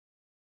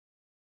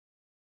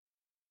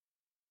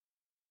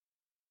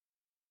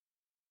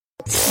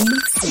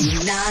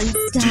Mixing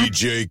non-stop.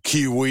 DJ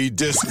Kiwi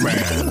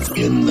Discman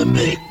in the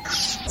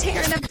mix.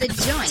 Tearing up the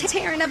joint.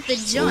 Tearing up the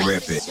joint.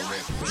 Rip it.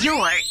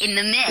 You're in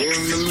the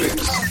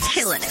mix.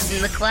 Killing it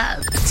in the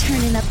club.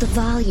 Turning up the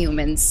volume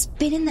and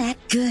spinning that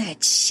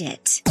good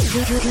shit.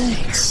 Good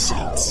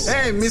shit.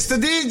 Hey, Mr.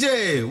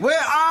 DJ, where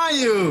are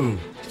you?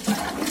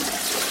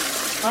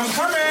 I'm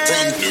coming.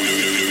 from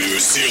New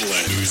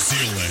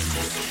Zealand.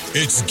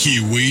 It's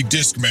Kiwi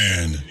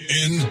Discman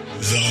in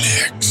the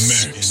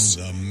mix.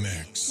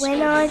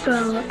 When I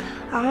grow up,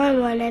 I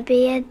want to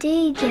be a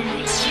DJ.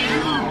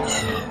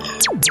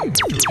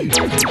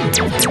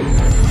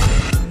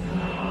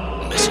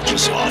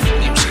 Messages off,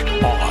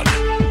 music on.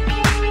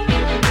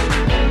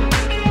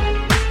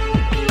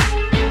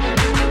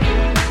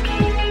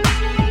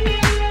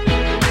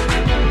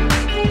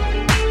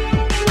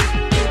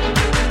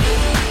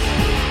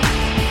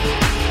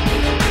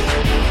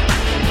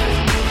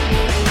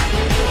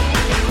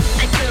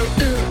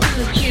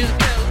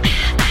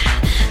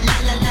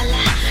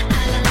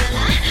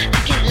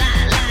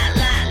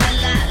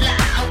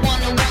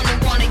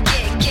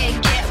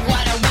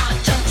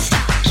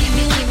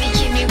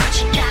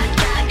 What you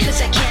got,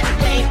 'cause I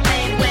can't wait.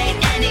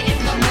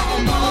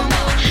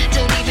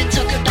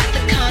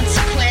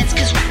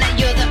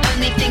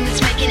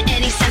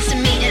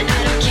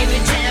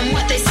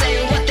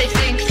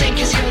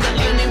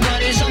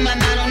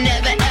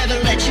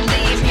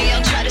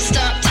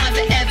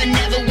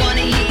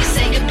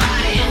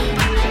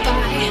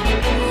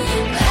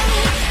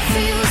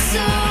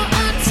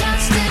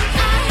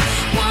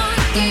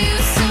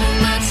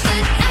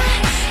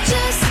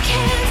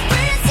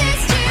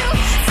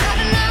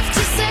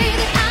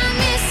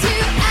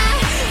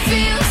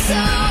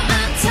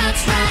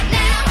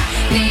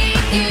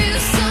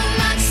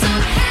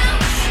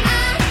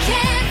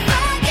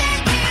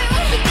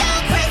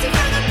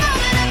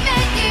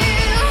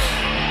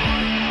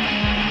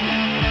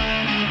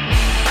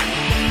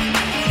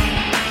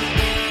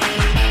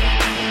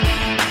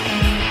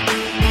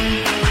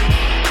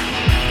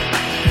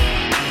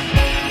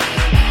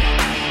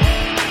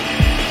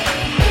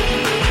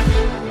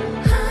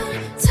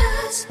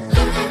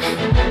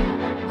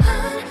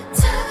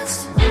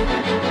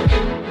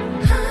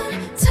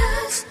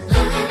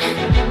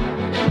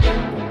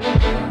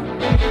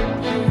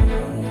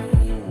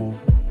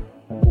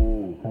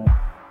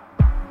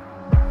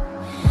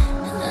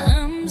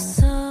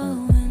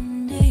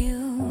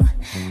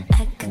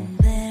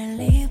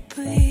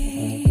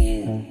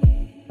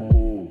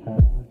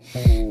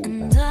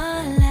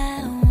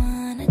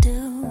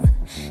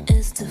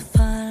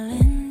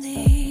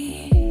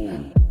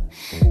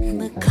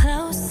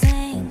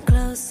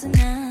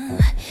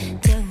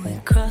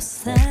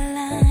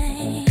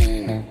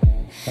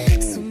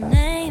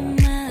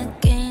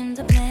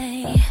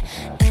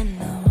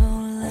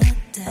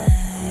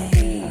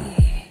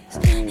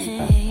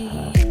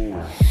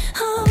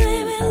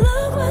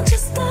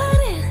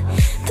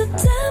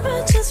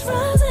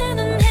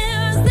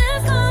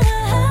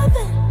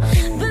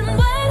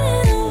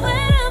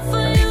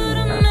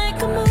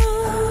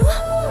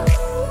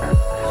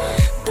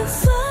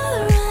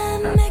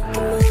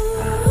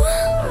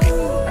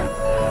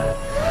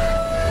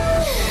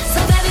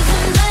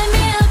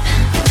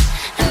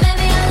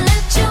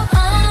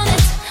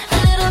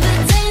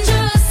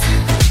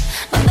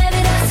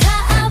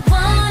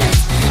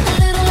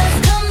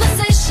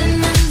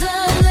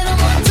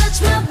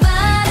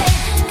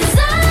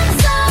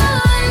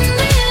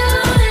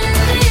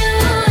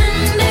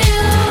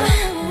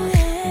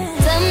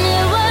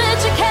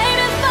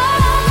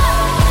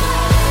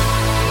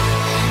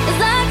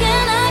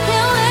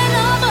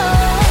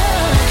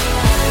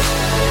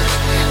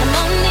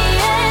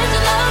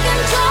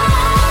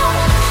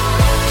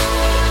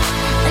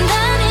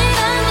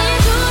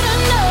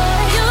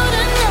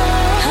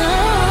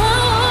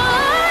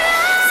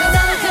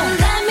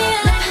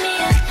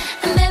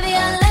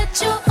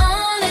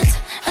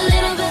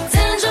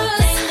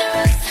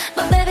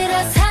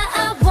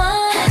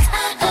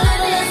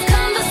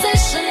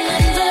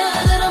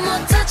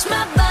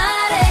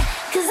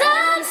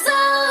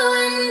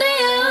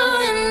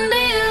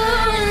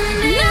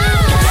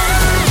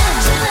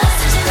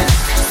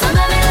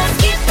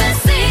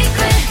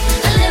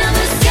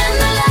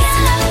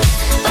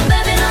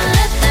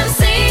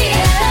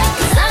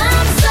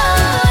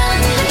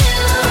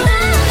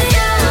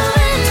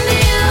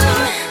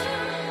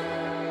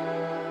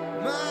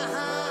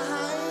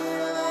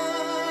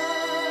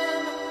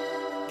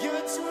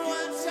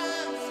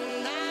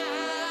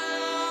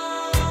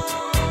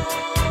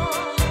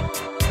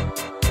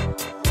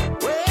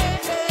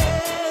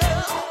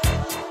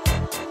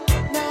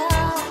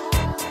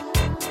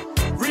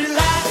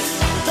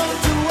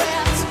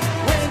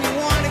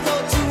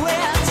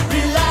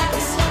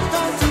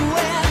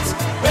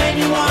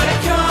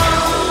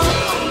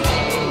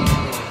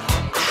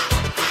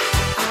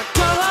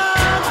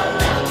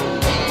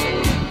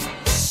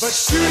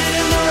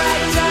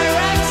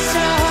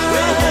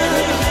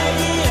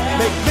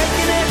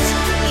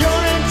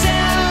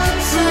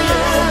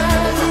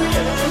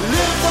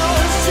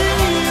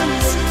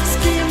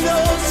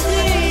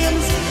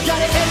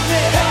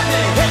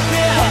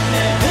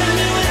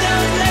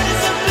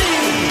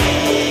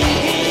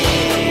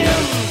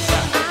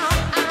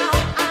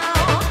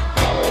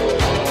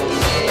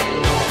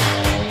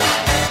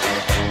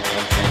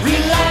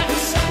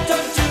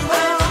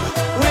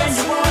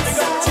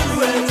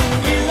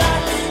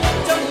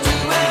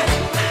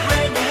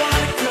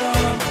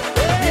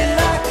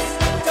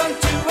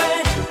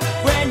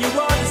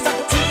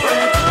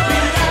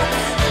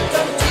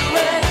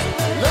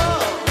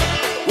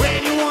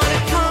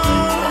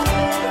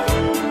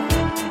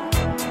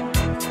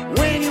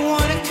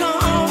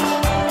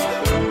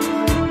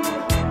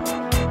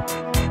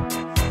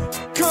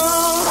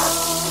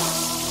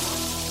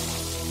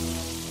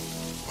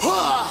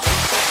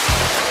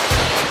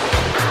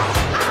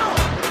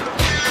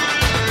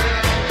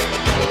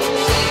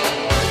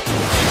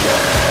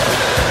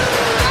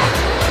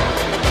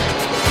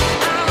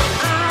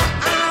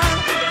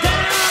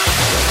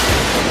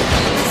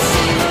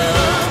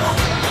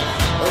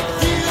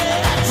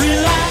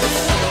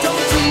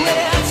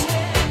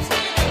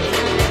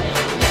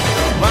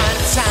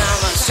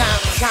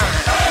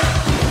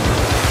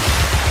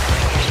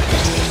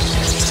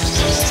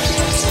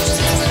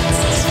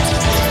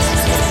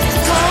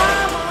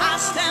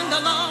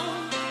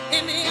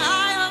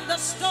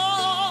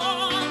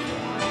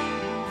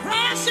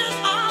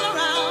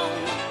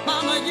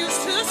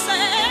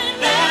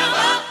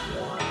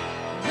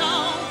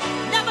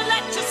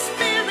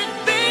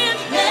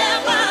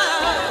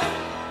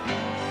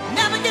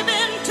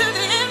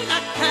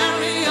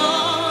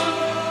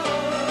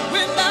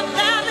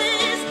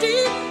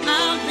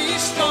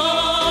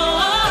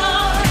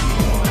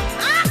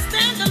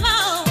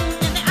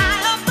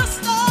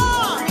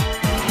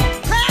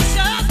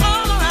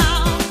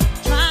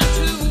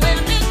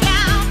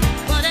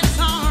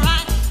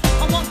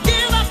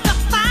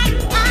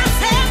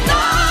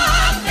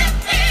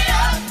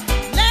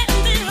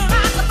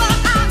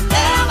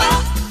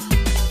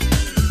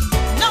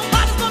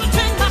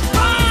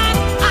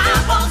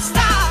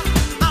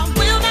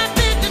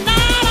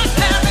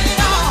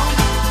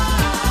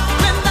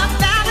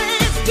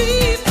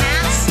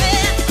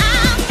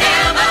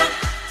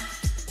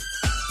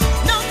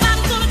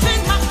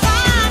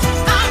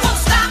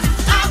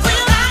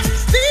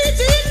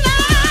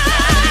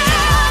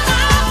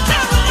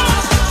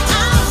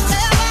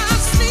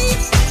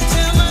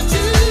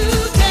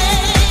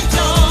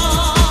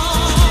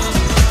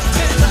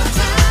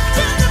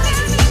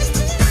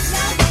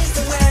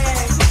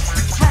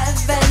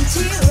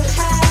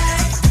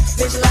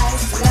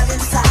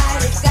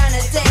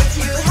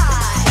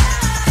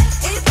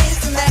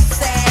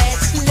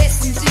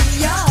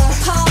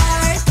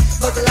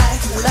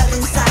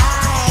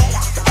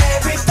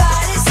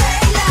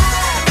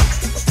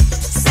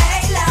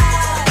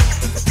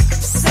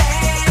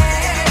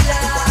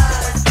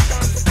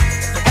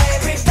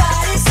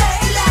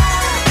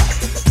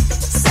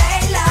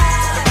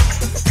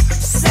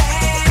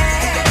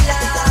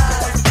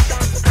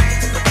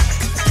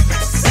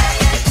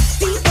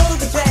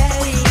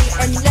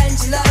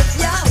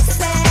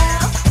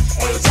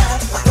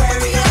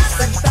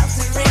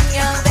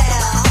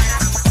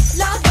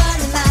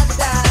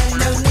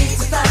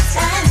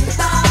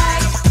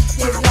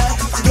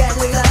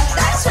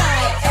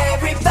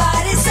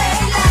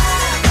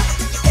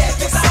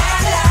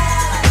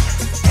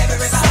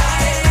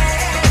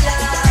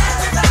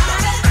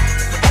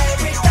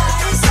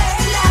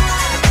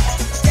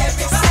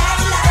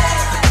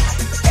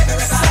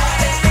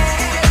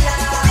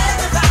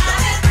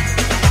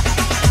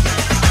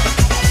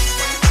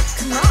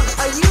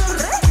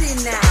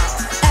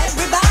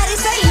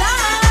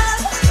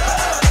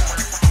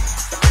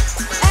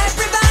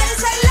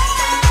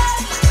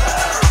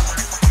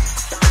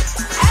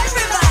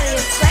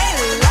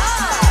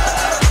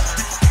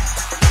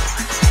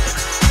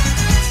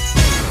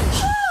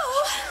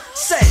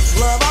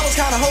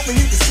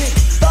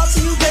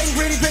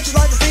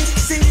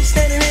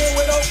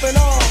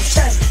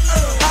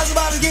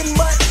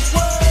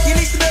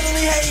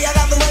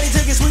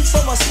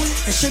 my sweet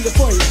and sugar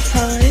for you,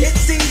 honey.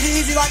 It's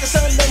easy like a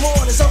Sunday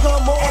morning, so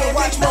come on and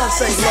watch one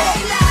say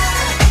love.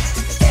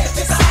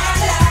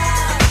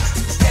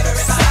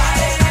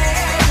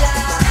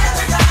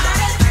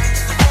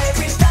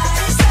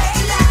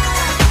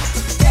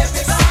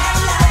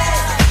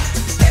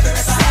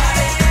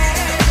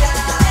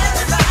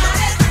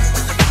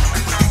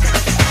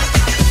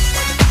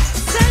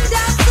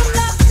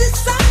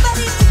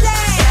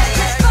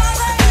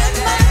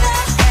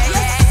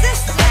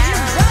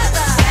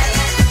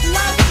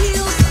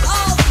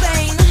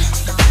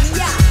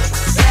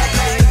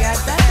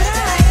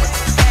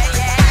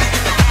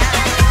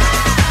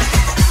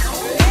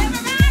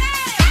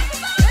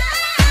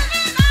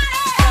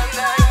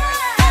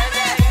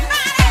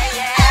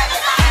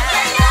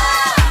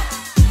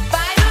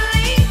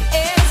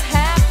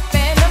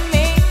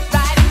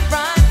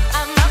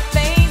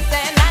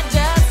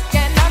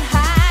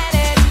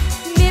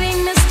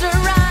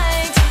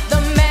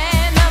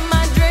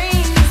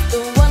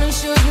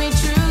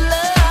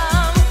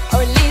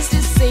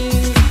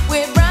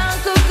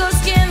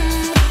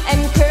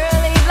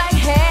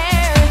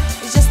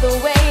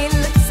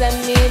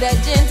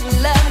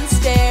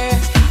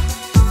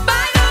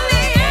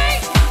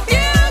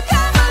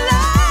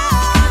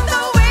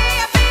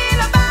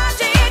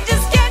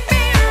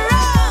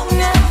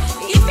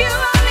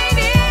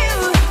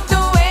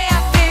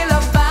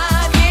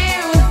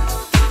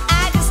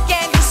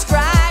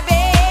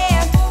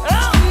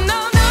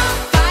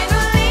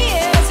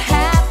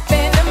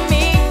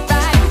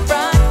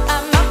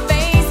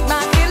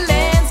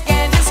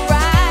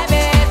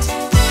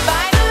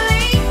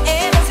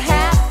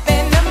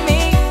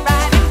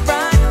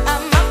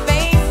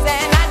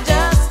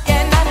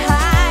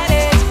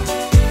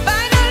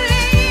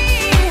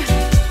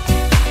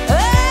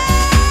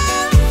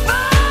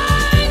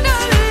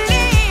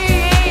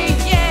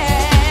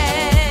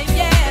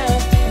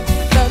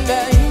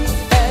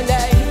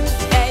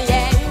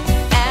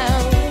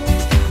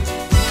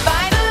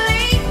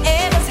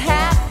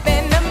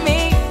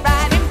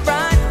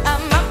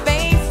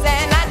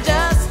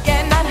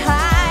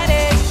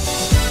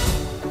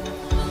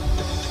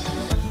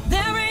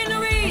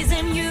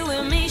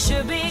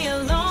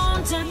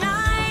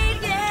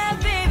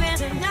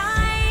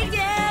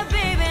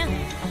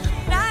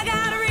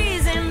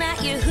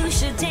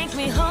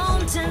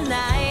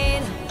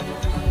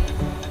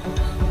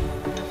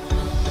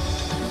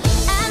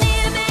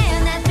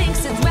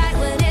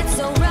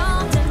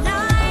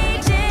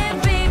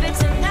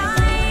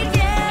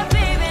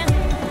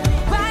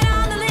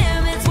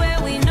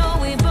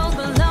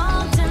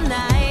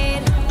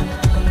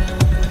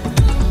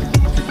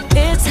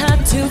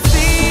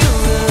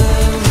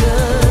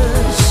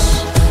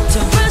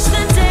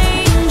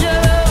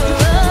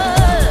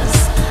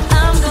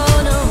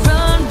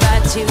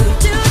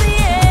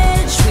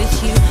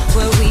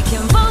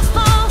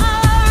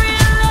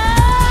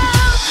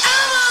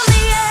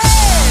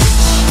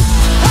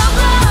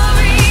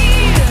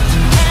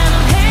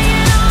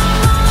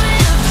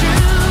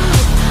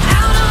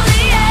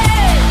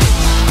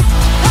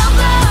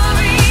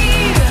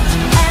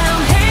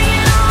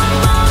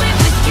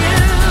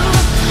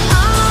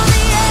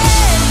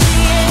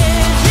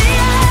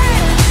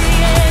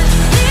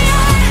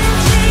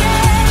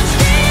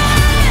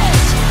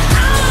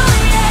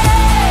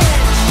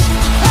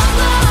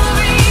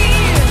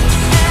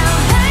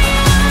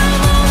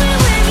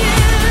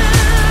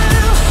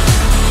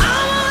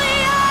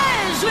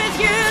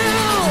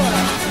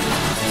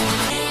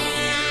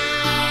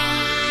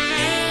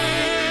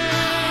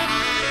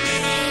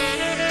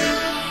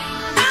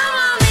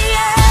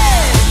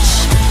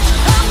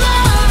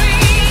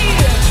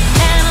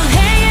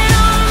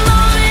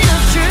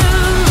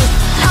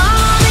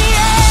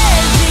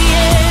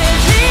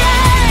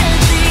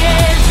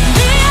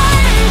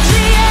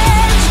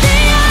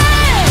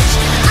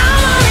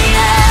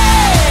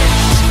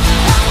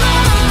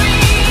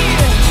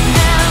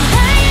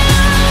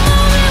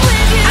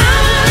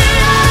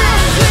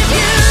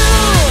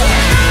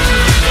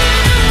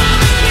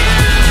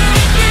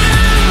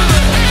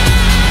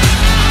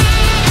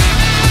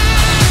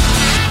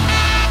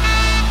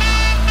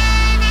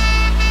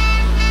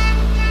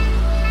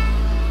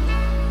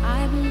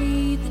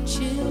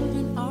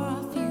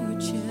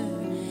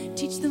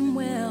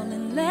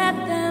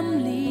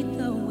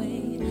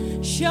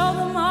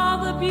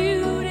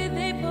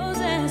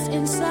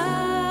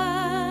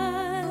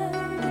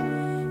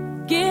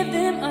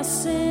 a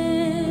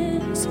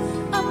sense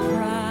of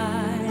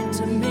pride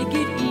to make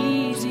it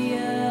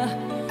easier.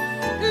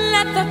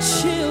 Let the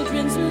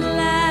children's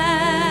laughter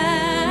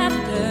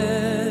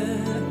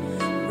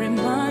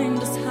remind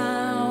us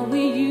how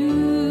we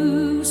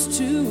used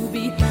to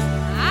be.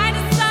 I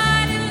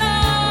decided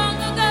long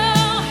ago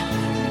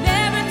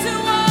never to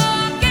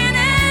walk in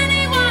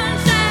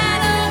anyone's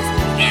shadows.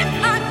 If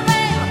I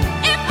fail,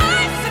 if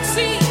I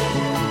succeed,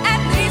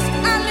 at least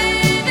I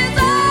live as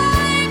I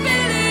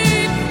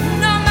believe.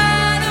 No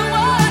matter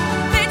what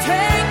they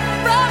take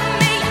from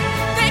me,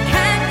 they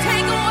can't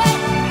take away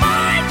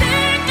my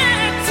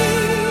dignity.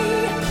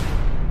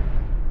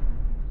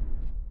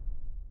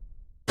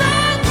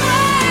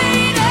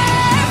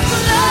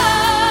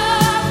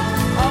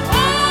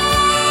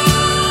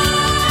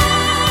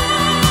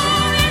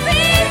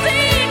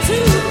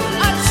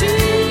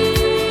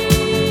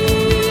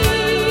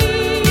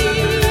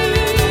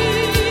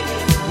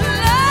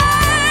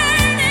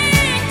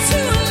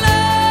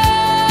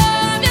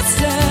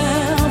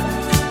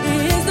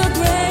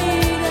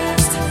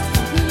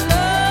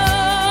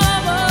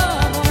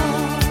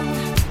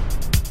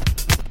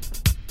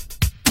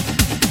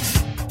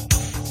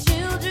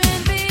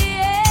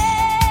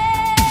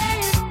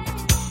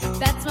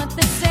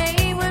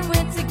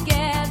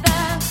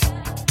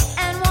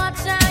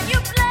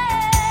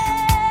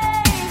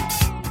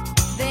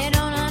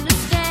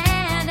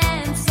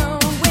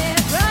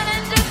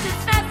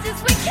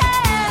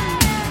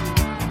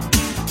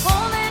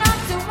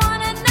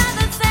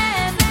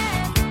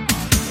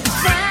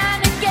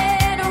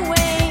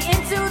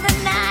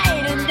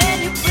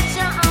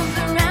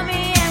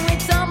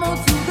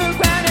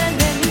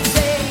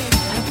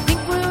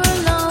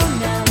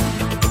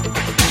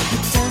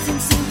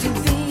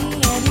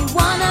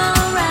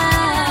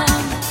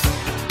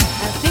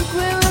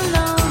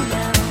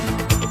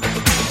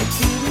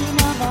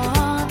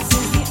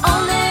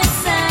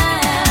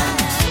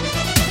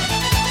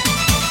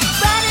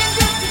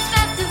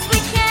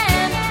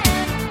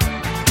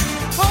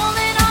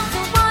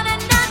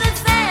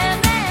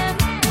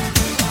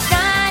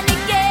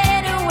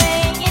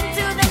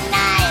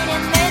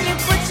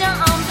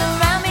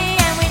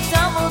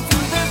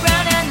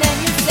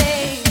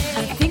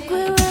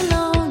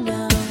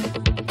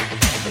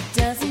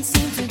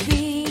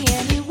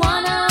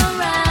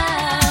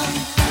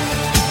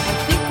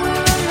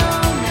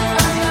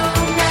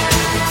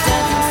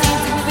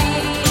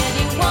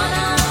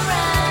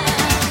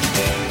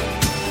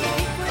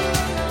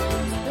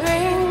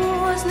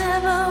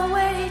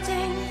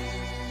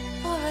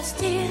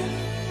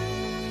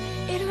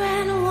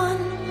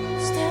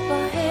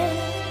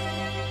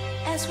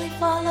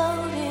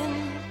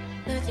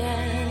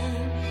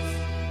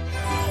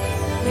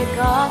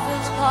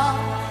 MacArthur's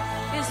Park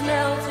is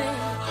melting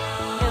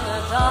in the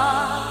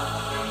dark.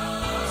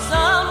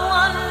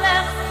 Someone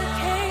left the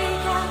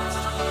cake out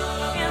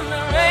in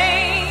the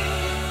rain.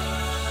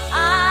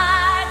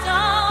 I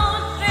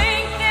don't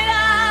think that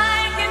I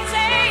can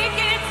take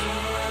it,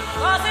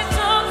 'cause it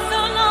took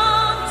so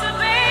long to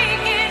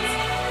bake it,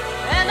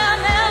 and I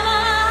never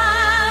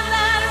have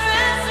that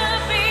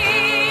recipe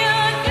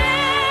again.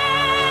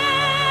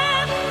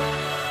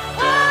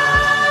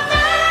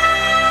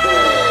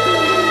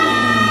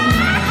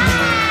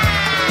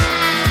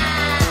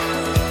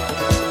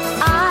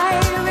 I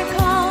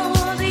recall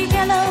the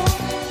yellow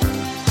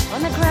on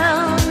the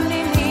ground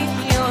beneath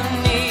your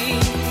knee.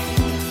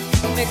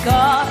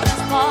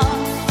 MacArthur's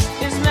Park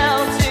is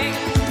melting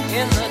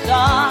in the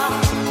dark.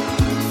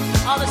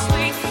 All the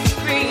sweet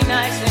green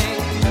icing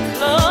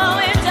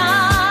blowing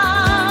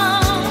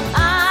down.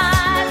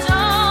 I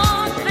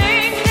don't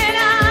think that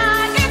I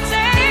can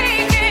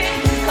take it,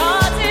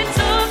 'cause it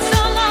took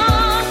so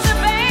long to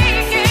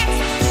bake it,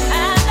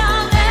 and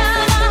I'll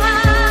never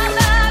have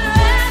that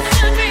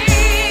recipe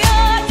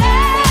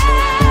again.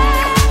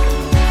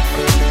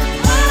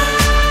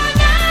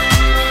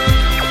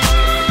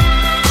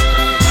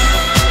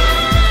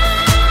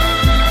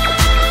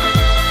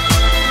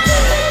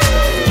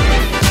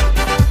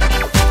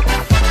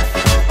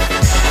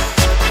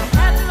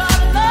 Had a lot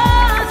of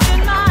loves in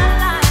my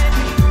life,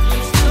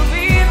 used to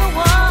be the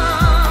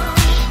one,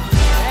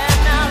 and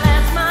now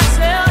that's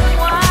myself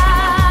why.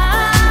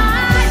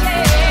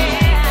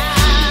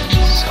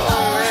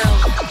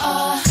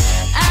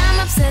 I'm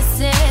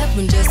obsessive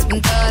when just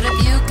one thought of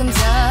you comes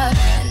up,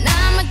 and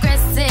I'm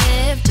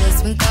aggressive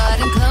just when thought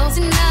I'm close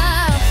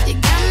enough. You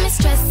got me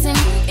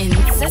stressing,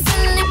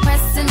 incessantly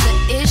pressing the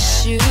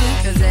issue,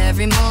 'cause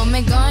every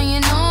moment gone, you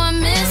know I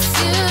miss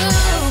you.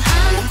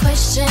 I'm the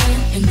question,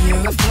 and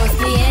you're of course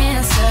the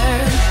answer.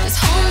 Just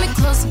hold me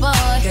close,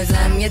 boy, 'cause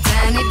I'm your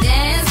tiny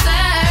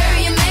dancer.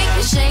 You make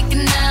me shake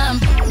and I'm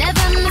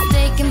never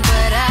mistaken,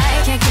 but I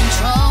can't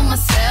control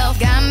myself.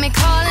 Got me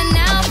calling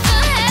out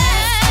for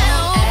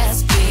help. SOS,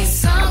 please,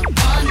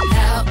 someone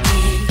help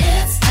me.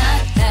 It's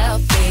not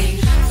healthy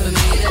for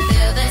me to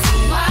feel this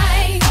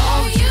way.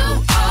 Oh, you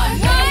are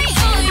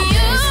making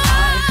this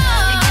hard.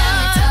 You got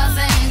me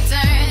tossing and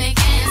turning,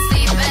 can't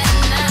sleep at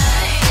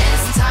night.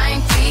 This time,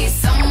 please,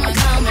 someone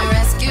come and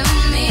rescue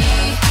me.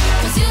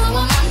 'Cause you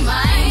on my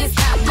mind,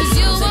 'cause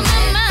you on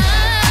my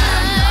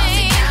mind.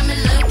 You got me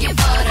looking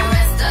for the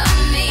rest of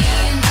me.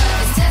 Love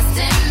is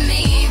testing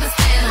me, but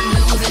still I'm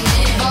losing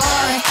it.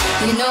 Boy,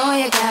 you know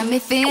you got me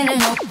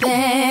feeling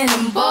open,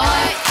 and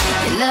boy,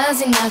 your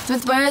love's enough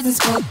with words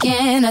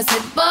unspoken. I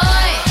said,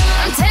 boy,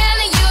 I'm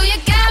telling you, you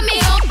got me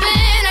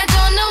open. I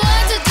don't know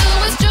what to do,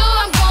 it's true,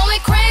 I'm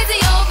going crazy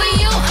over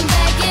you. I'm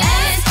begging,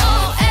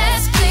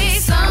 SOS, please,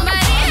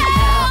 somebody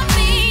help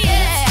me.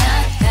 Yeah, it's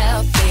not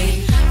healthy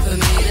for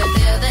me to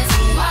feel this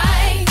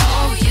way.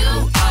 Oh, you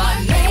are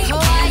making,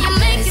 why you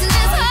making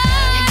this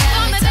hard? You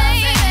got me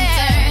tossing and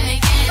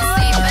turning, can't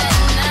sleep at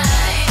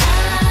night.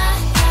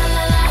 La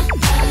la la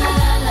la la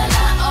la la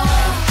la, oh.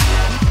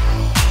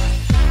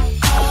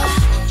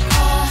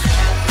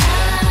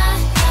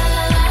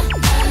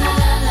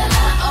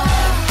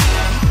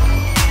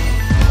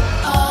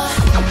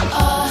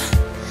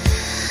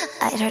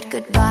 I'd heard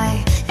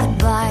goodbye,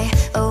 goodbye,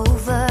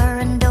 over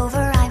and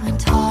over I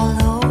went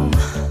hollow.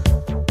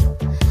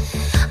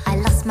 I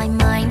lost my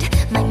mind,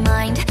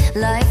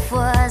 life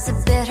was a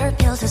bitter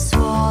pill to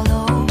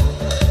swallow.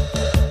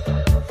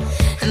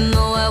 And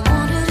though I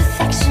wanted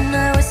affection,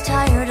 I was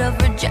tired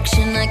of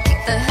rejection, I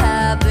kicked the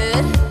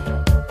habit.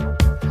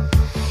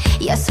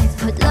 Yes, I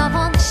put love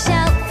on the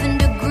shelf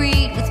and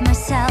agreed with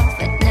myself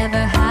I'd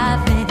never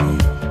have it.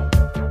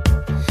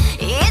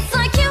 It's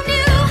like you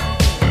knew,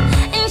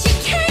 and you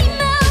came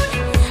out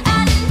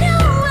of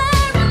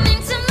nowhere and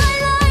into my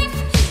life.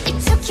 It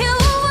took you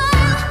a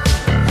while,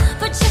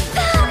 but you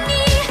found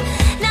me.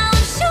 Now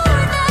I'm sure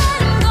that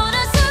I'm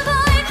gonna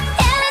survive.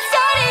 And it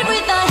started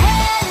with a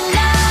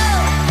hello.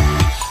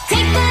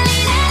 Take the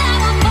lead and I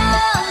will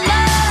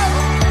follow.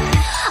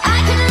 I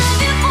can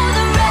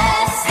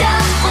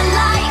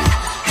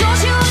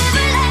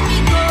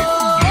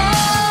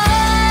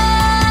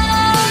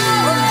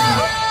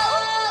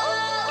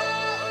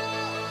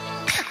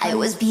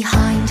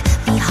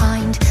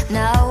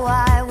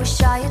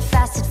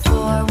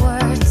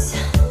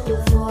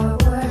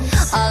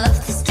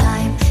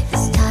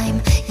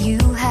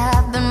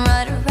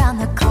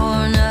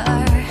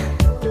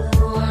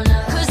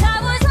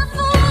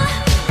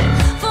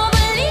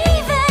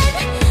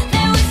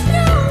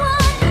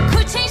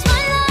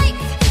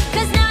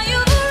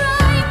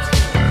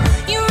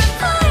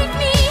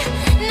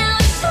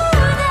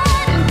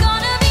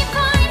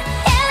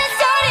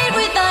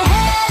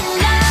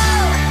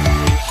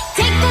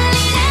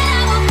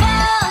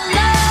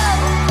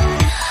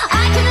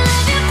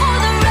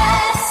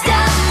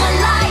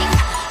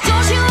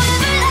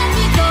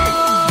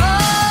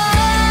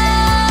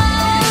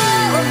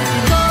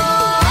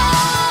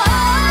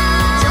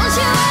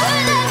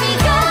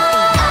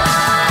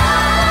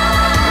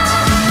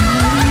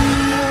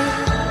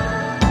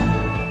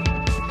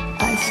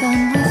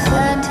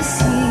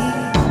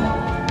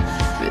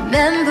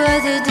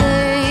the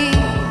day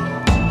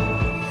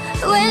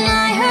when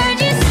I heard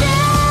you say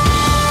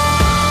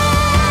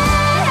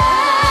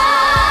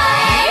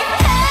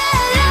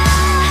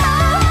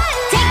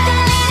take the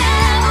lead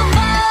of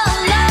our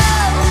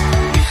love.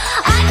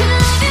 I could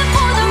love you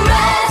for the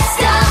rest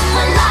of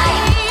my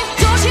life.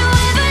 Don't you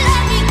ever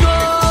let me go.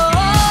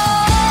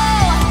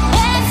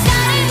 And it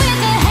started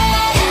with a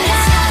hand.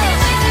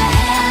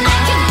 I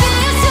could be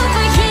a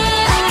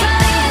superhero.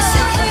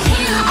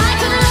 I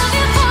could love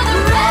you for the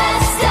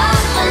rest of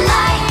my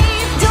life.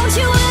 Don't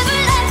you ever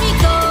let me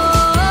go.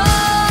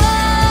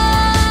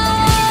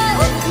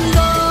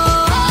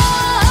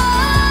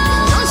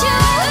 Don't you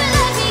ever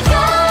let me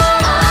go.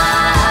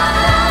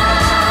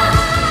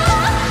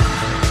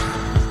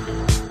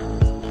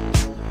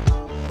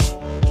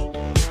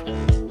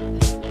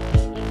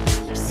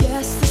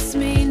 Yes, this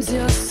means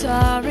you're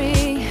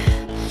sorry.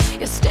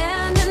 You're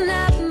standing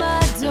at my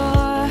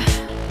door.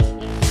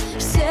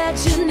 Said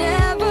you'd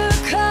never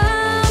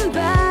come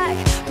back,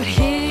 but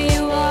here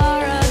you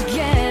are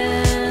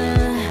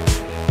again.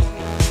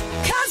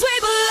 'Cause we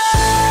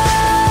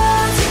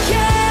belong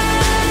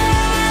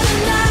together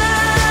now,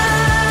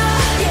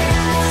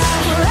 yeah.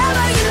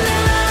 Forever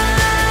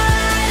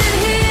united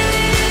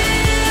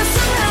here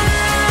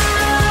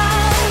somehow,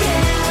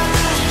 yeah.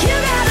 You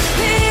got a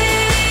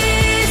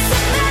piece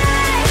of me,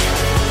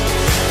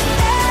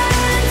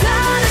 and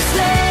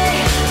honestly,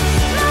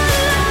 my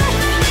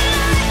life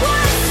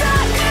was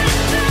stuck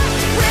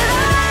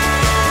without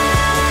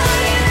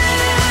you.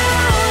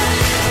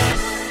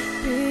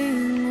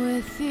 Being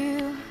with you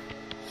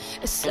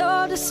is so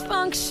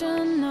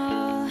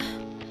dysfunctional.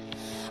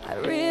 I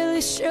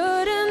really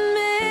shouldn't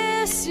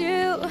miss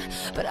you,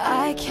 but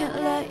I can't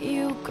let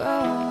you go.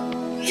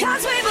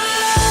 'Cause we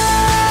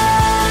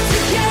belong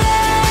together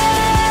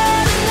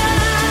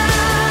now,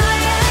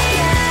 yeah,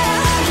 yeah.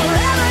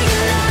 Forever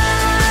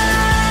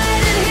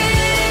united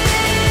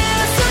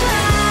here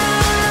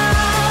somehow,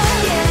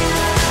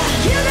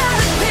 yeah. You got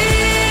a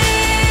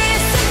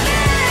piece of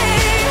me,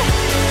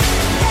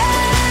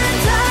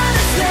 and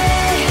honestly,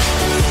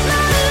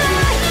 my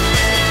life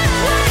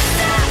was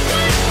stuck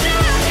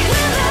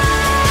without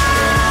you.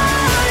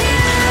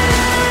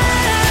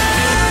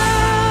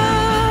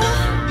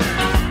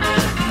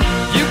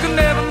 You can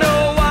never know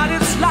what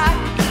it's like.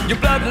 Your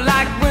blood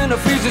like winter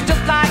freezes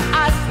just like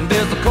ice. And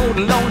there's a cold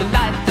and lonely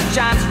light that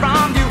shines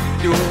from you.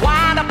 You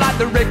wind up like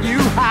the wreck you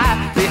hide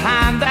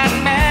behind that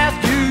mask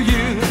you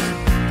use.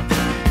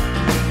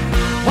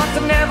 Once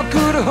I never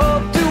could have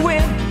hoped to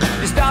win.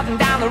 You're starting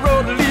down the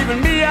road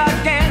leaving me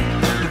again.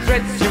 The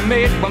threats you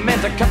made were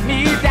meant to cut me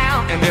down.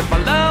 And if my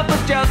love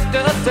was just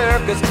a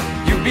circus,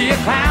 you'd be a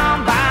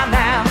clown by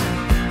now.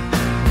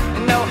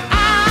 No,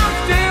 I'm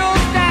still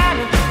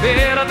standing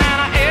better than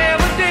I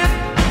ever did.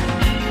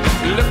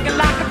 Looking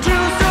like a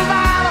true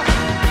survivor,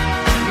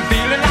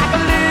 feeling like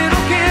a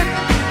little kid.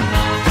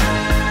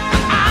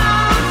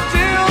 I'm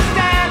still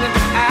standing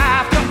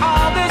after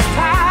all this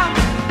time,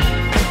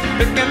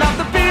 picking up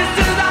the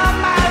pieces of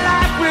my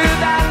life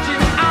without you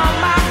on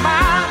my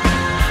mind.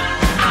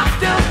 I'm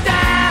still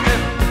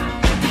standing.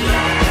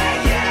 Yeah,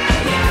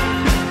 yeah, yeah.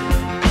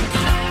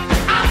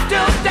 I'm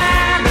still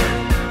standing.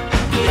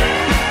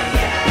 Yeah,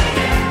 yeah,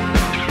 yeah.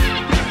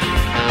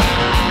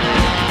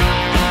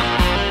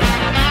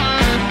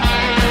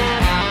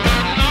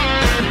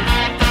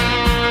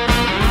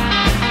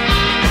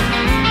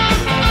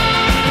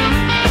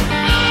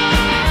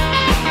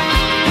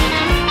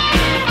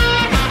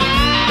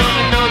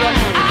 Know that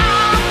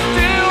I'm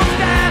still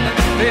standing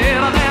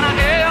better than I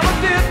ever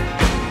did.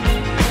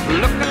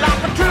 Looking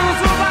like a true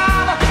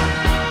survivor,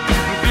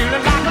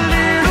 feeling like a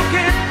little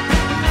kid.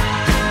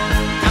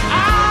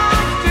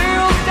 I'm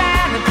still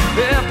standing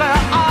after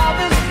all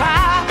this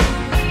time,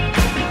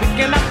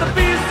 picking up the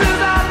pieces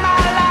of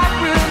my life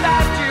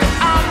without you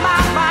on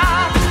my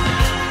mind.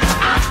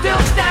 I'm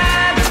still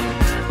standing.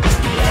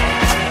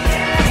 Yeah,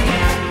 yeah,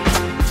 yeah.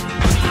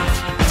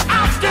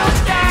 I'm still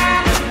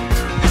standing.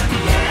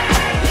 Yeah,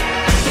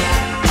 yeah,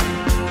 yeah.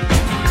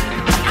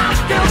 I'm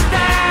still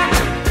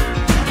standing.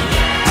 Yeah,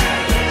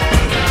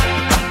 yeah,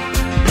 yeah.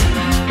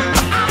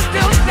 I'm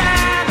still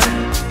standing.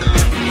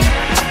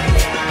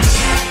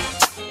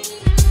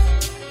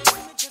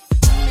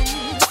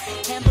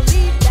 Can't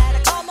believe that I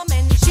caught my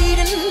man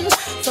cheating.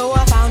 So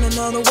I found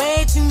another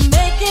way to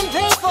make him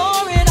pay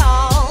for it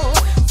all.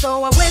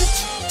 So I went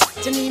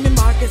to Neiman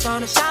Marcus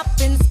on a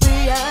shopping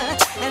spree.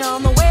 And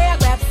on the way I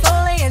grabbed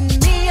Sully and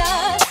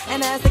Mia.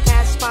 And as the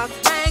cash box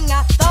rang,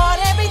 I thought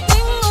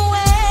everything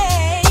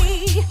away.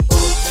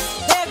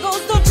 There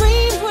goes the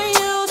dreams we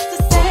used to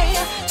say.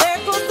 There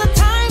goes the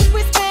times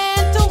we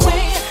spent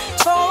away.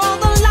 For all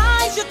the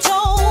lies you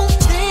told,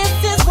 this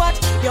is what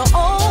you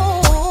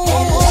owe.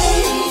 And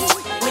ladies,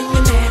 when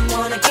your man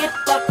wanna get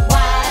buck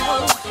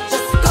wild,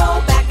 just go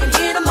back and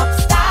hit him up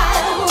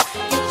style.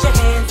 Get your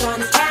hands on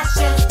his cash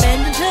and spend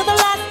until the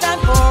last time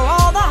for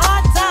all the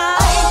hard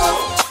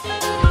times.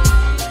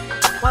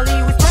 While he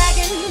was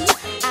bragging,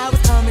 I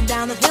was coming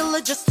down the hill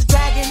just a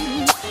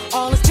dragging.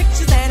 All his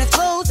pictures and his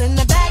clothes in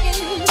the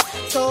bagging.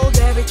 Sold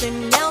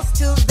everything else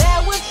till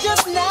there was just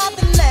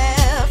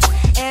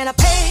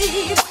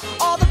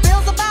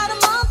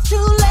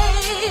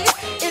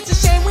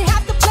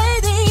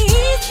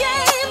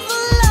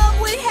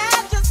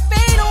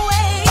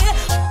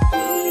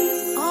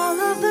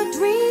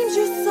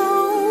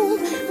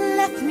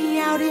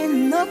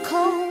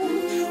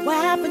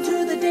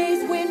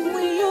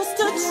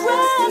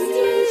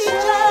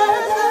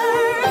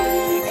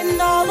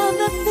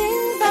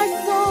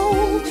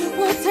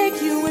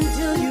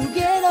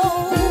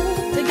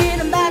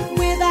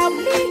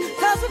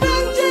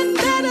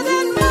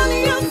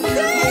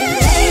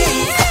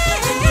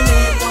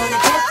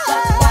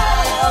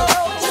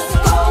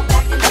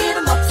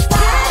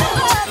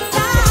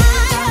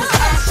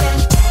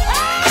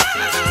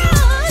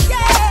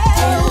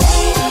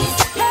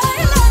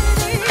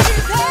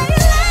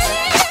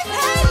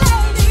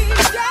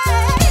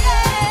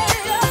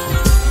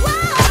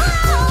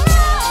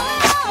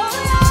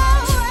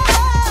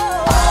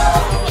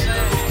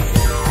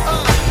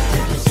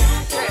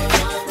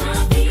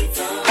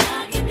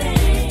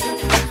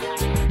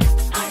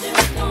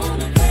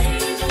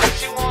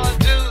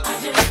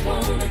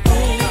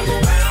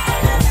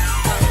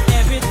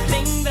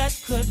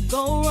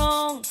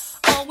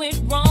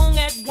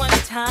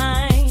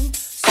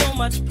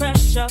much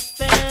pressure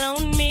fell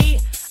on me.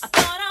 I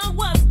thought I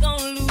was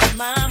gonna lose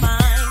my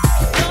mind.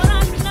 But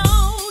I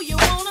know you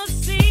wanna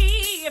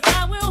see if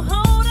I will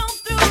hold on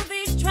through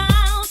these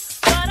trials.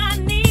 But I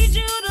need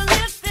you to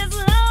lift this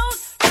load,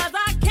 'cause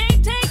I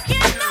can't take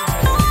it no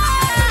more.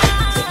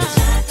 Put the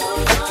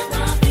shackles on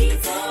my feet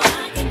so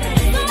I can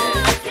dance. So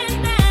I can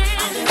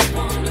dance. I just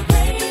wanna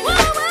praise you.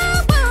 Woo, woo,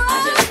 woo. I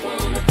just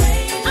wanna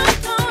praise you.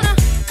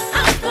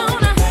 I'm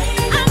gonna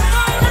praise you.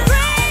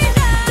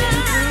 Been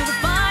through the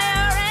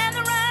fire and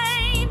the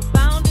rain,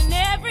 bound in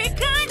every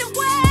kind of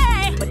way.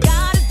 But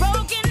God has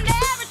broken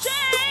every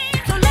chain,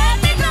 so let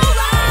me go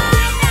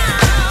right now.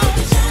 Put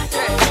the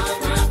shackles on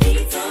my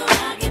feet so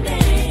I can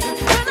dance.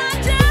 'Cause I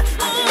just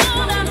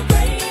wanna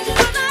praise you.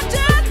 'Cause I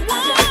just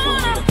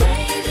wanna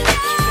praise you.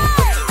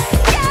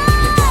 Yeah, yeah.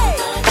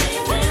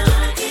 When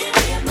I can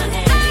lift my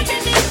hands, I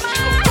can lift my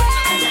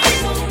hands. I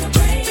just wanna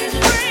praise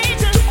you.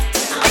 Praise you.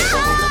 I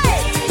wanna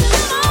praise you.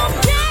 Come on,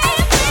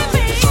 dance with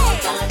me. When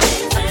I can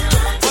lift my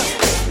hands, I can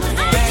lift my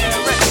hands.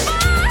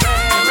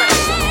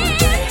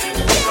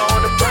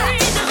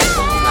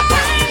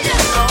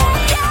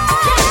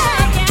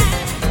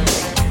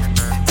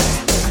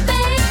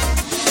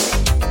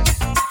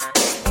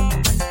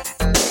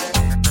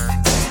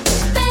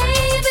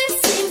 Baby,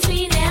 seems we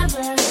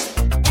never,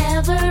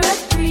 ever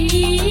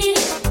agree.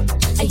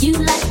 You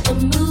like the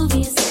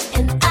movies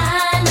and I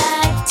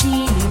like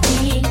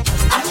TV.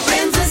 Our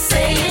friends are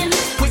saying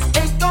We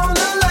ain't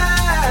gonna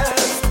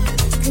last,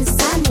 'cause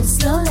I move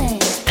slowly,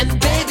 and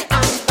baby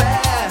I'm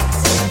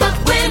fast. but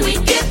when we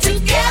get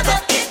together,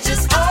 It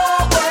just all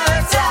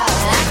works out.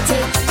 I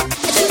take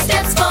 2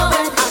 steps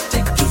forward. I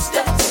take 2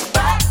 steps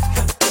back.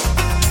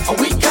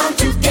 We come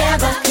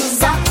together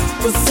 'cause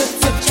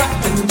opposites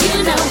attract, and You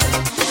know,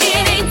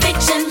 it ain't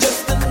fiction.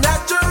 just a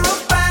natural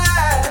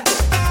fact.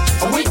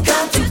 We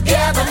come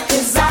together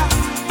 'cause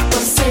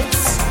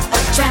opposites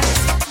attract.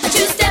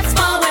 2 steps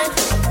forward.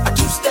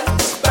 2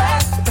 steps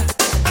back.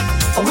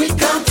 We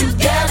come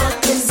together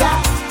 'cause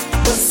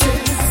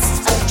opposites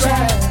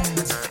attract.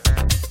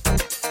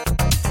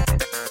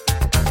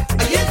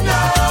 You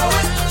know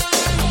it.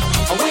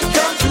 We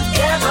come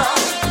together.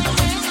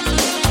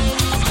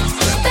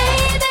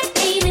 Baby,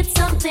 ain't it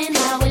something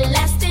how it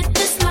lasted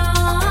this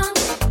long?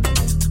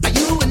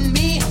 You and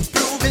me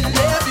proving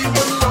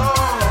everyone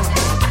wrong.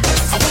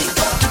 We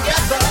come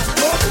together.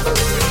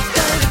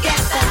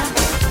 Together.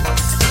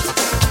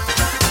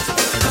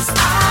 'Cause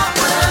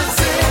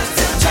opposites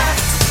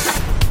attract.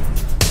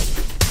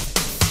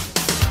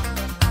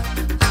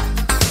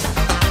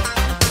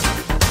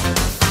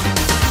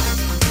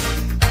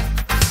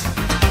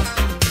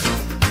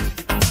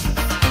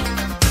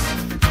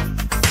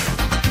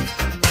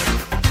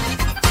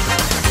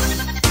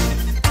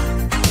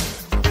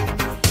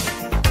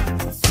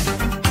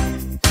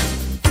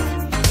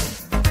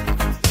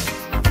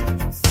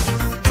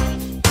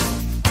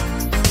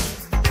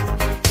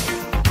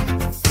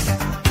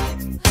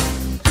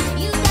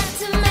 You got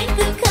to make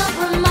the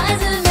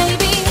compromises,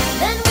 baby.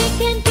 Then we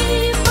can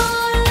keep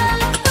our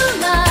love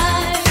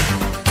alive.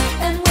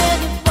 And when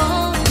it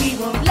falls, we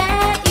won't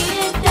let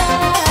it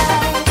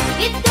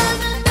die. It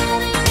doesn't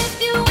matter if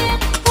you win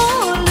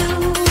or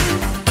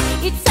lose.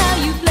 It's how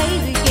you play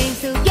the game,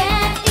 so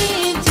get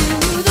into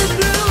the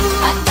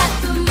groove. I got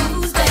the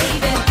moves,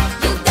 baby.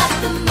 You got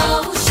the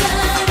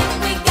motion.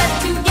 We got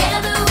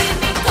together with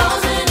me,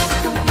 causing a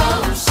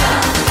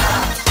commotion.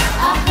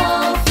 I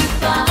hope you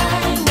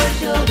find what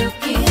you're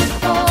looking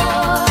for.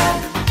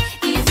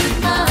 Easy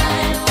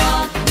mind,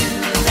 walk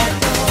through that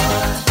door.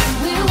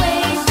 We're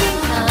wasting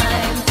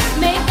time.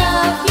 Make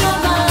up your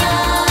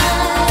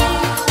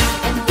mind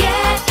and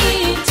get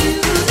into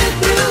the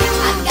groove.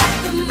 I got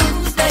the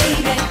moves,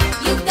 baby.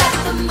 You got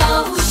the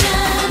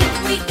motion.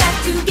 We got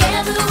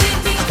together with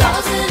me,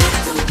 causing a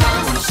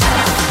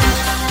commotion.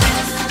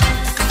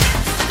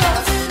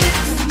 Causing a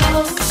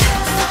commotion.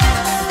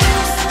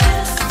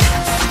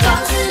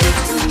 Causing a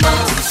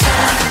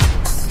commotion.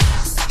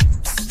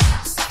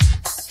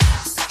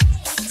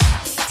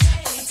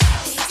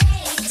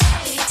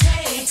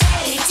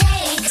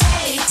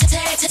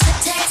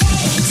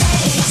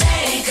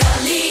 Take or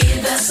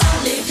leave us,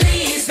 only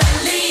please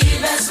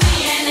believe us. We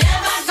ain't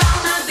ever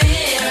gonna be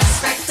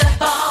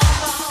respectable.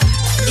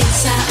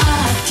 It's our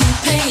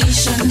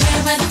occupation,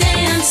 we're a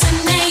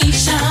dancing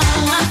nation.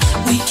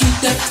 We keep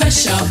the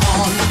pressure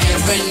on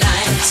every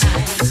night.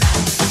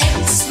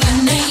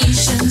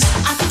 Explanations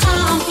are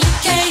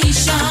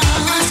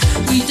complications.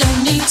 We don't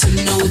need to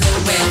know the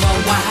where or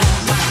why.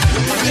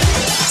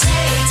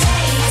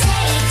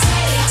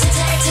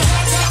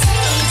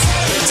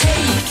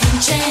 Taking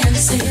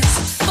chances,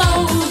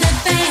 bold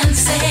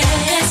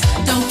advances.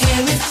 Don't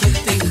care if you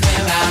think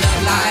we're out of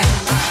line.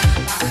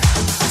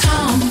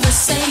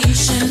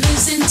 Conversation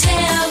is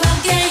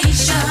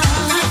interrogation.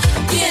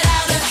 Get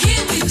out of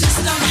here, we just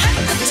don't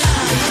have the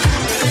time.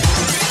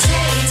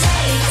 Take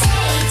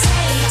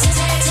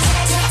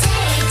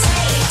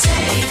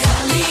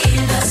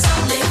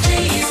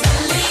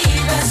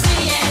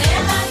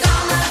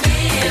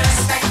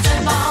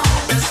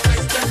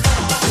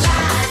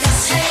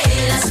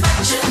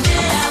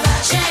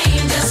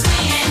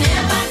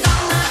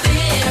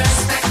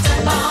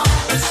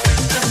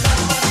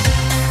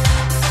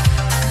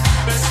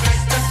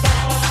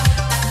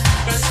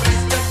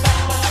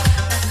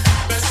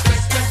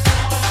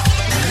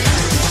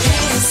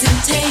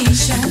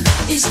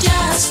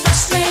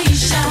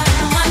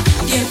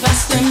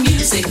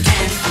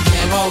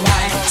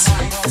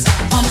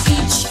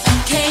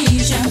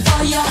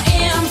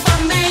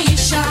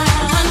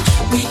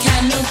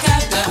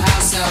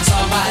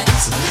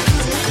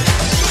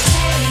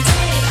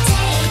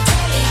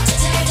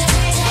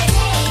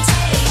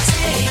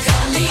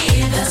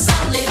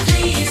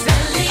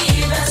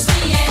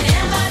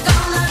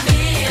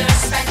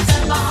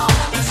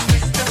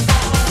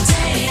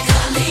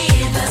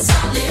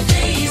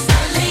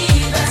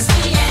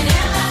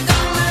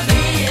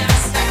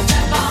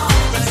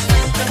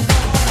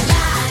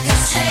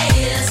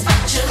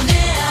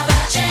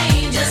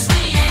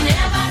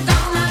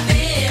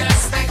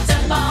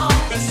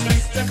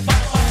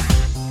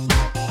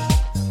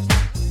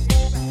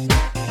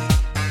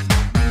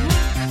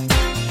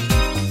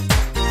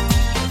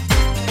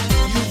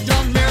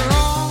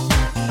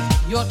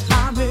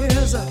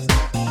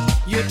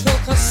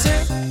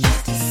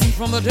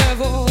from the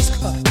devil's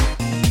cut.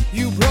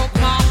 You broke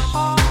my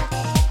heart,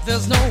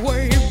 there's no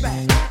way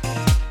back.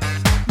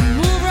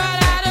 Move right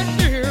out of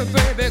here,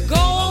 baby,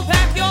 go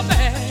pack your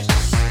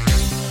bags.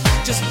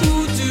 Just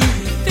who do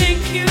you think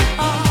you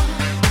are?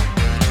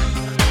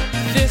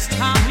 This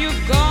time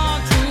you've gone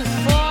too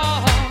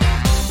far.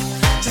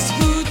 Just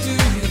who do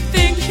you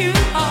think you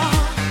are?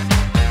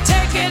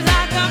 Take it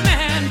like a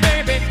man,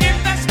 baby,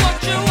 if that's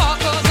what you are.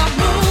 'Cause I'm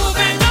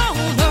moving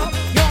on up,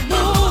 you're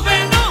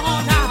moving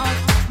on out.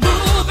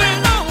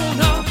 Moving on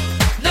up,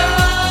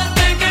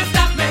 nothing can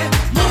stop me.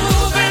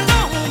 Moving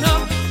on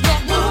up,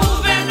 you're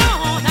moving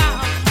on out.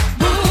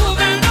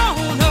 Moving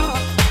on up,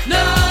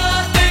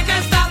 nothing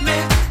can stop me.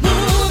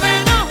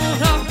 Moving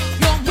on up,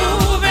 you're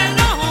moving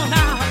on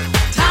out.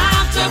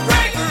 Time to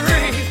break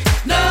free,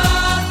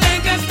 nothing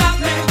can stop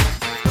me.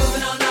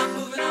 Moving on up,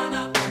 moving on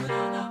up, moving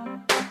on up.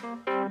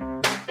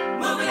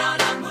 Moving on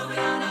up,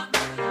 moving on up.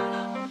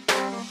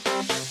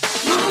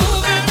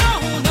 Moving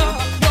on up,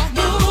 you're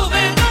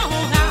moving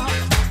on out.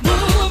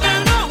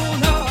 Moving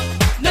on up,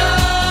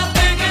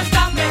 nothing can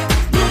stop me.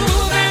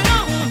 Moving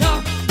on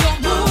up, you're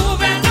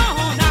moving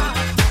on out.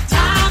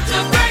 Time to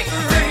break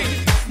free,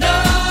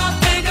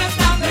 nothing can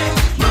stop me.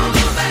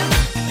 Moving,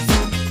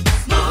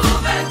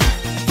 moving,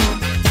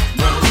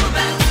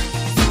 moving,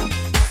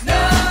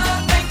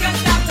 nothing can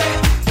stop me.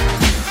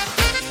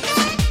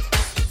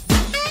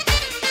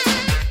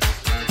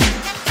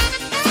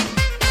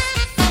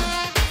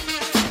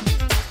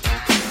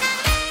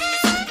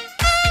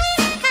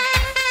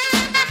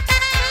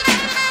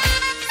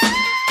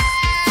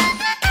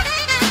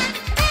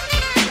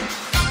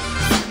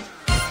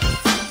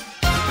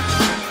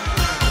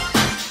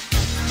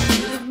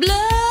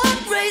 Blood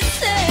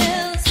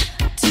races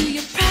to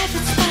your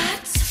private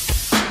spots.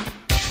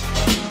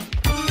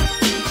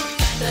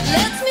 That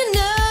lets me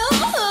know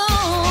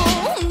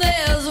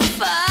there's a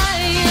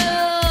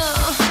fire.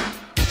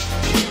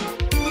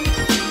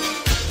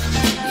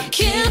 You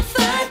can't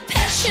fight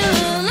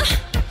passion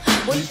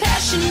when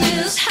passion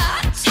is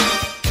hot.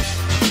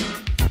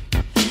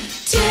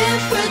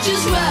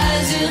 Temperatures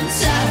rise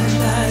inside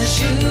my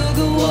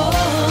sugar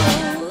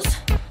walls.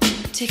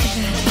 Take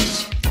advantage.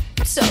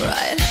 It's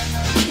alright.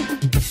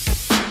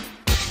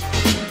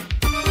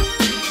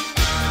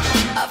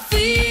 I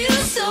feel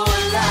so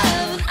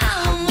alive when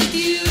I'm with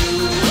you.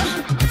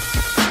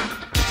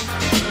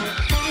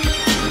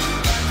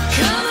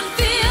 Come and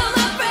feel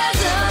my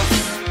presence.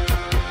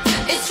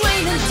 It's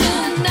raining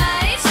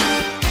tonight.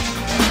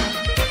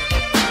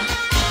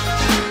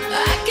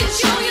 I can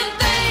show you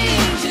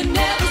things you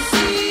never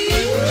see.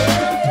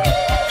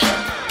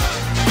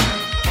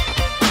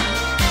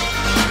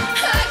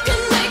 I can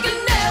make you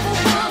never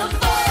wanna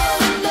fall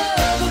in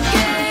love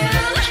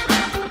again.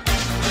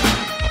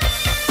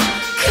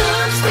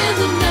 Come spend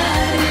the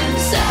night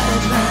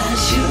inside my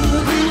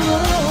sugar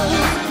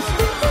walls.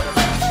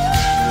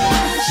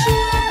 My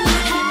sugar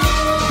walls.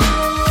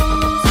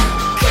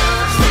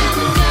 Come spend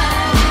the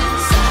night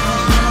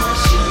inside my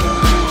sugar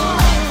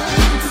walls.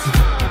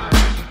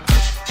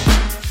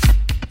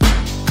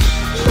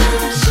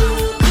 My sugar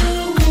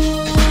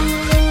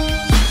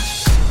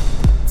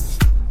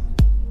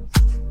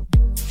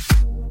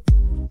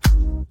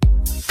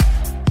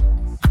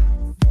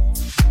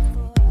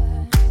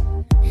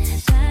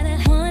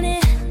Want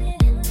it,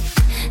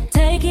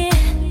 take it.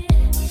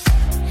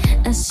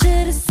 I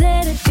should have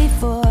said it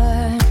before.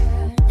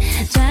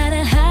 Try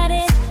to hide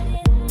it,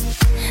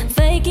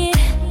 fake it.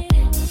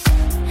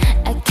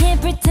 I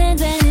can't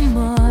pretend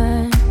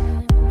anymore.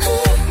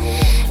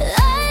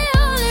 I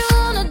only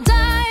wanna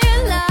die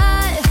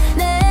alive,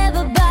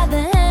 never by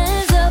the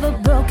hands of a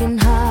broken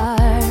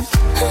heart.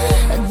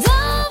 I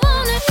don't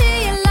wanna hear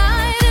you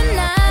lie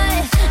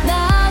tonight,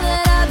 now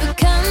that I've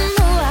become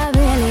who I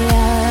really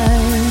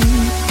am.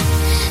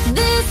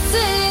 This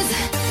is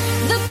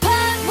the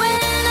part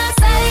when I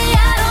say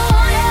I don't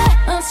want you.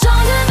 I'm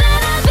stronger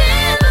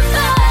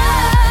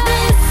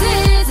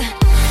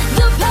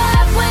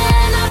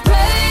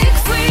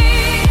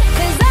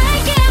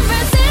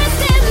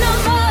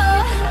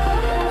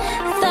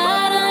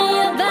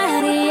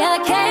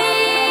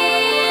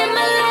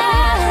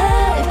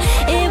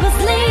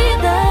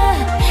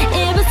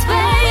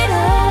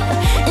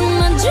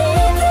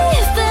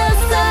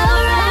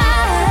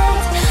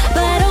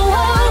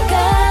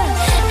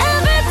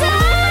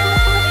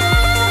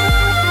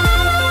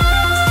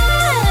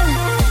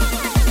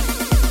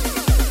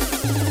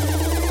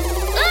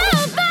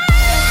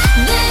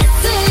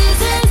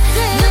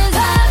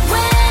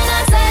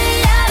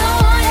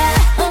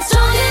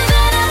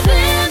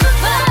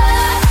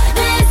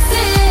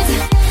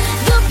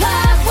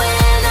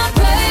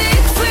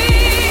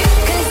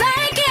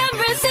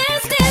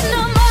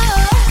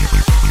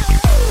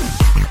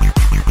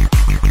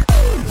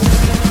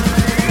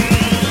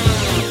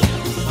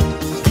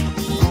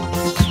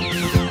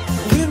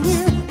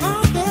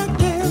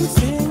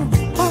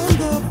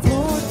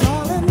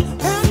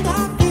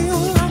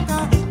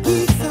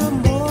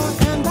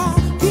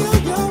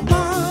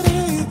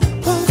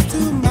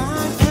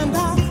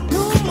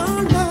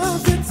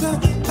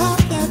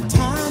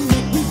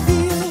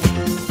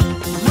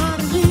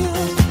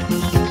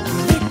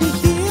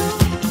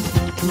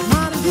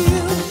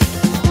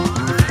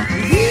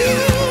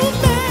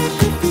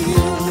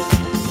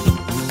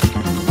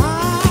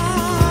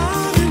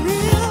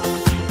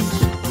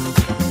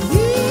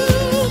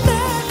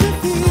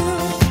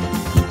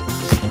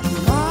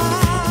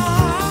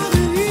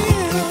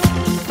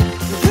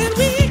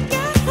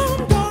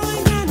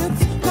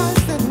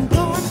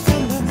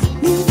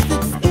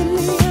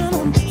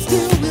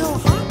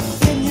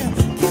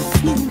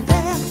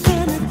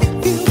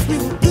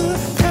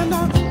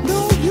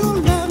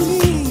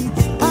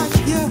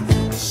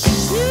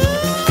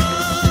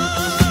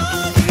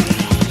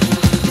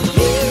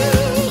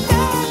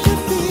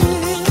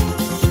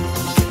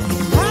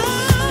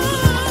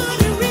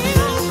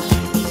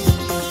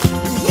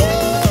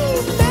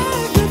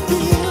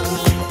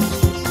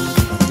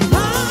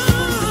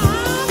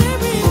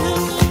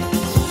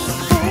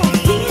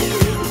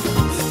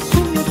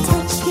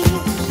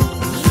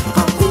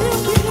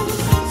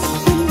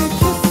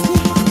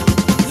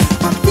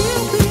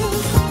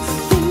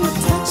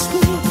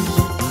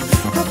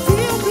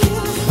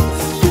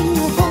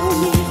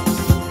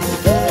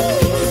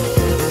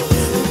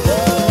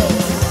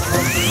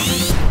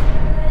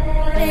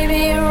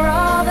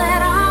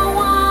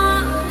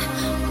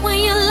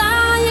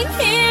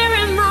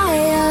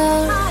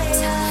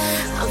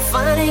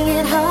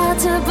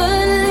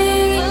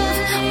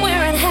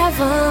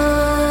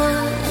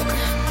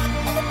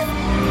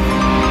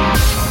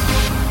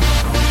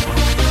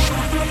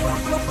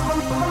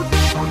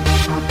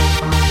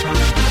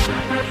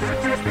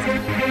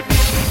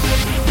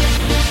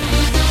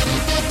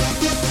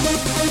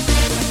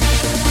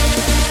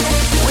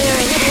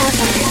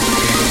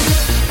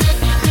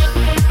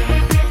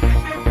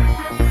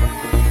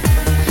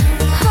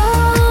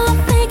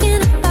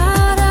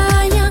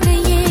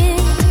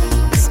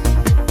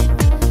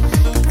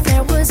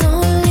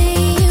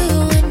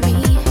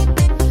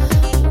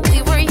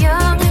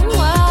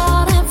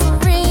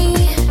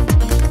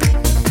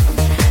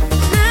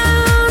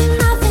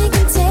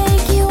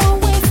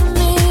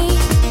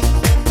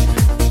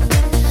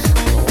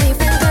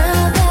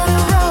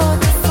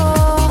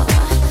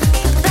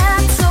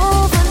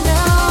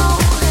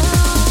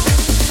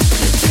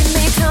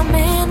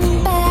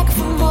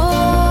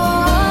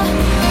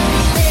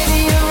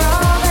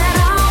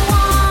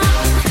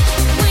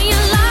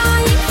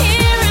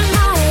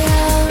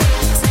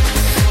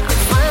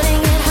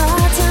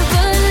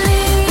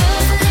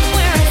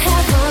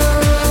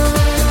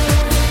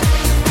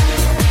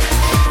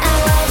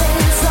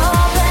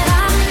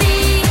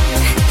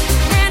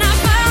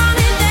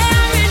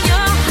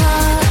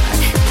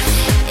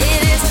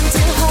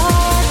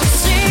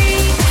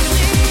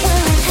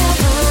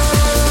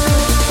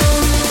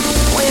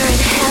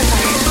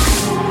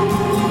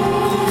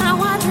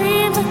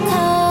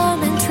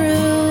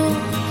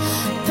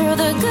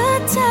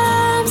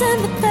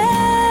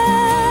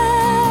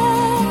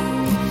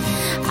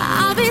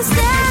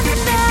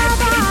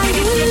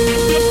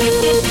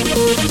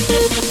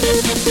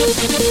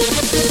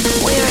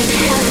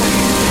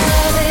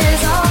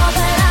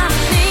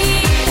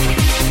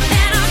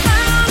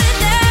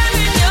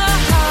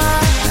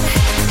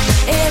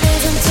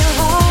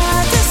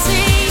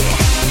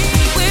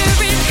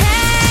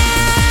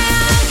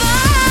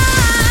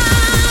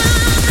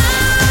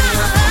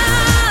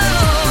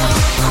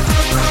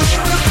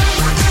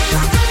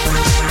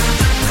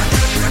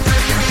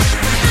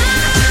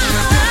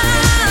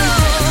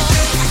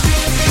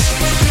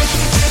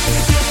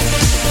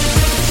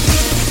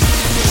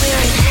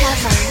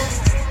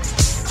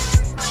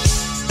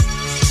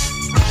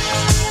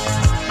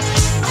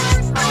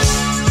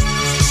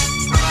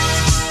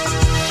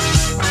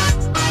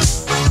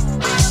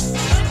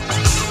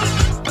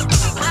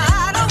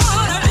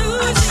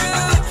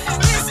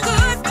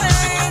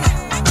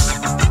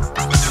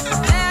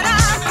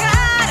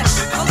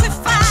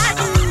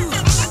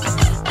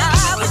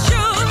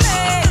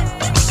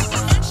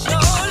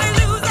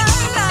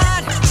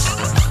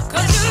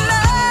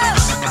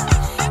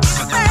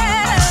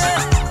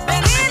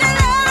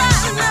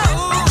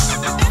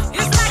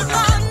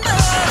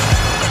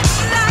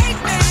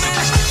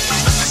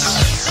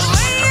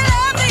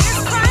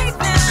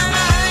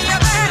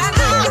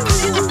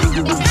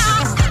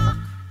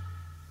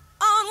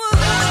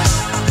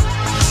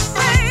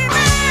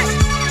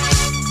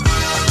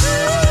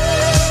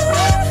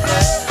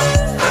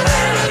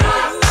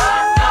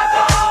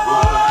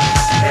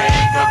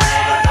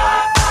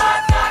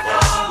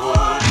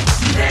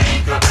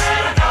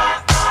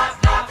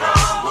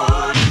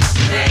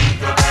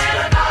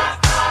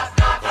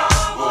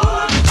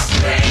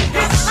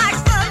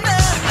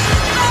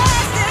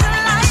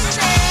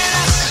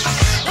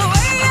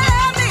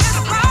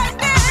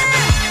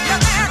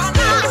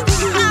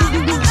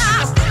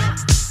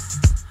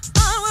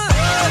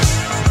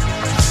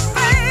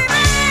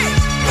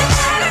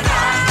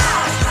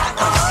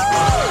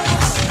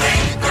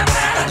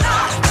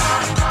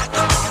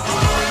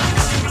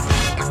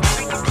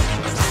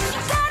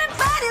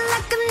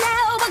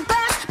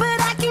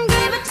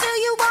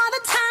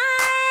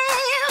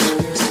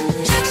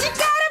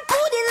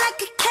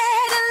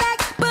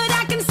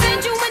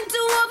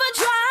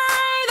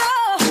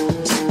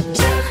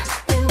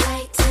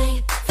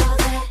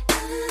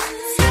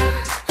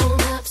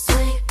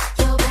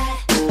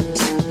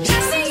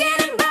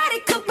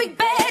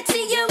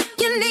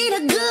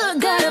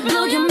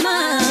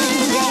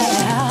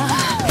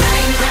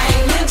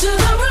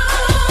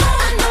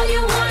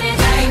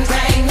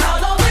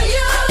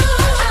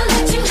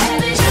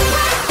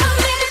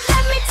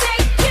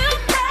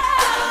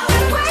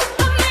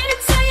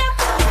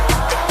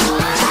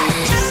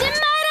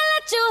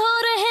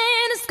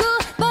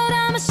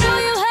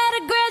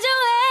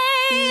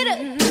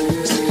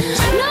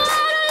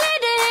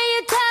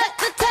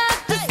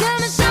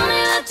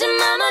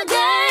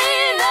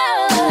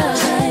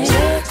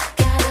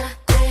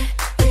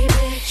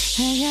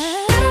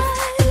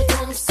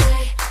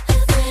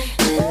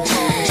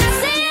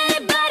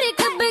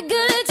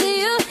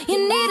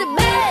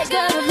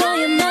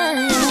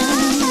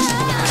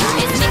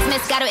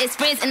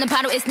Frizz in the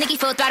bottle, it's Nicki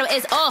full throttle,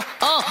 it's all.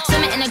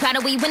 Swimming in the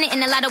grotto, we winning in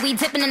the lotto, we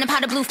dipping in the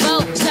pot of blue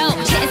flow.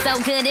 Getting so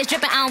good, it's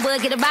dripping on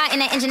wood, get a ride in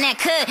that engine that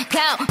could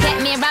go.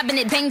 Batman robbing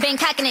it, bang bang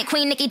cocking it,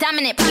 Queen Nicki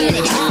dominant,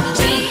 prominent.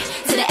 B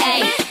to the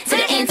A, to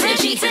the N to the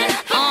G, B to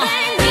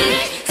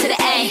the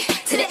A,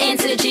 to the N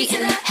to the G.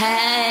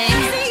 Hey.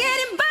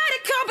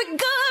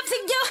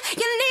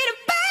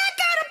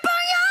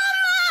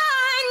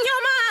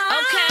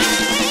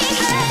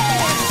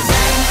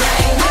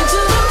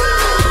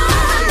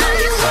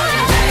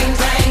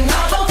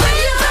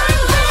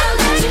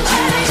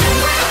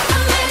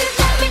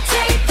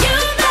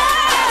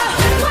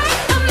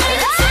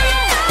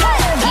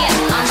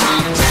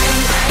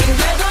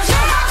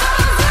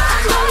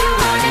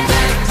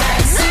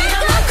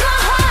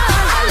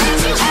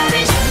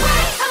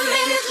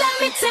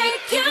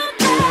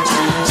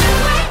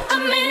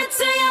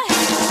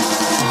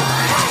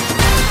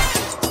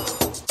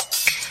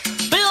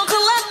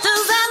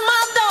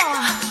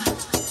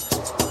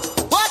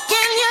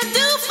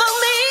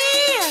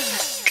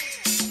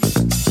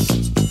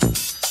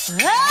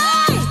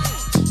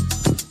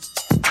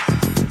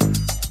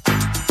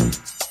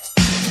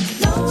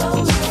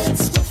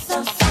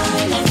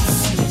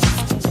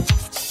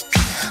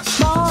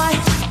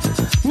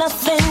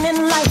 Nothing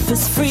in life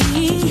is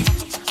free.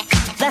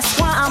 That's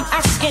why I'm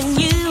asking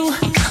you,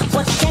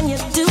 what can you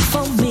do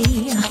for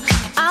me?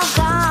 I've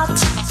got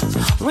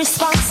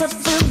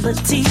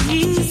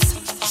responsibilities,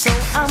 so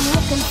I'm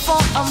looking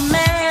for a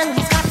man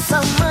who's got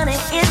some money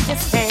in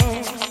his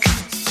hand.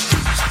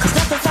 'Cause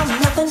nothing from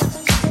nothing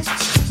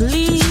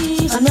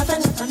leaves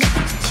nothing.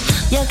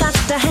 You got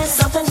to have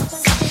something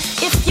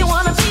if you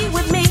wanna be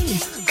with me.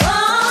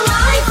 Oh,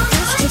 life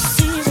is too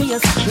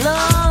serious,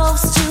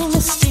 love's too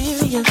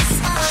mysterious.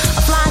 A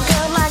fly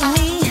girl like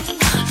me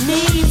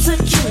needs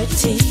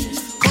security,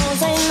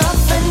 'cause ain't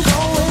nothing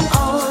going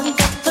on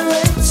but the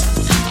rent.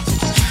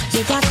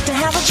 You got to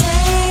have a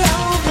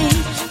J.O.B.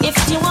 if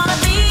you wanna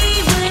be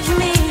with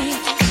me.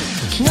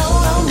 No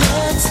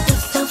romance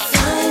with the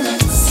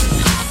finance.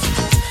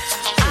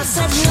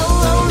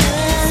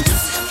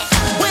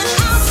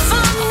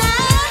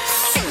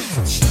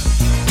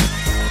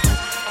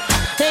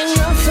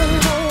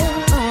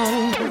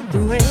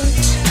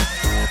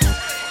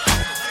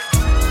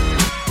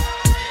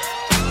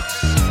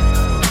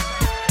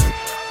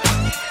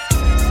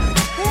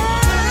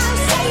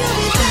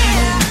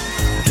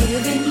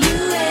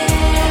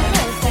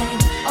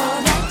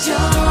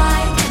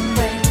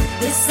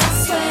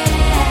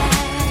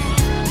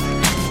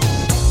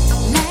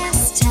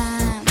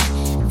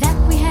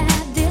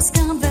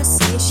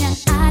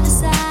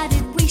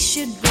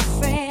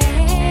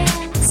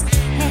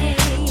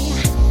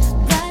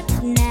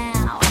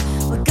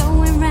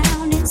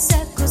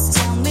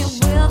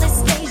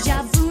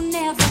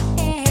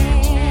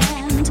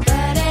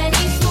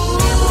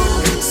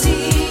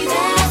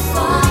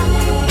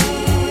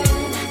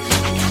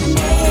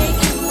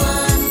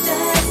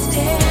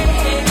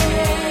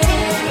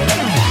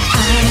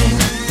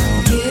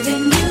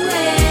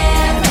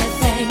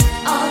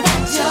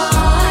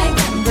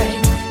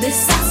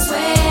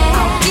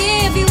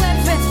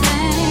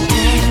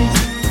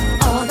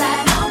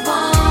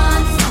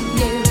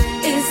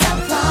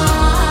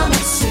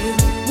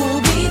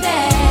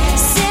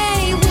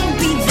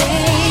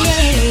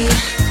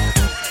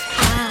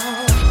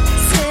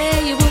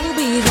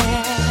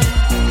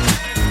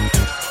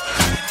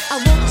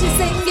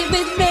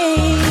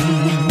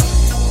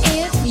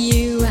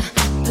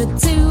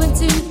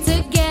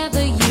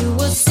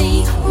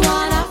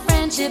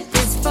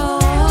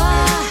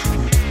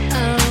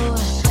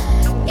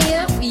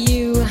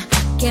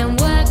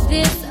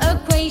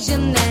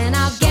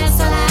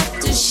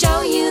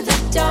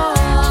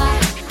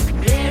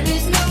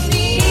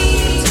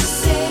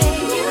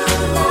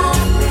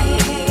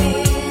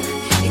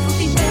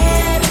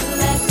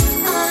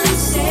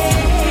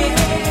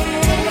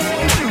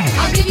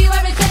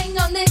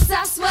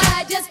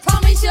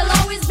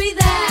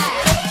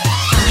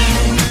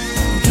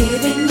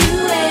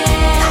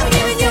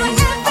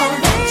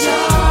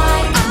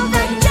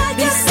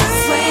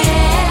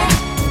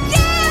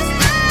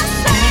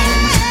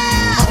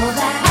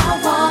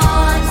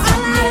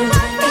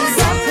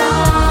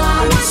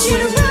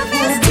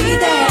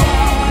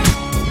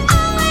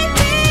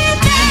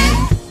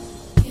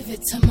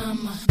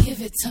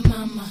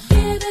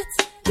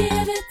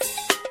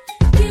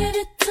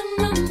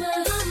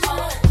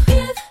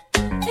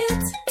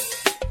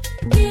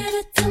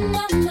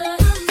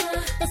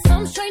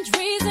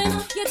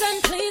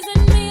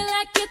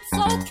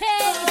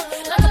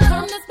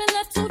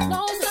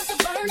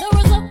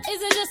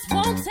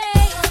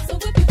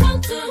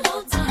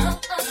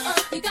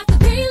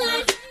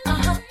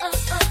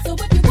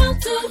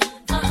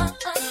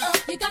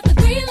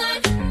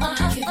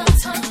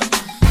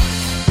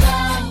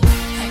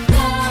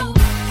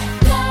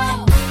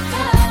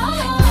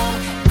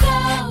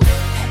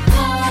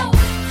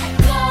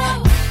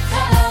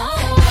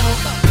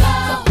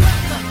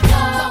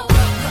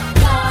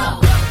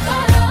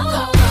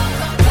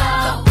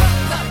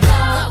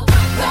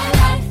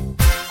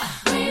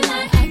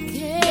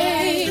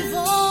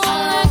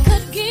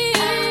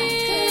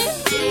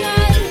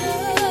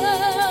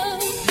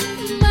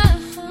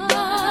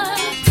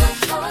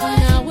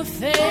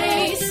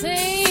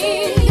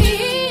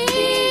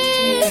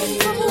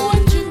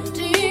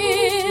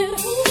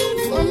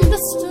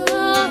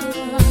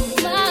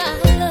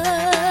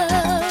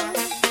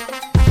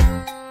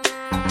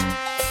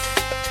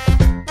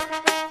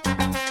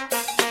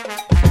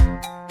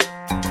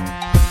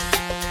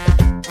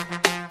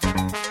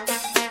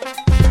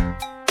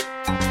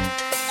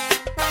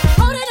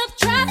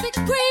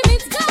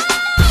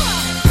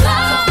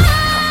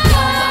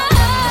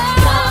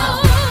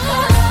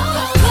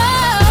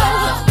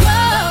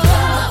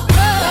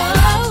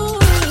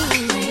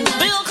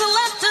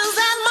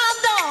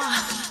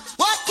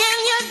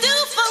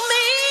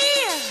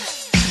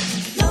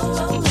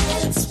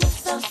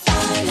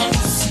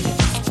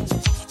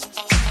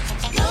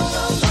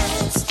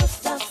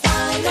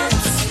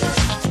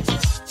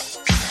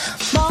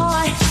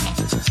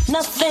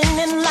 Nothing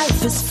in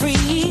life is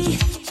free.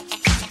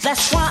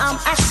 That's why I'm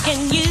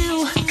asking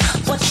you,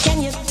 what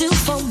can you do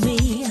for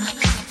me?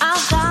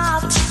 I've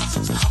got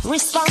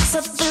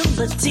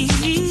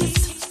responsibilities.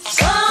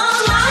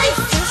 Some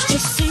life is too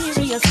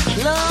serious,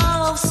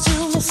 love's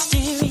too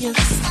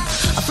mysterious.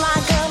 A fly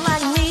girl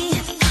like me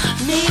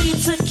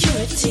needs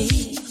security,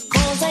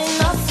 'cause ain't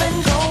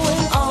nothing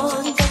going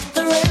on but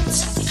the rent.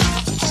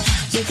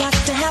 You got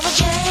to have a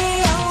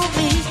J.O.B.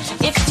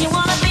 if you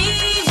wanna be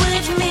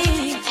with me.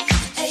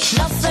 Ain't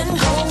nothing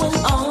going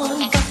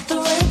on but the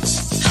rent.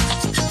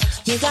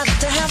 You got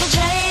to have a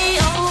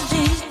J.O.B.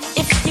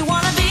 if you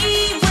wanna be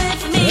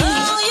with me.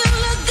 Oh, you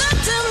look good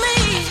to me.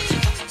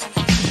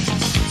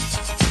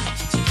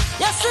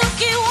 Your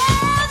silky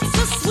words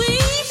are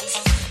sweet,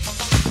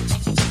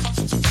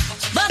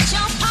 but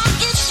your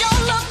pockets sure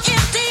look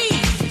empty.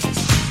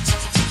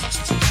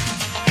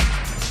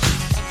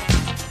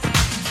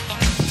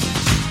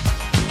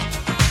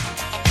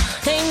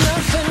 Ain't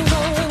nothing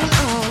going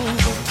on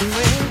but the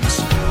rent.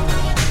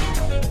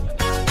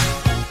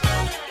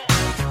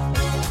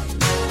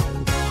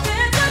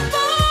 There's a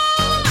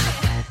boy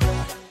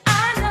I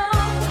know,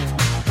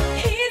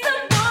 he's the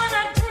one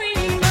I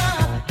dream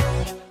of.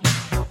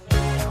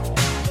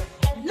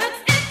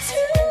 Looks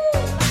into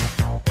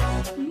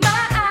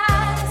my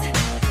eyes,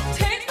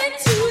 takes me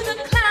to the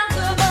clouds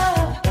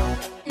above.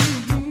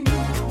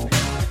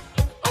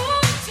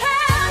 Oh,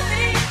 tell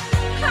me,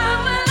 how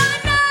will I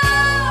know?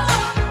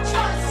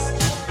 Trust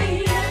the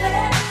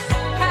feeling.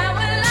 How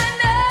will I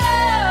know?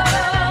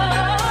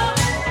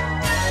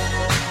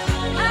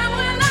 How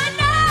will I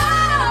know?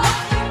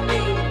 Be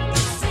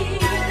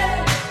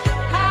deceiving.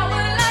 How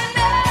will I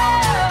know?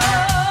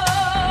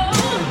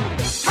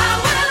 How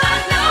will I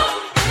know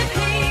if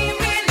he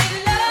really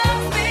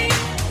loves me?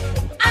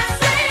 I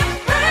say a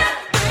prayer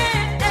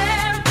with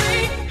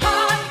every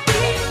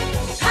heartbeat.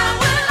 How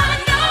will I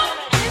know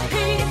if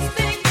he's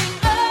thinking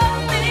of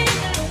me?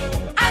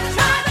 I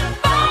try to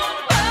fall,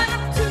 but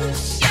I'm too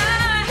shy.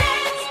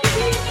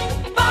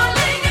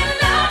 Falling in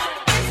love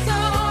is so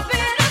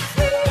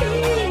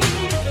bittersweet.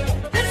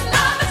 This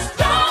love is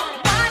strong,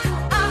 why do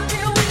I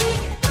feel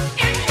weak?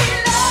 If he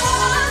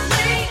loves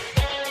me,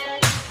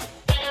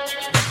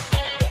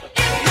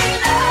 if he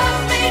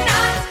loves me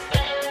not,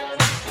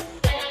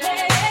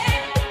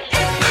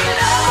 if he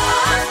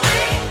loves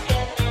me,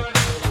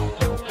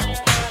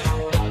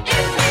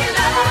 if he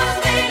loves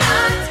me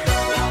not,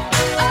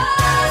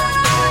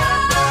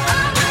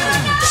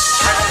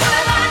 how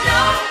will I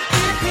know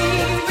if he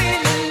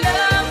really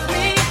loves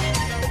me?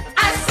 I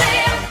say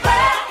a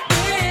prayer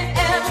with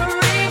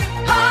every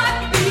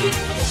heartbeat.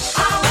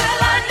 How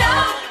will I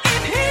know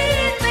if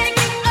he's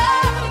thinking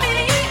of me?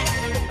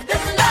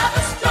 This love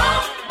is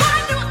strong, why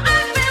do I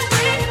feel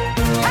weak?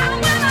 How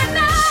will I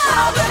know?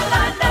 How will I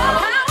know?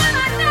 How will I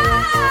know?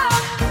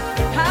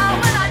 How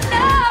will I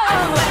know? I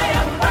say a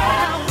prayer.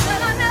 How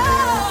will I know?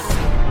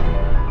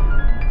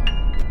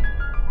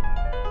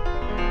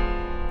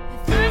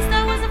 At first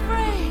I was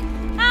afraid,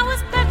 I was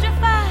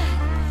petrified,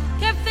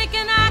 kept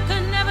thinking I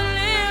could never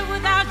live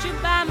without you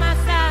by my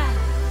side.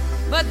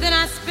 But then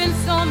I spent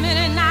so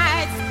many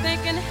nights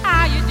thinking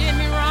how you did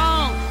me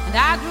wrong, and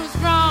I grew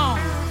strong,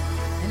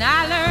 and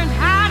I learned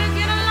how to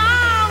get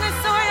along, and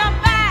so you're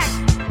back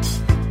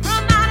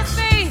from outer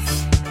space.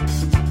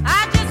 I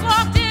just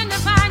walked in to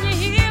find you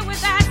here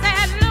with that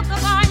sad look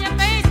upon your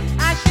face.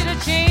 I should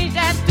have changed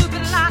that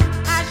stupid lock.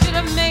 I should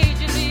have made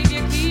you leave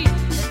your key.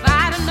 If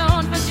I'd have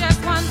known for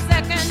just 1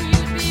 second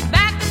you'd be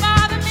back to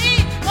bother me.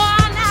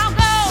 Oh, now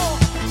go,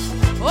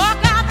 walk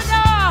out the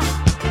door,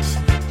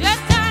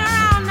 just turn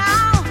around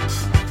now,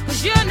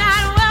 'cause you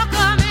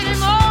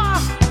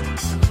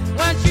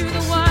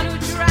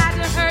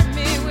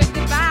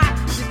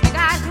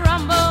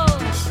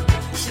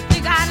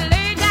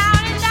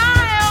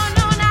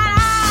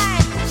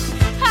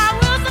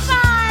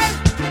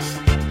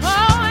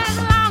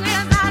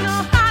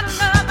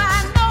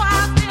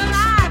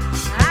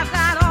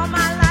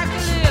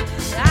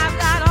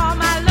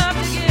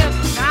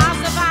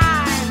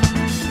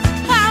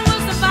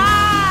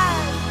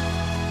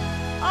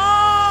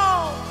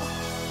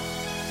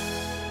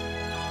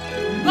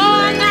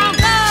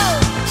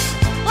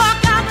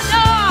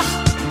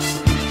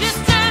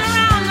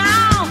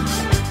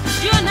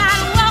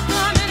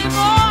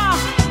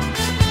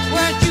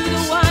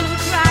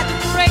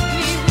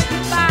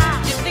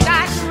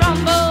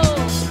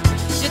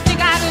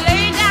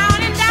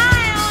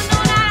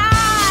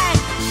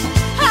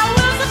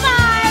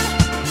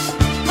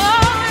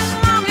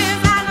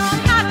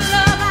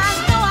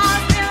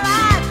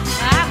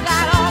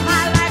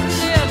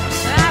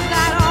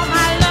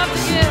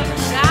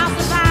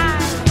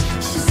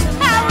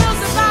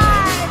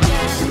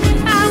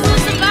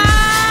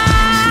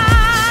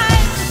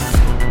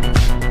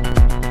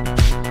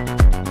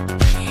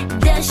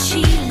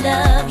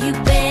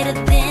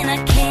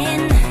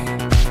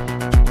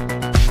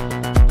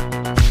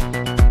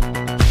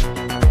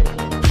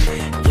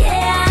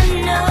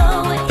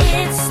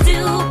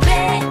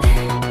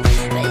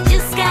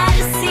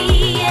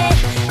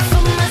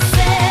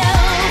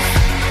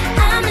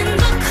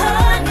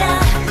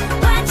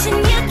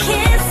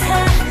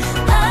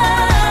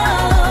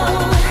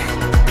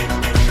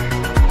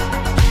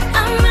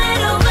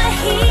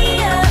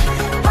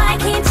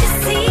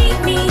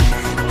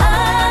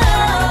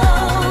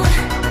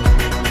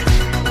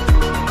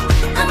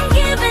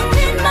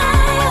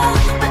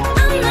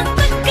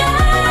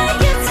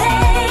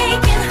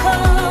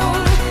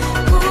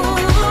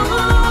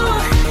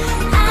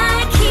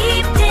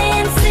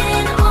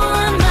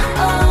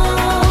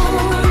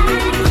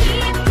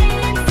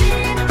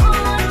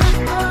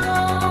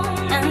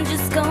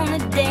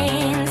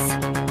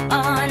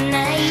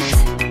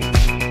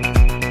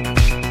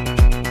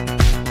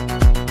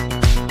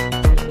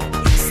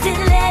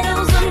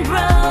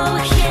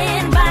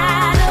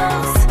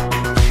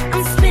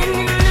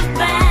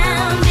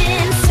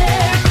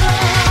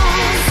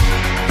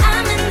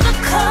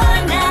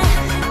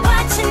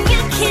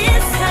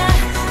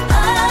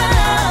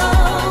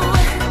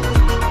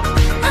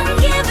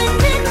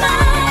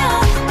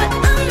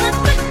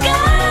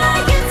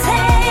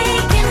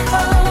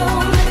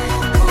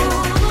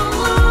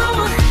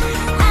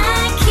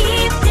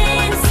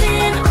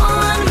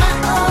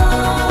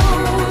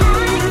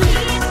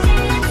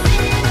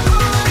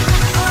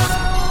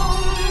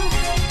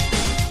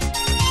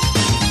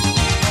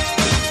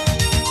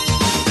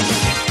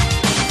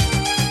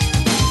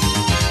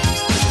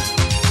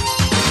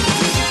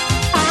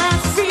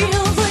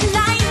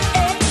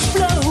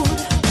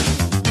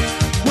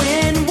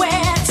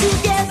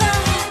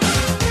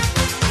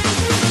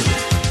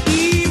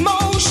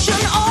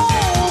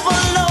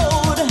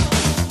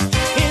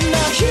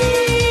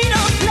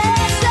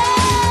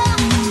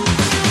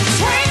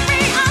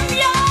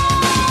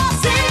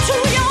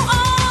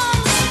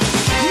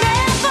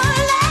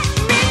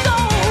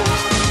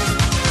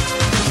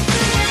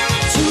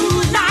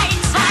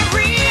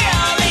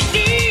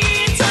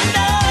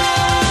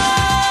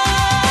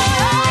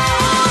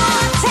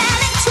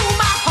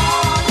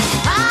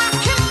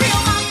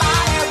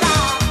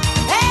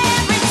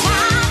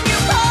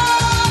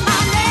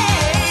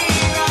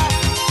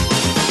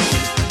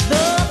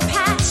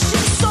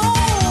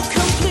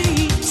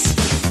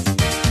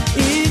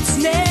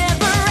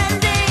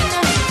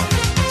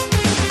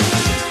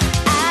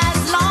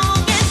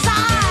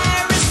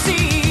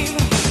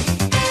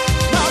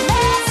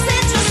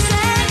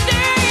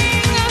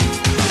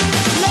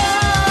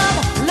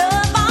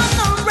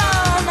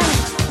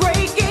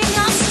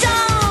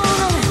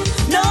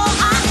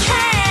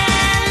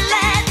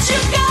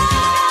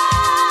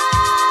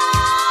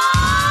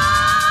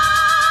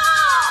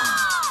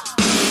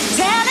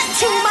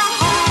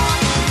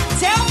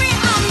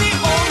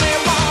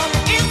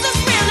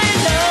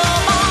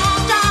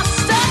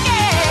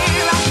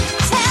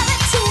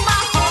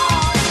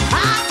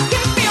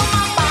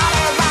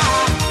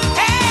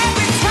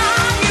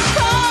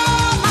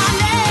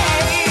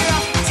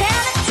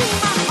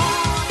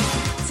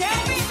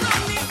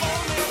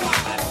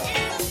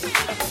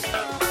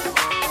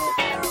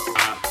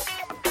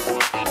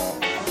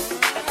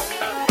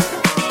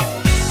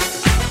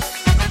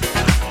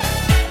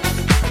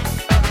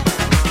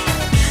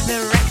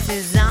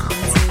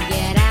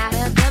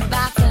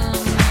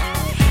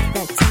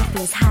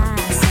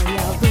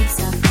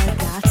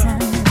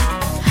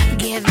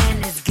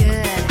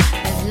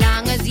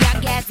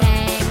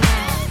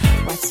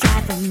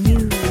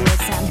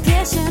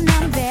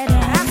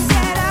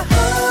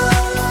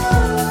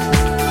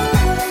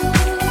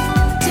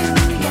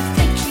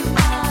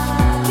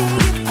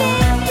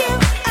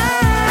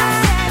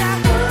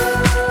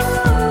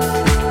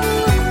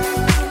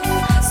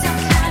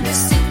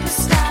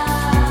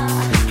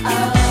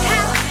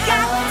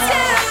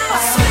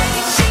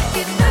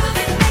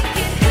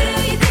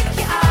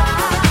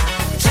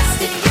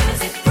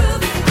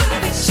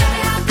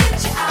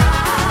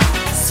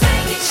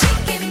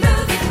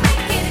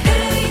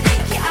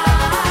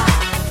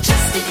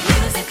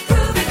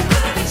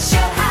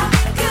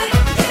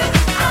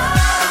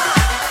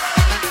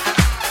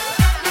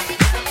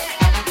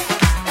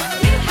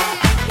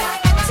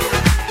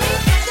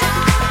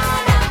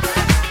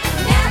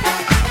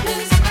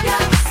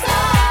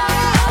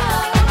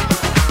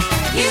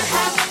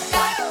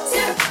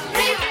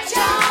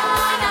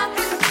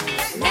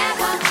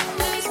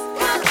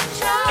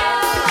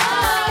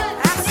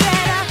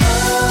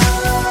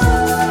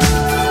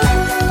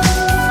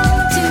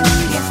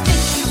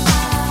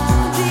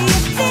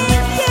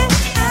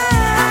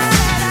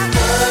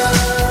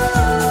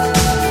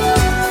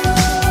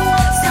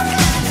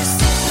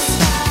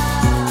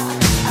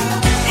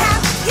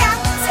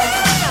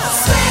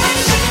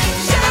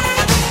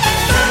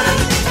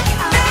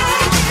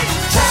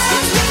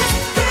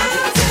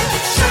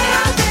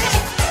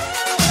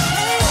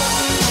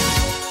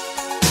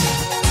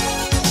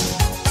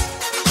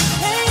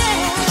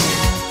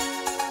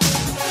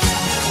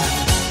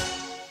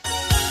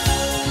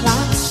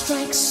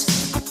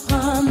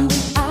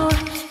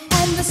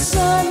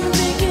sun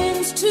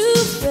begins to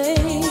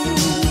fade,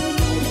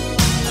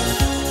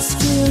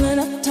 still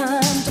enough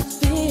time to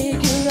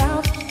figure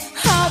out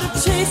how to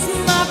chase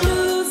my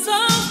blues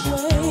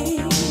away.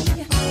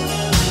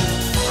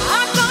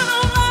 I'm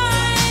gonna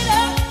ride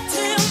up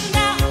till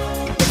now.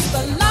 It's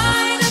the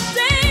light of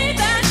day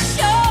that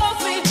shows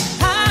me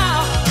how.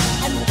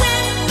 And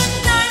when the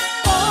night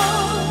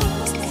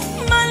falls,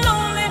 my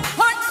lonely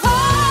heart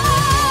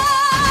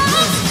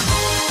calls.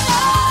 Oh,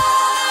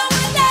 I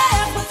was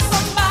there with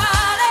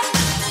somebody.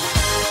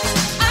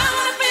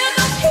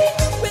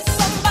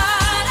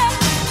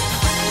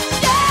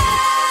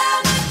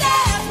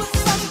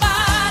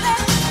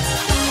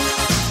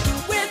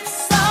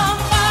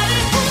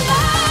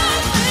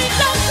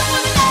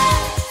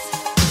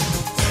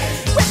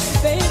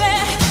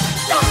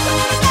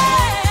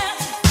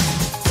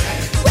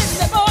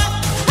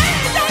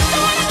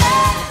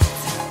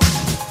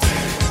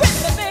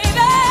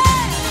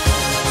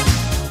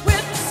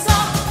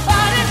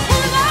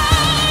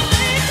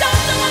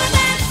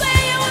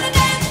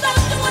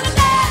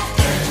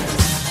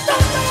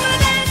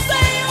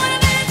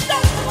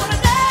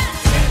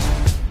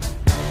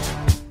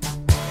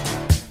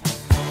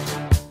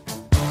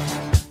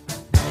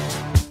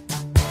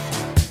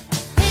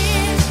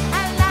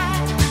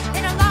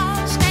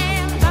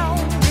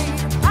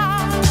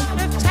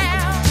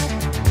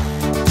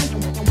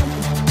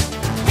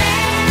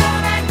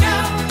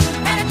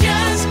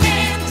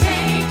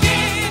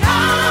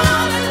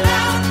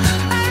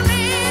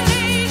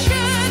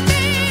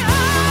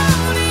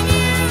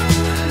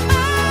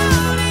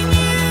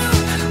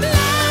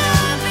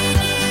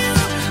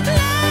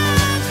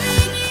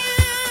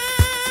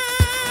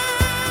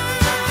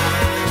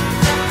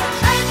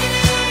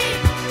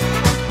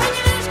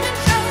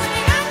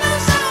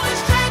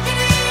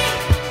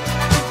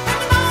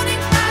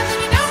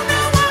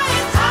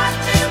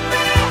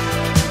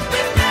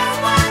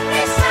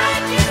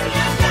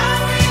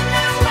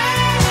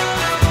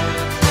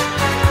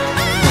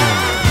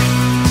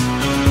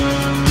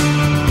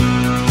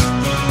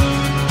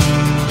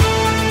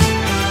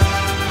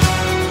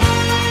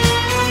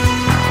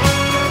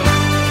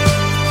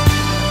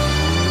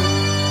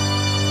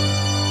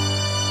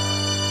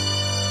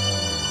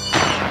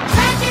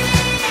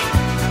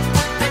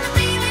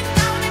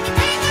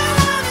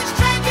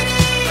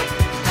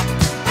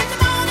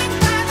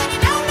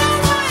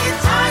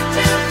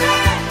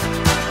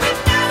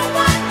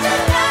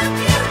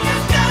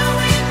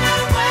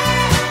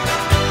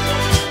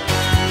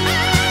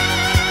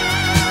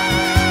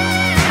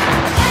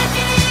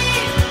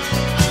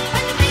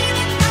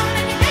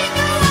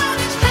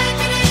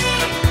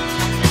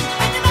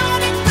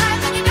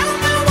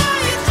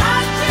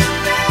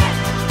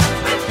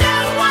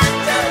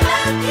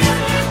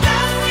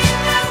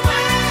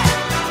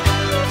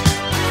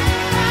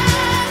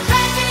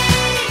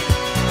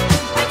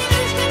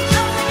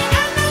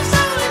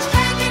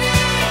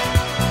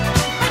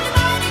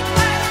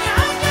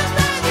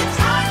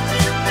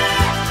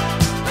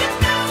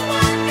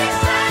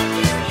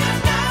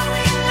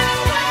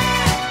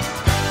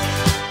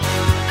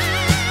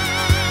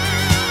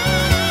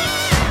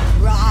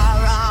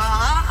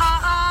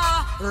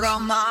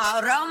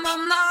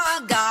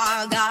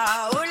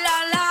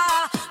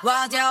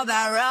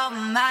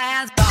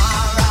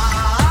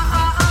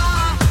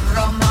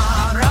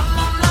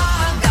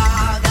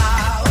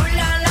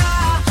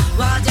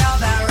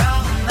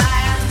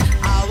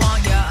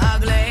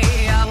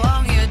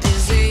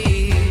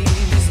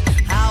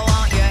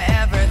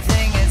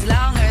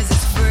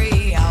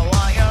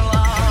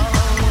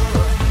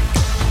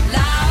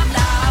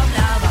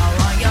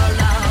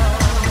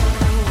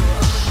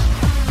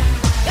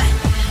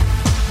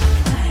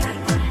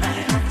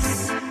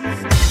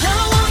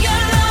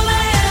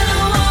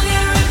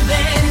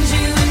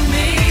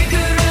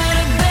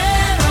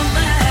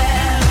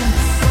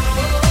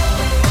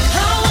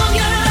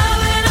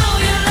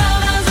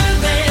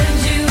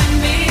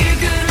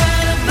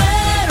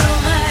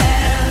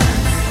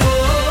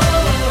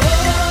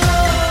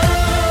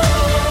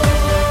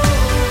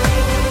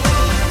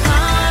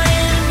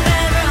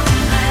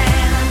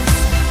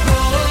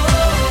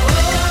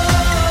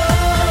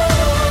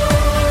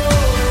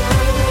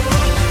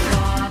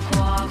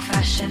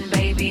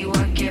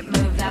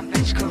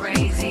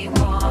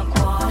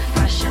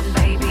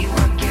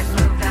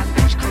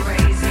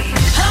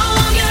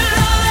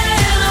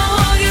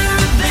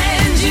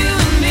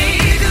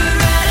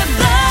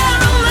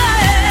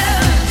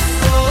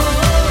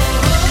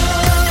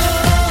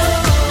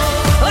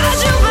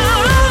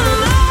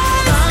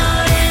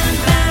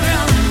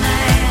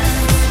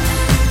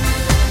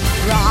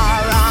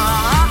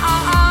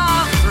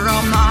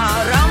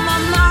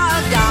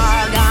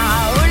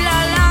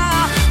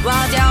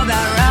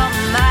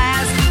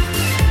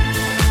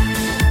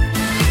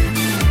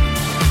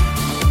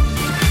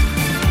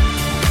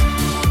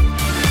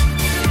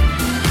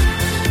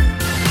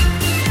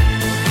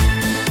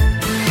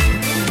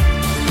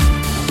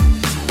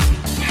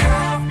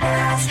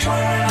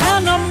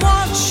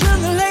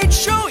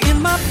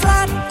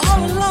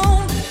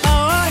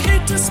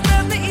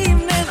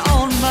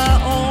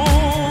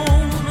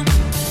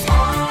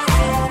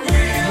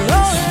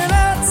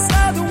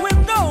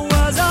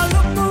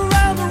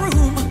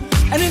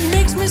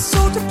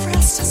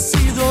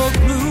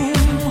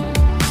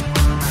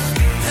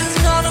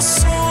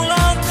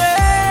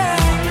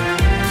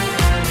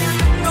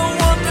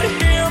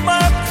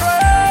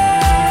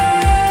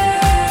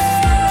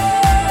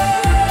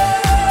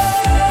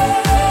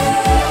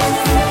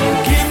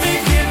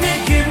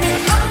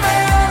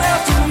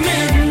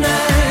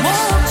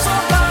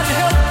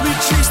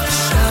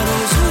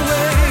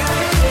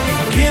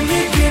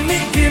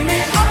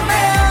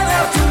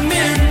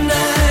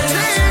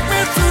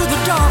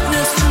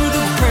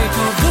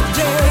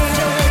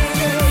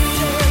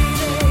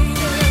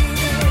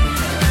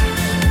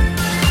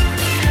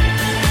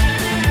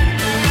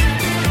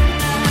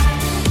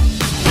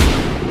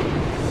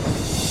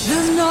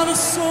 a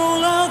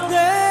soul out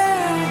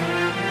there,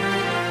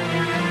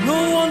 no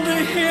one to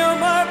hear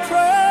my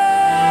prayer.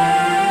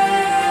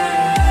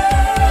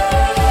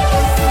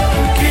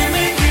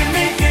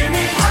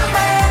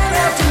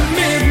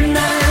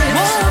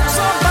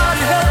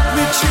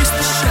 Chase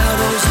the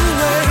shadows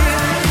away.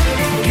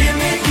 Give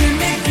me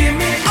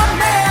a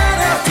man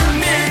after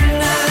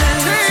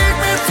midnight. Take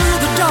me through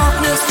the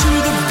darkness to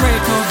the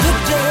break of the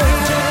day.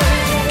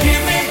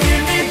 Give me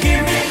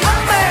a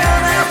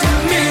man after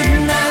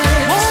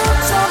midnight.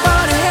 Won't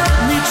somebody help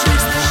me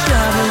chase the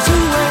shadows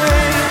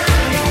away?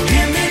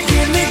 Give me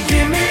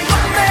a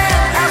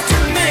man after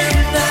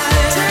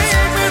midnight.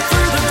 Take me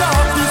through the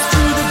darkness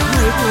to the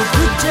break of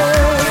the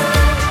day.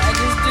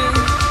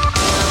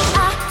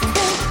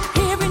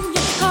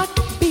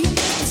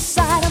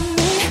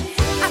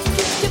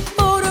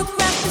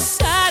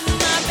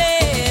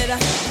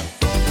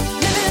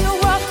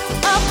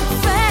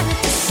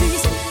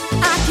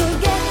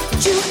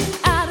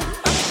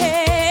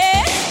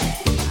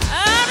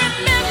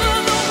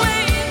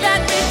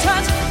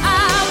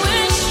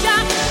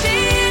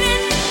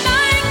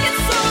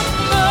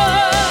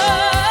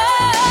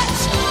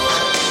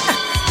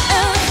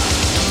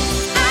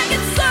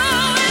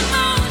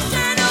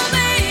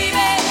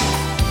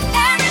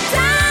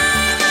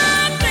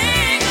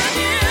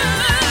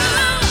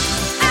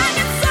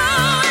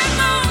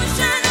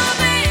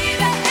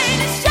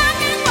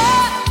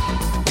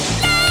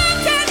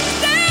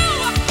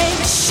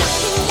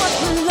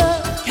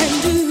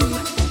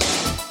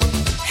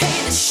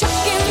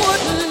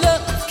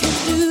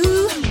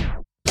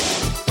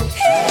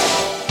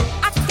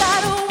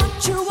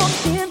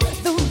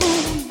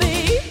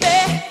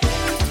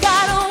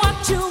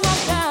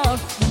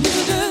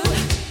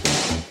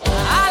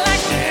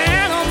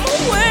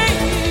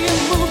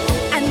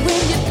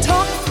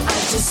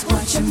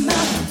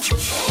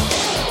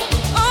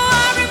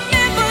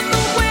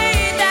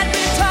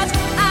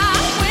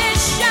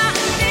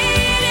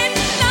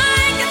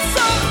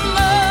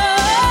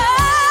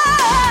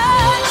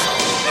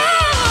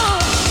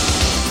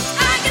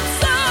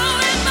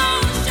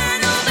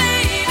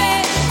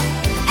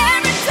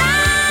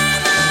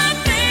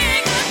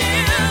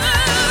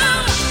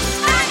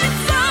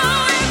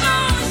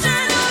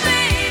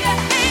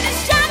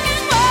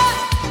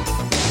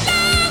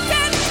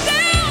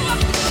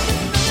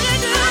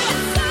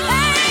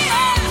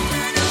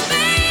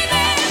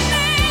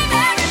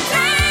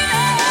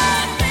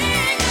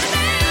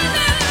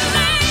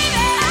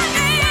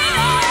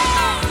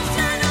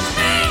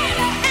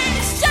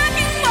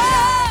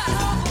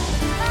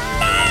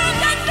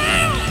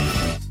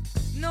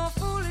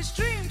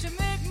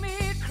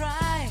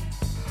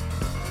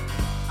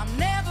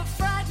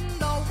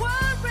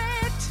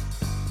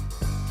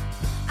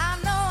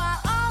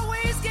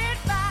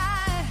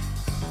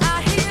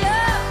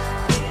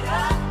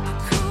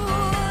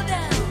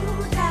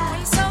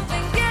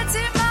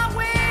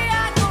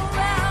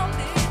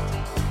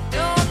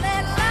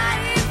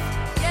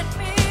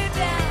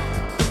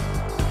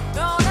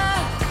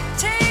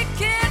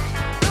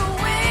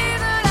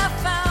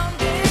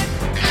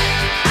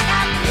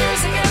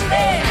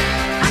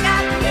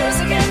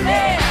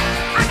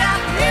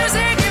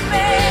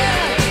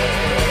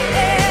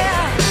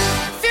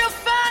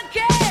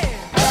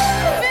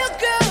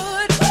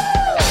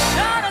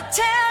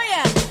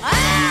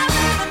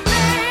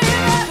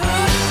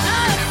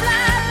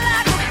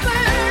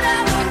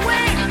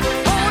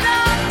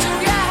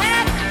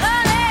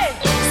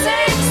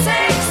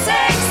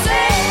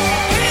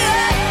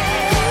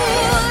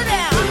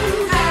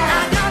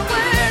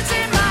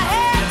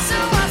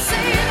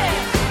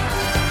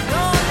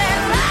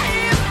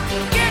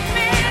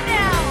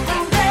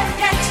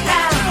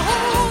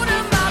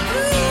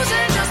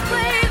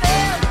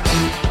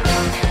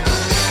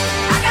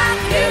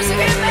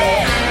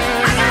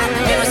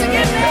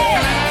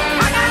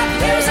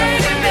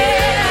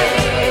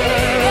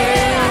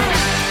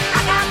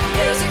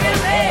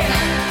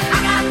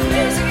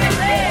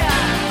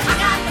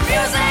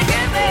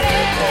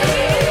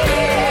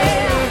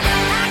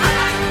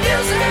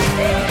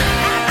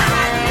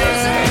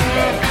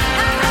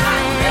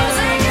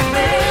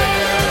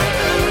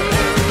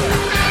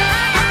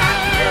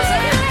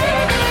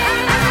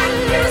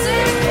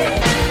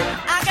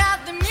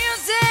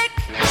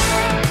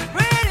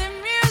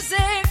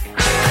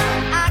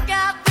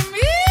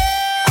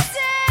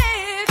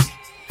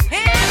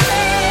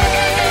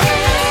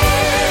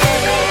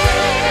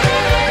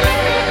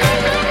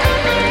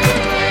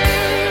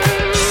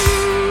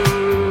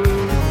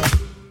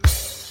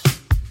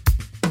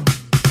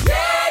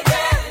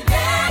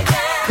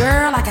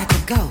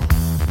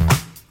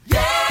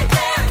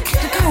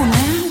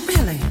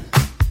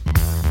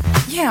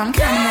 I'm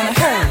coming in a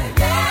hurry.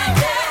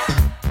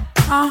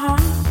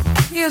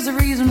 Here's the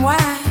reason why.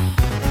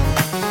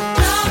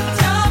 Talk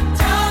to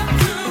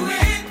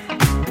it.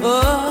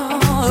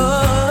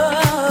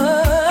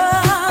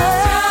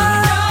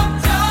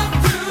 Talk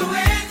to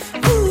it.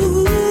 Ooh.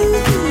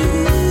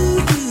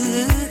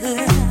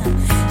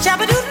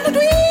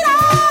 Shabba-doodle-doo-doo.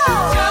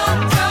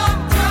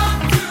 Talk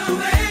to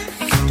it.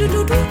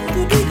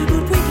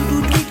 Do-do-do-do-do-do-do-do.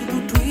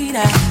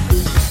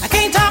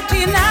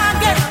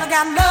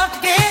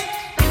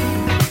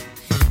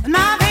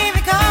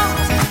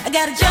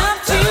 gotta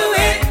jump to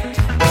it.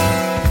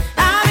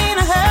 I'm in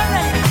a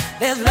hurry,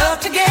 there's love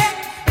to get.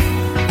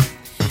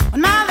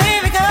 When my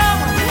baby goes,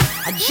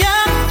 I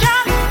jump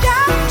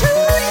to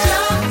it.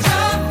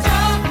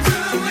 Jump to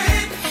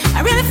it.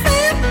 I really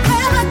feel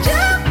when I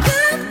jump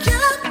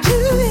to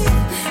it.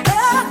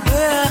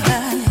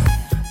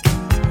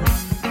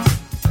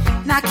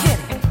 Now,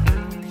 Kitty,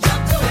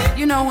 jump to it.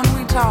 You know when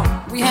we talk,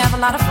 we have a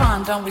lot of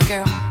fun, don't we,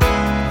 girl?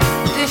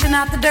 Dishing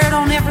out the dirt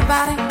on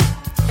everybody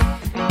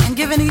and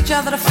giving each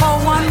other the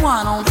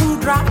 411 on who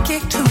dropped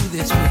kick 2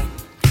 this week.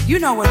 You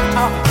know what we're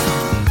talking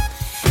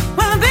about.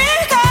 When the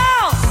baby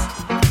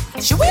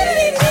calls, she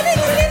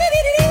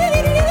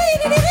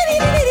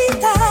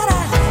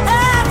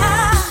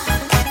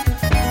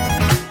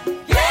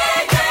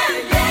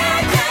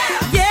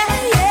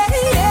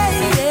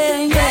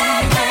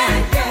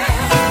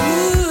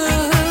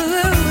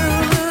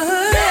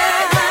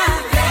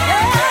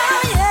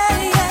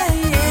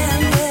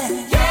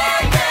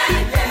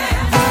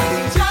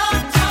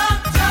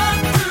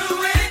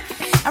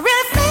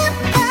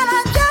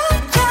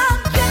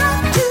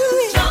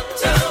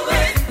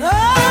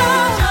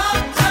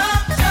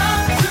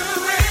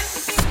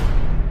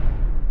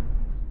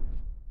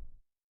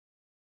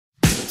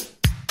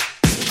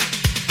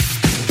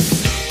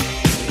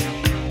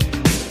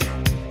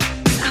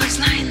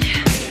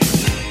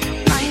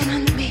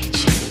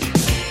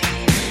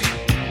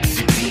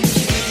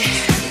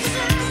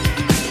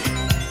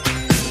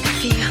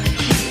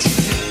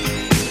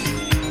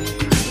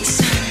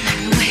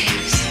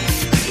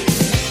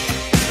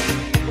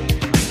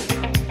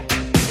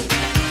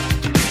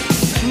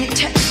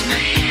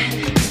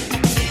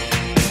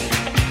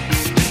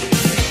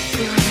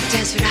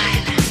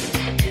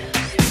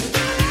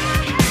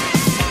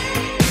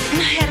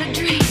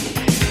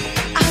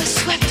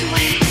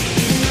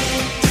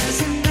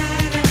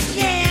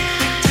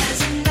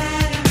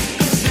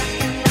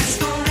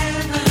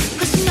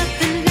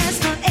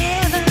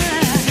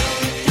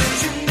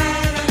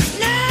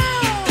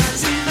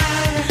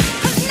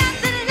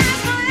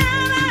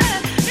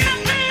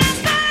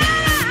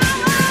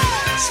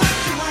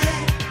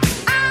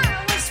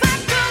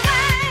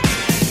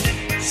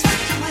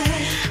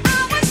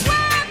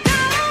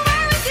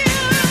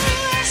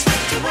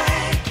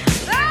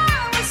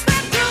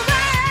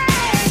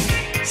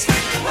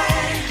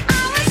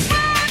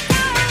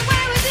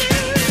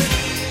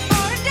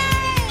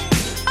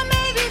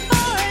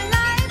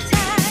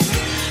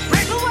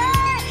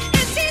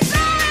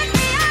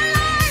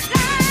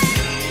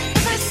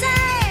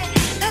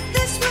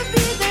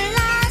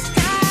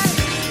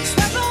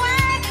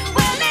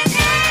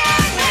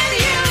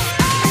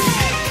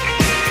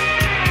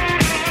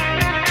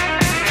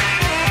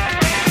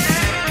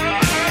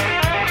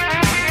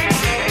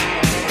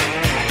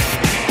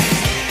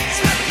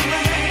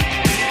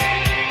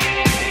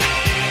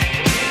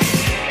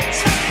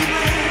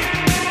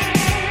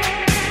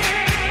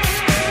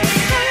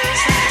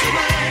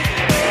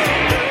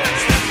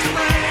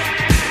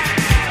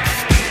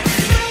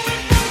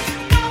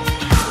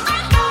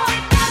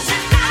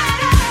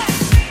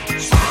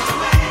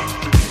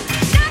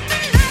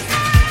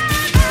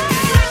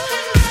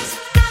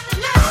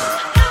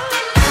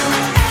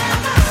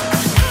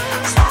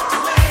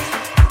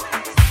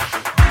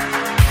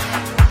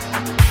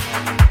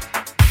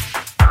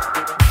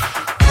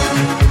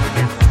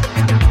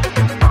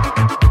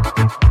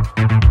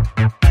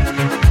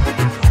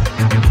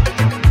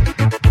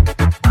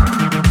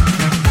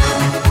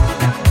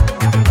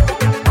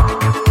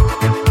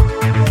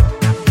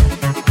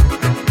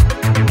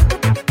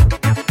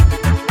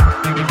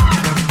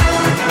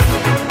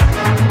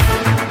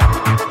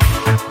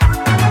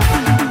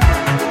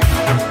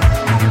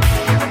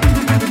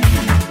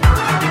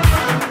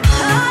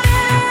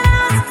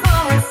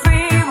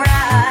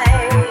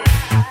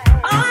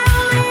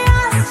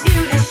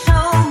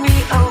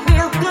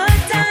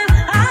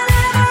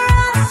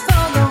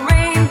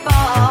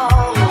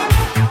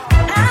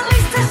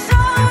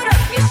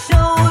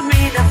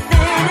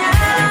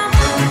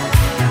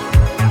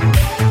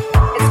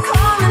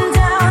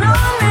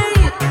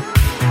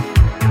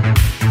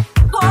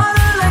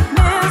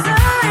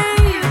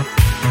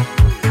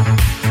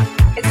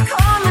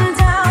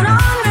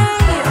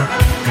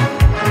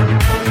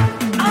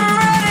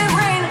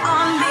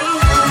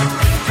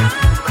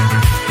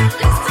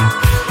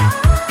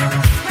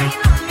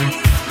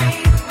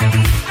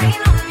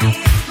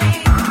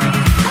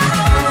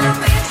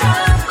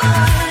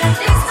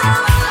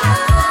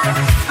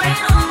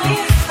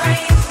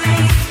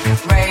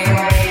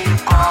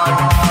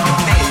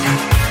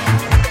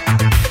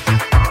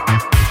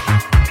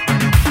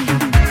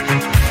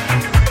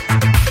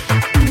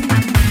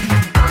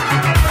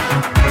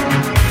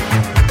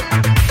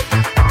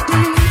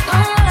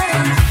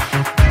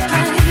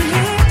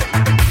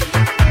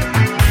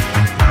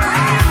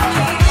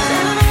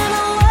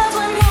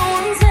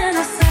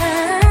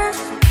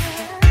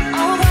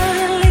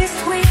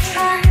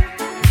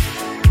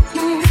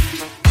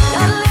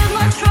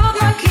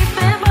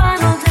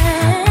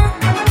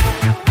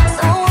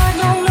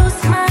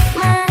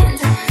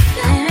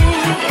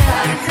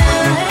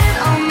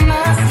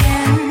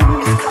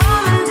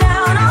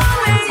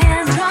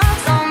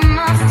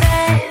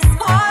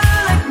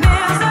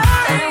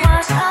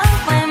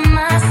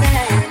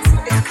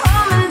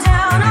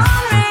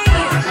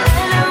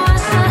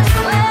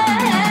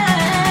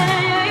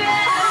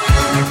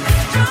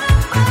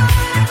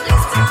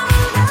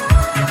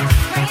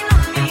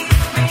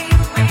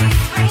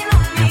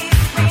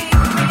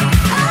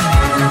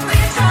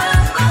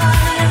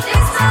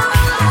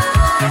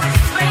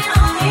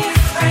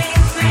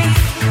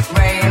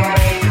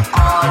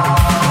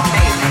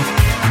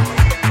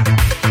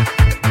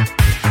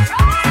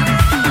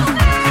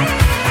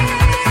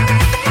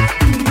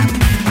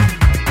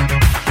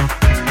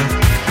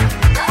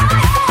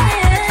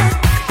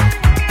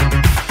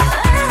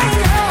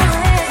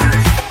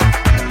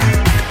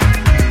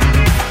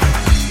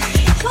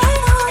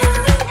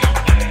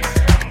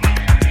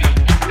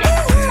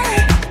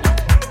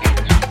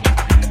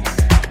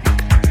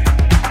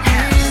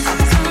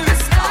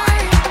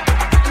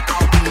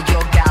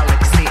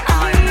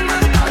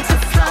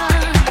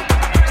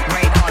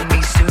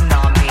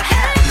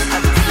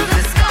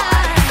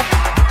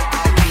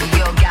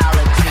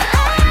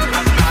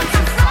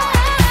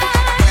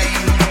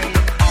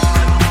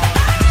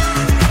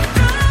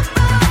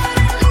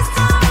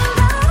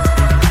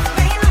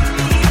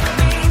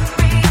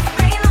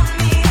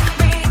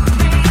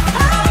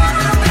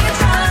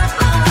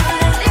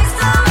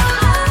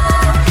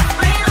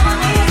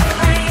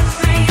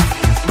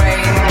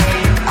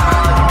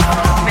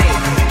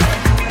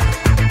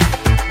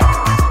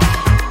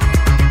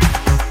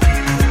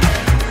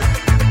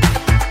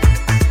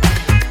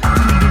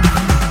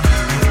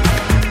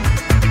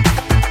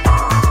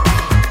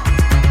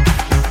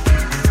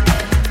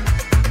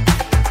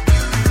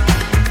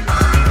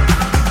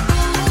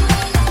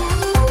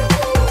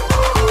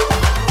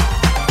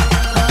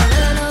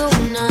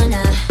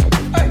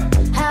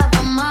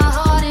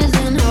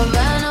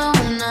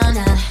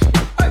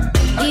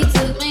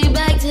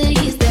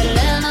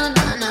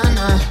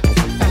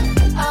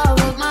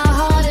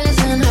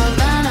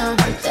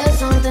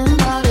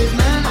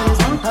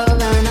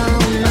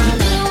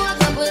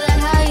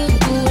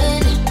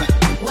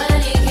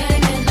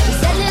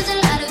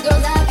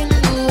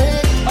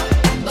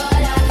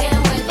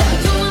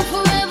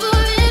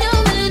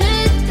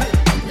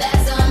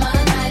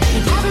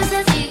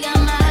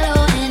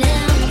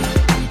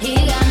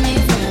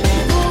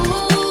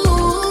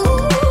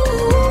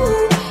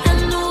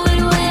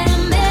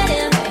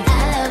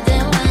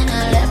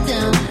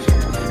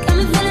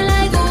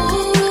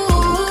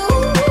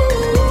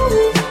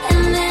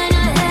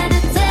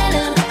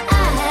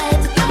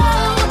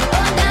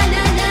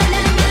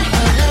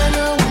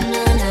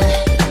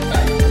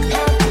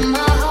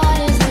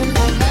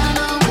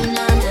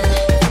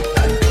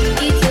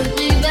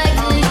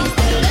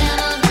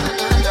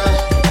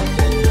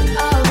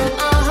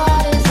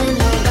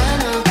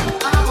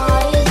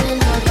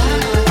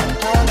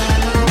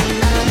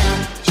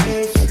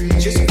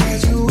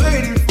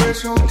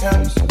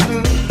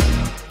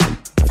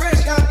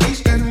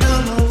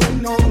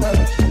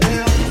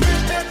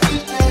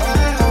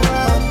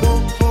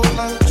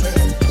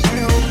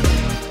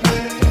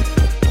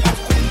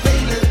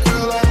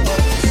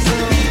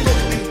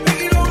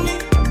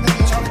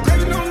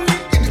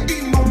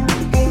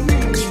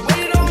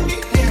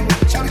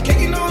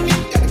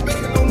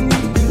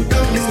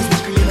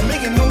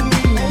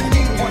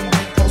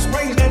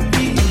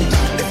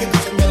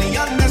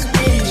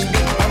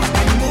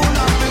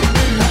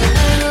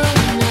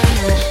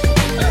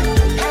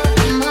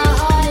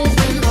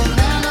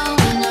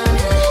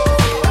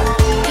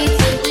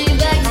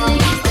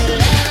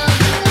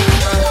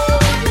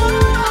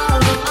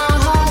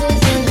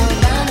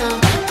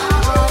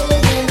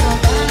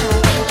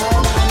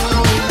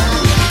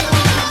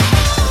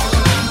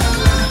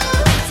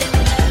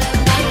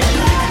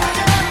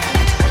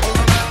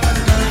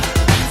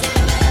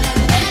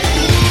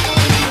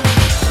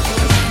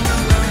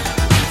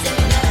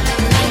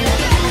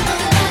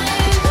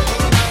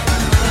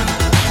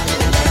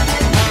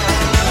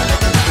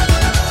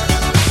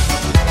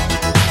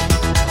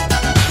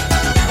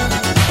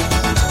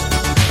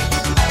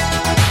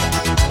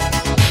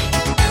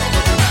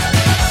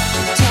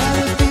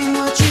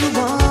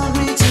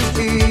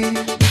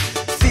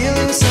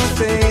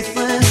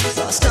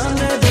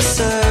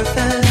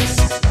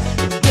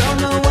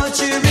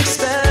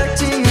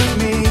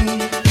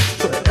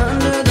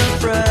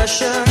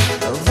pressure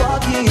of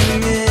walking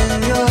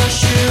in your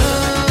shoes.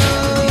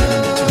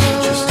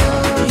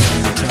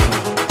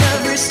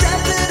 Every step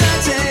that I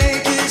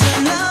take is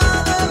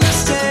another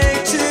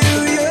mistake to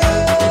you.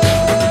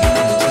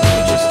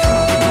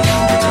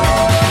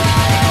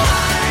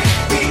 I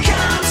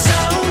become so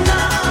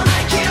numb,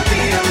 I can't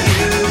feel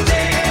you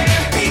there.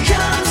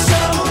 Become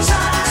so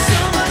tired,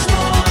 so much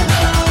more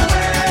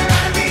aware.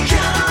 I'm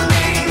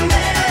becoming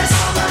this.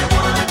 All I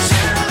want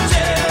to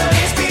do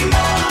is be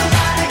more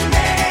like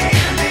me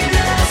and be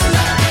less like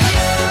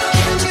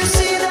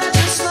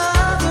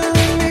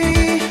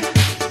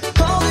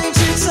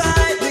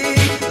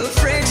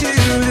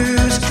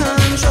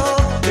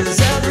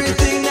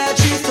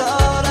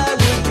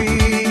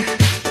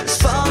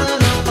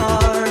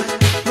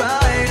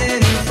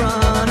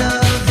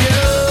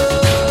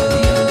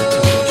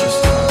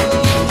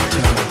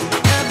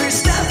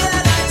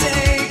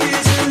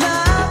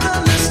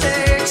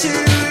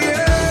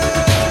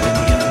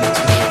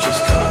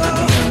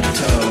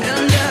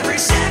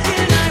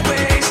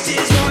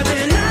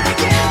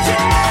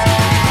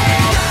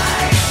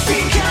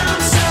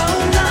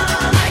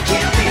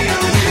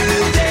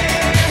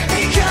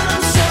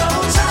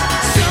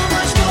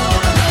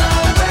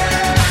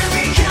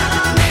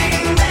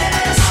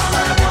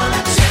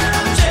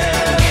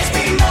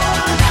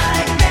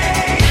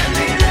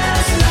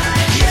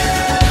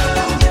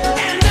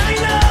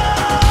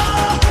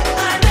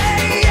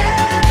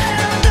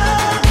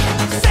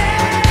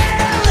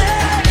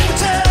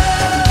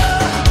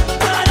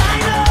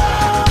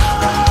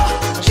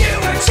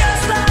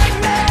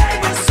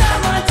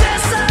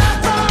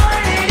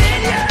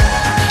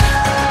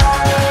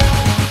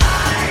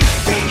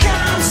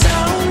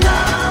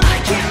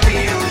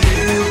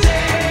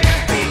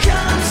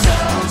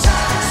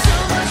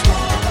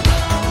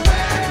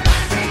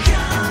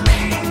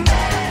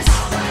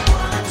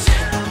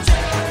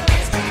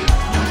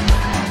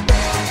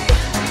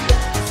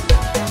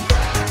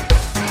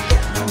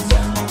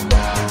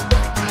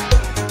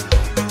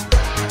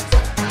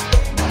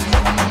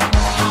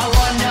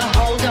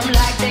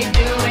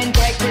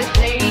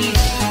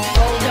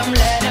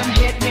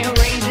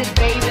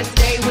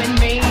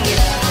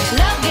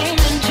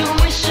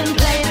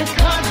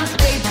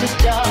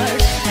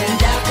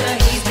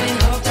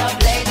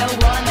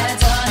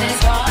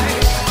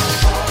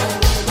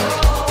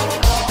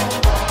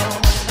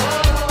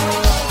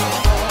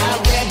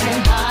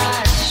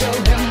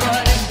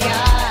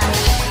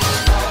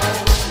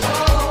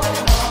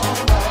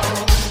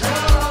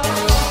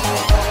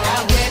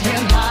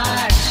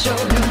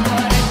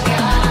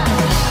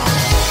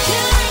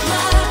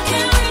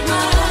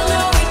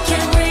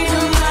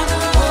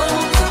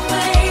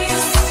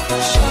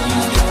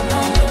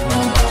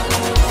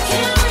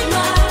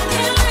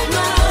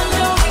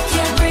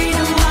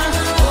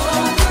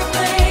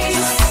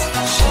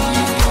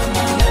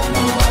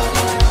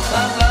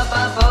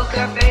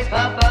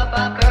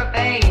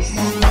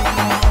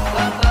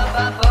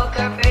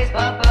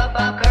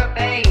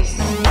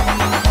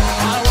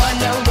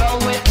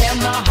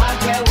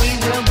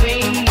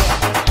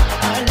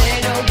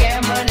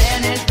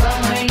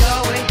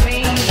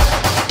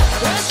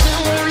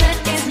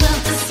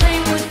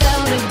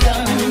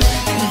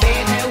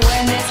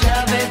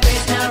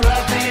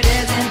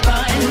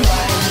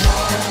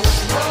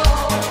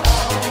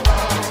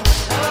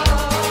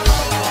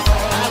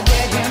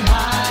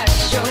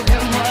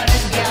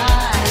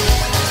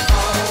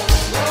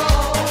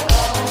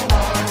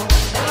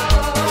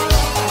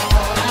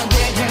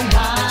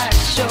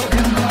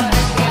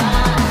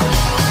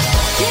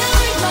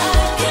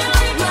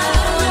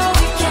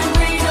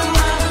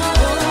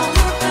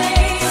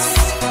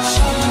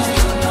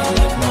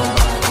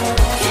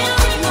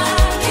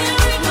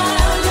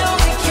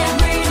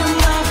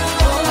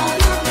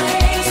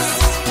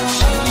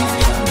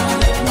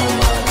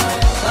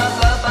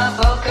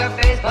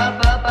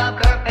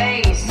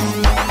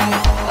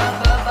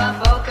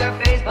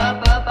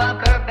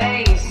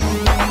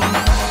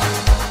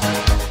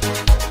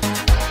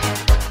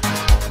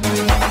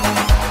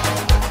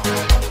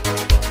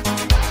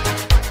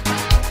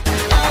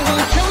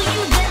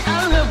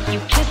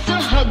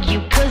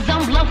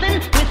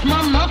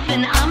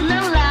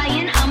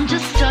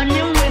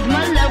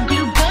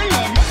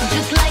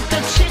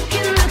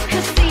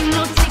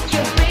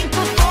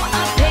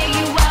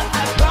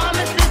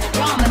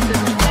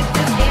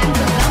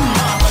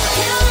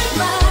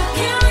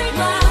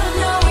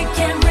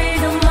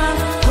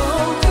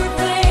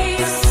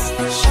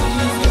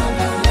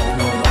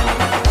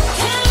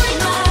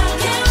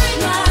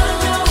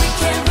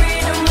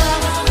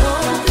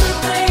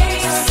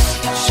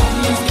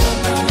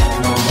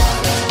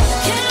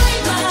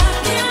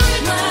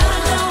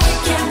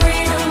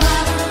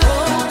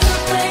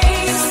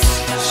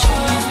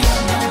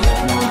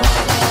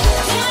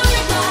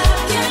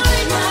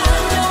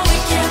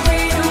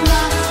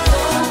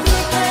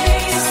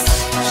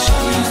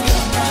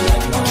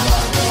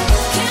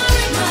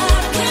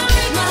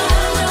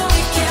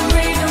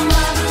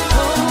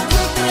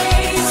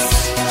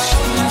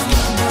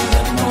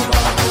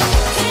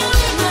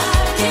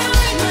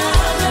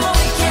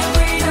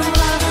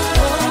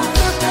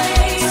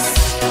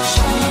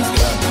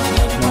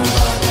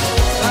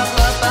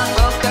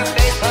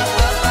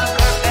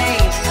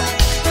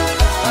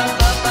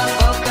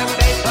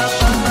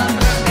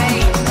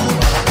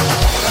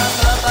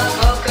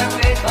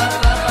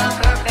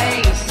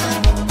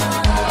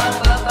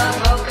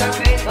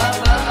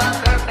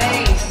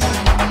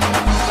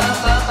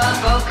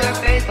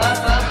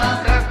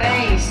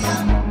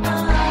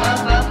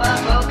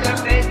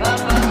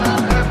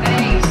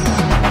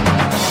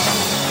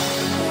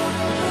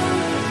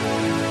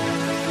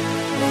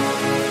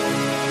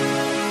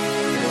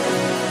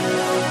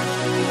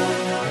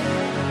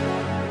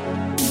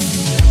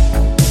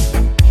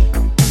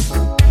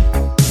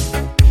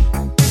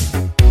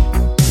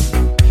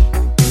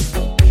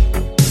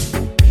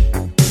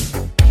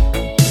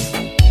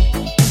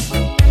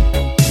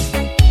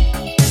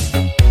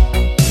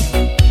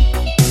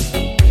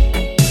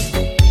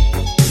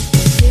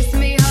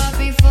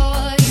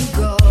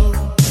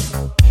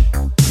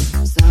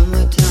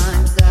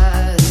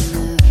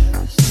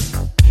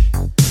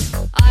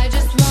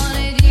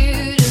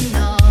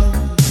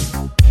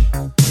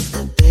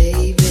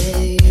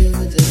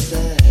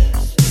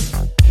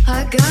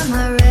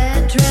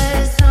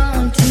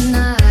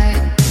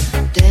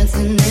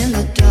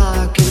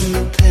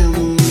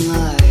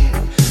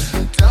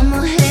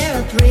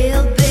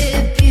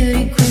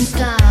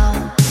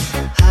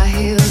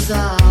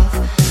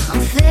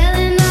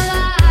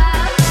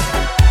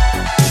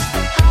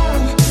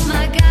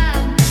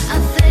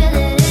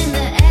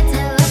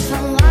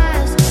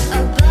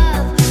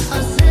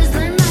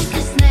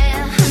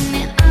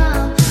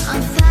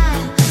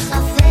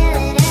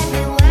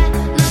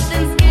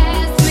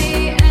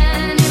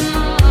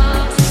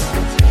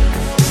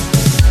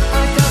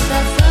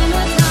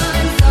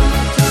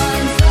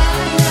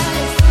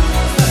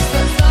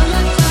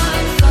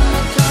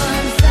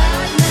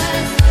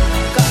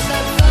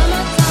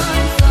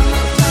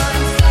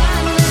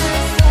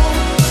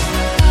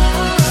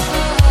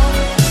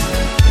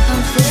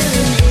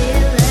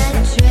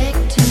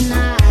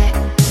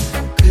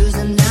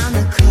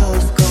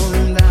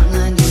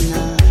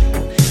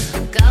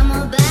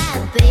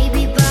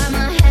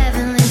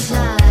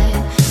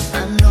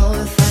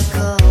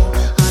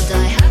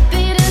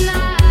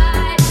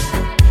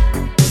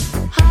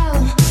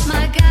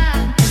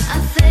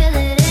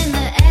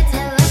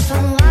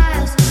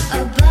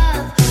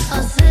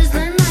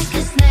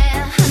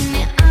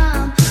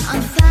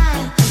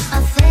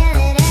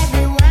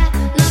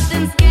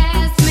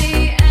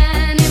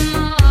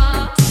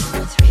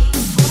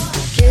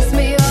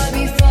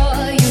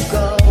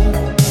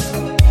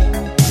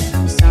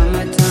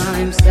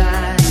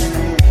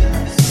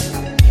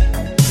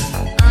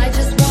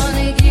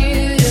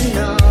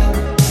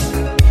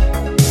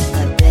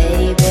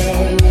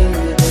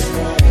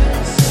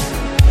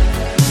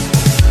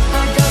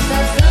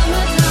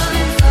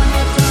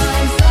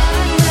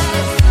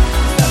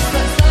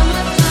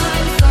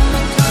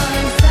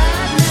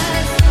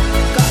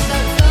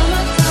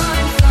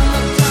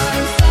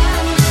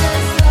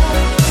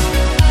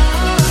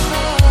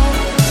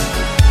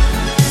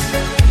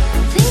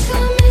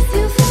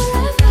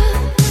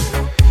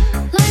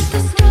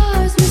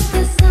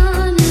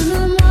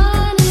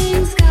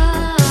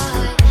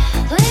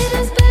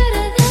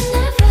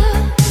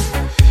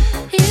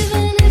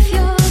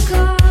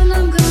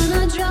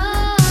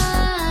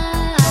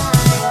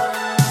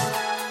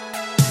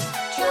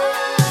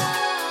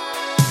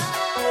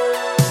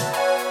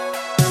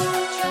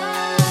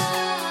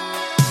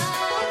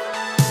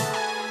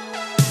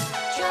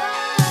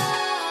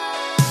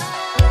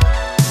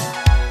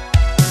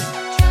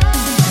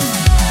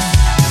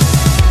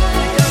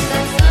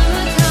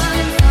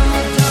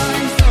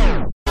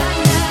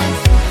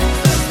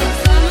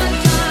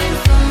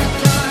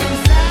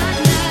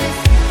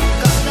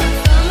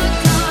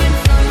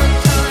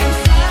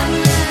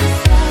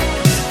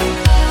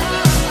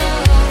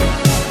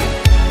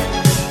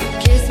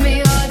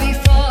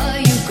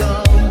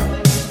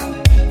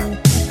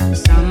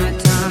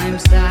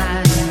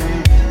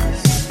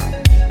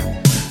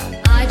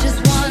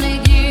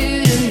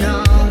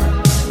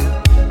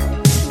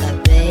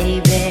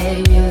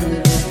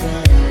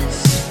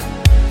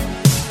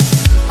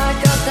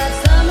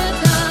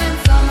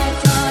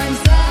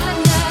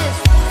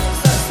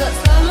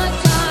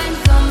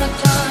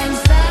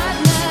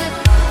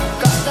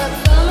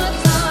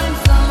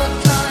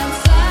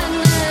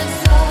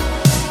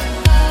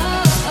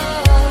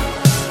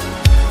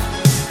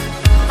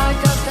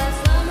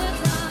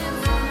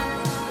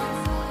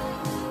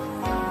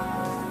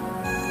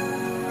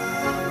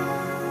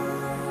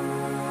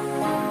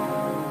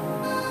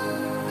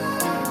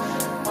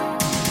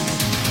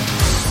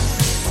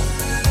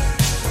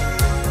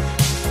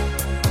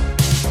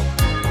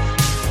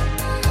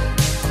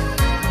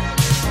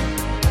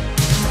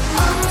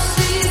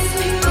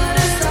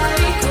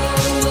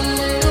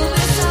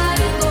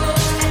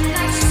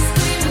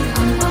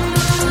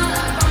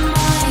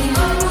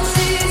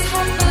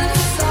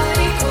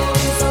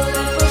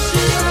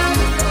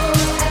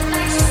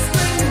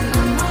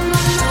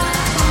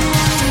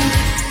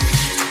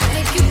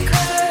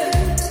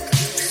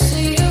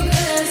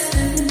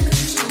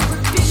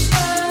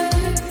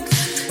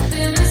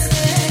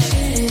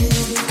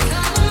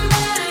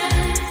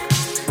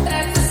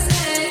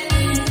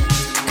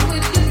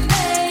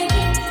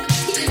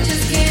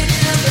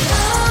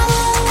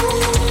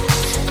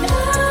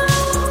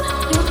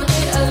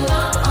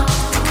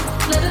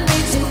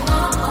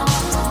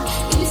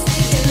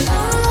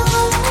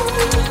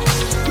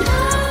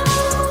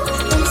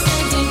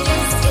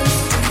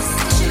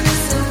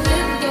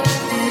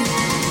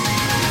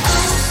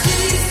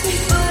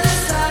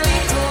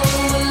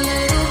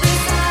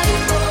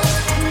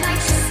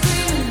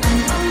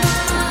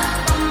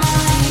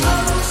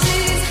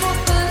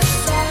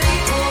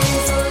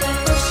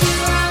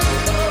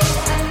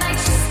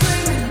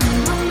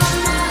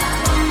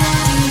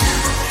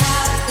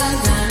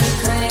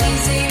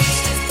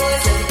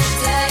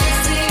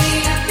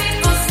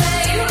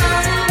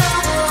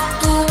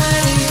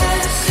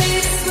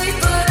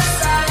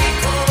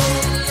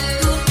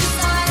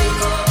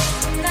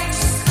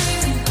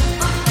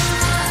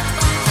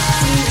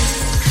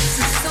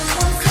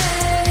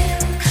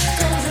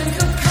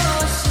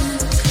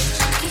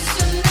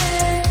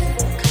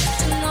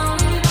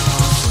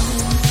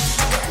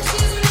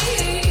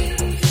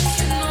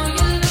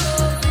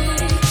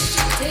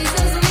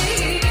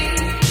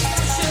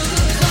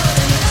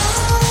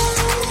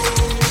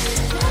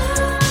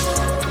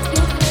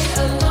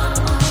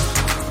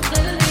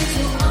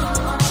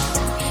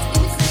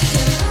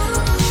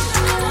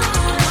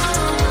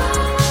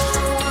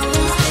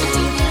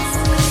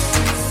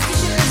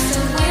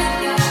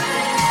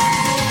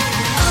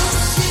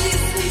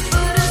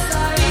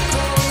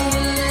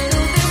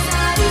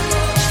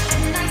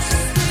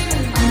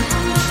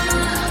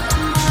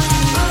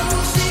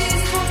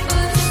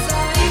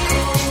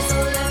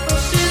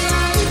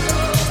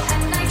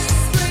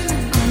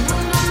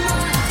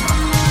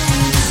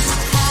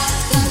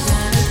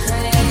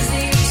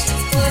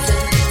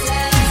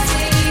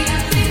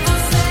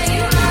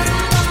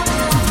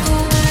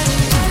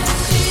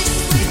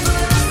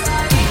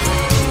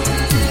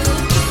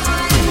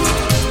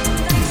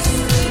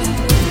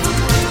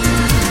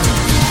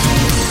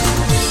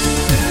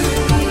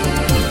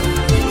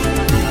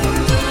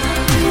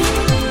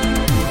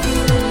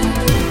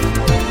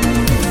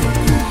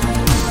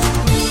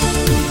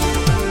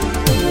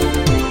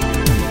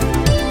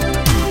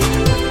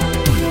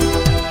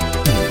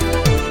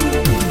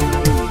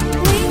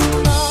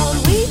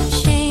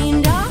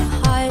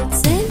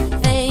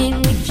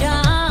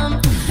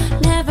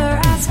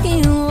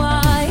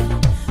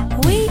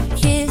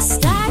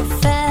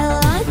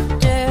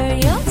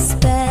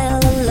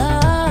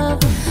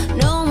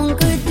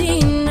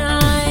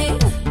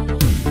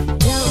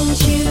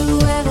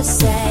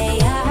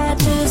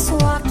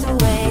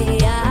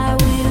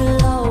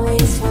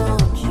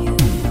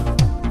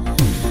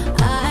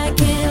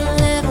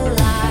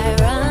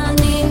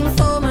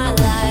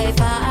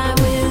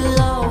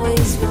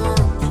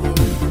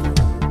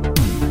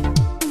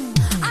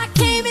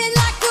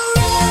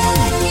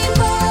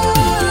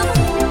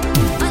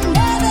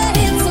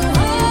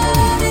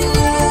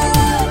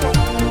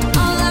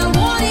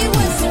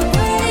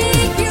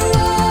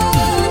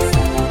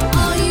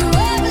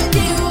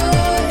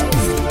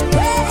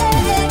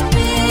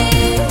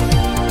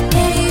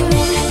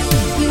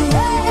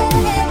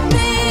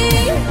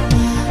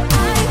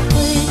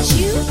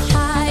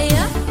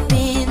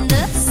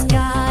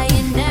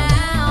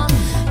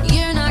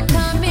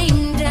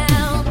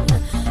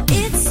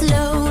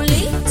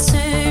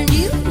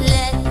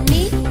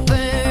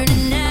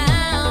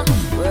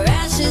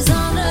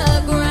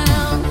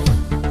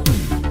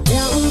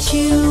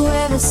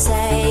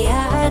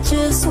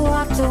just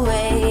walked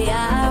away.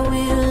 I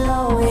will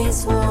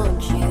always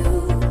want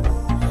you.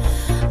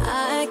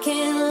 I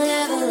can't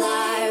live a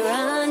lie,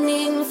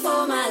 running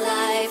for my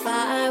life.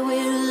 I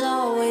will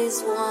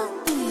always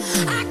want you.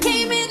 I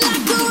came in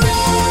like a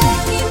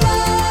wrecking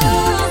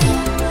ball.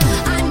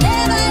 I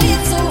never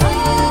hit so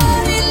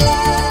hard in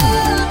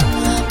love.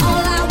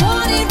 All I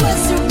wanted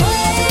was to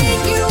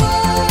break your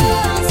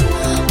walls.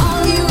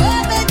 All you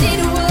ever did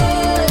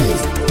was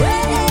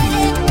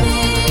break me.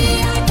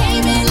 I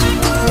came in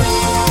like a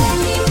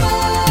wrecking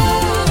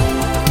ball.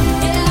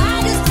 Yeah, I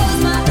just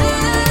closed my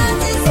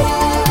eyes and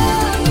swore.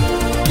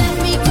 Left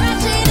me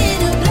crashing in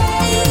a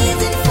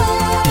blazing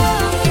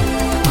fire.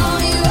 All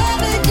you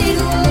ever did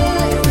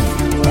was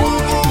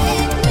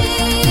break me.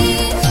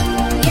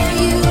 Yeah,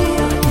 you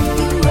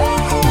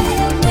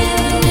wrecked me.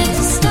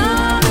 To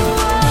start a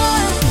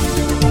war,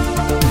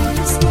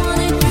 just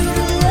wanted you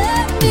to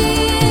let me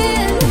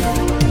in.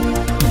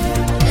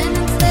 And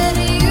instead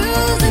of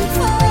using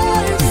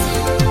force,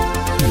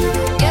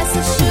 guess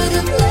I should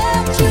have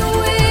let you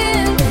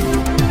in.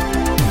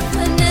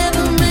 I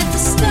never meant to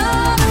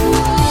start a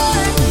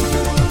war.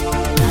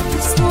 I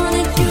just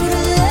wanted you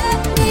to let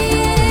me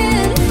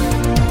in.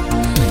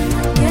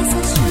 I guess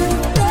I should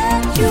have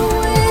let you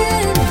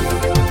in.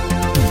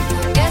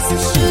 Guess I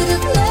should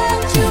have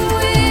let you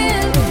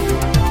in.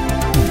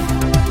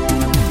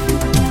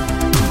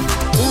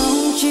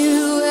 Don't you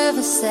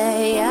ever say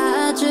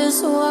I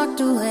just walked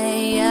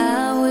away.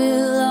 I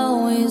will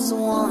always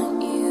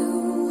want you.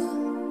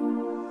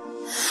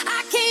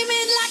 I came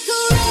in like a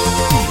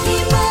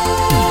wrecking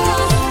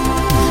ball.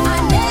 I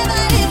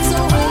never hit so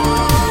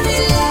hard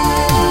in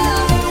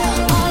love.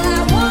 All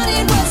I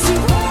wanted was to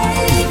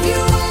break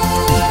you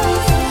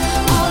off.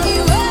 All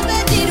you ever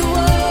did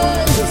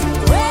was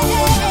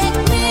break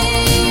me.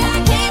 I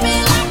came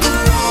in like a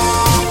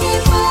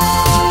wrecking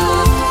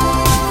ball.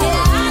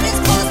 Yeah, I just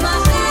closed my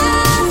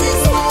eyes and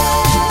swore.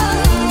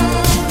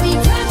 Left me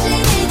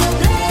crashing in a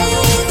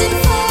blazing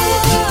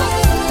fire.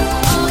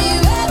 All you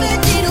ever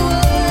did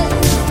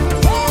was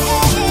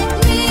break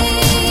me.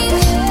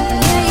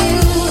 Yeah,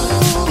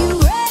 you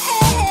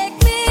wrecked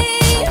me.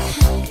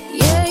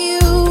 Yeah,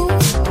 you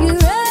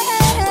wrecked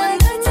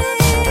me.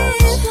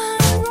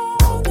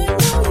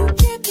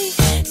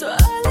 So I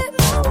let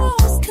my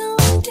walls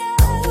come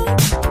down.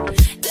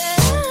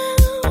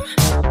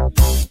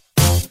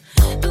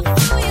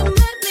 Before you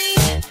met me,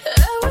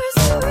 I was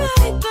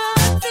alright,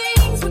 but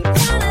things were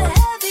kinda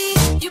heavy.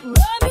 You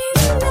brought me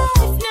to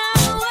life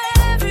now.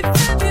 Every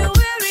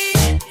February,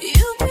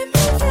 you be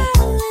my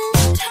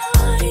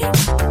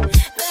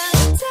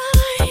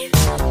Valentine.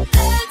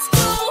 Let's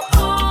go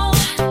all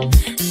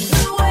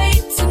the way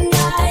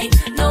tonight.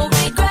 No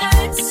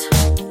regrets,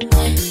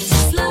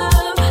 just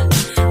love.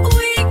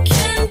 We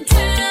can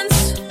dance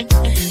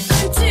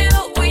until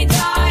we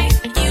die.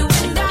 You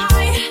and I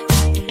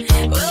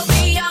will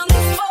be young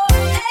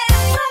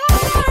forever.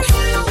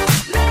 You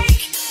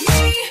make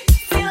me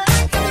feel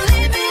like I'm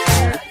living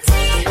a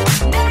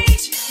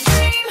teenage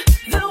dream.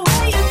 The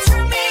way you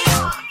turn me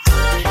on,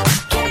 I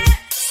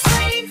can't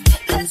sleep.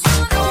 Let's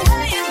run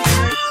away and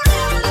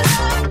never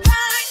look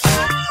back.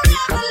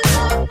 Never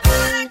look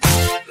back.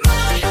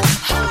 My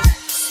heart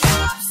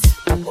stops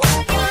when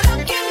you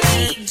look at me.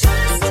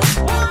 Just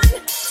one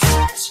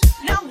touch.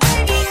 Now,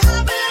 baby, I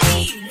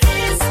believe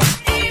this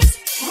is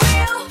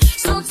real.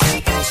 So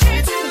take a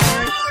chance and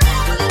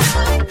never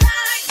look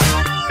back.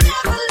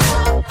 Never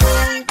look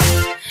back.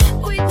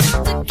 We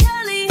drove to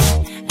Cali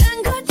and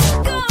got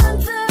drunk on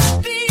the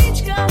beach.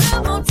 Got a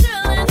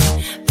motel and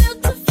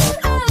built a fort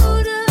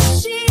out of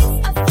sheets.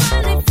 I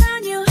finally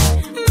found you,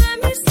 my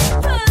mystic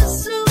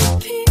puzzle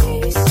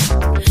piece.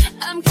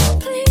 I'm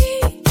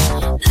complete.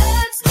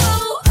 Let's go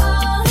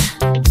all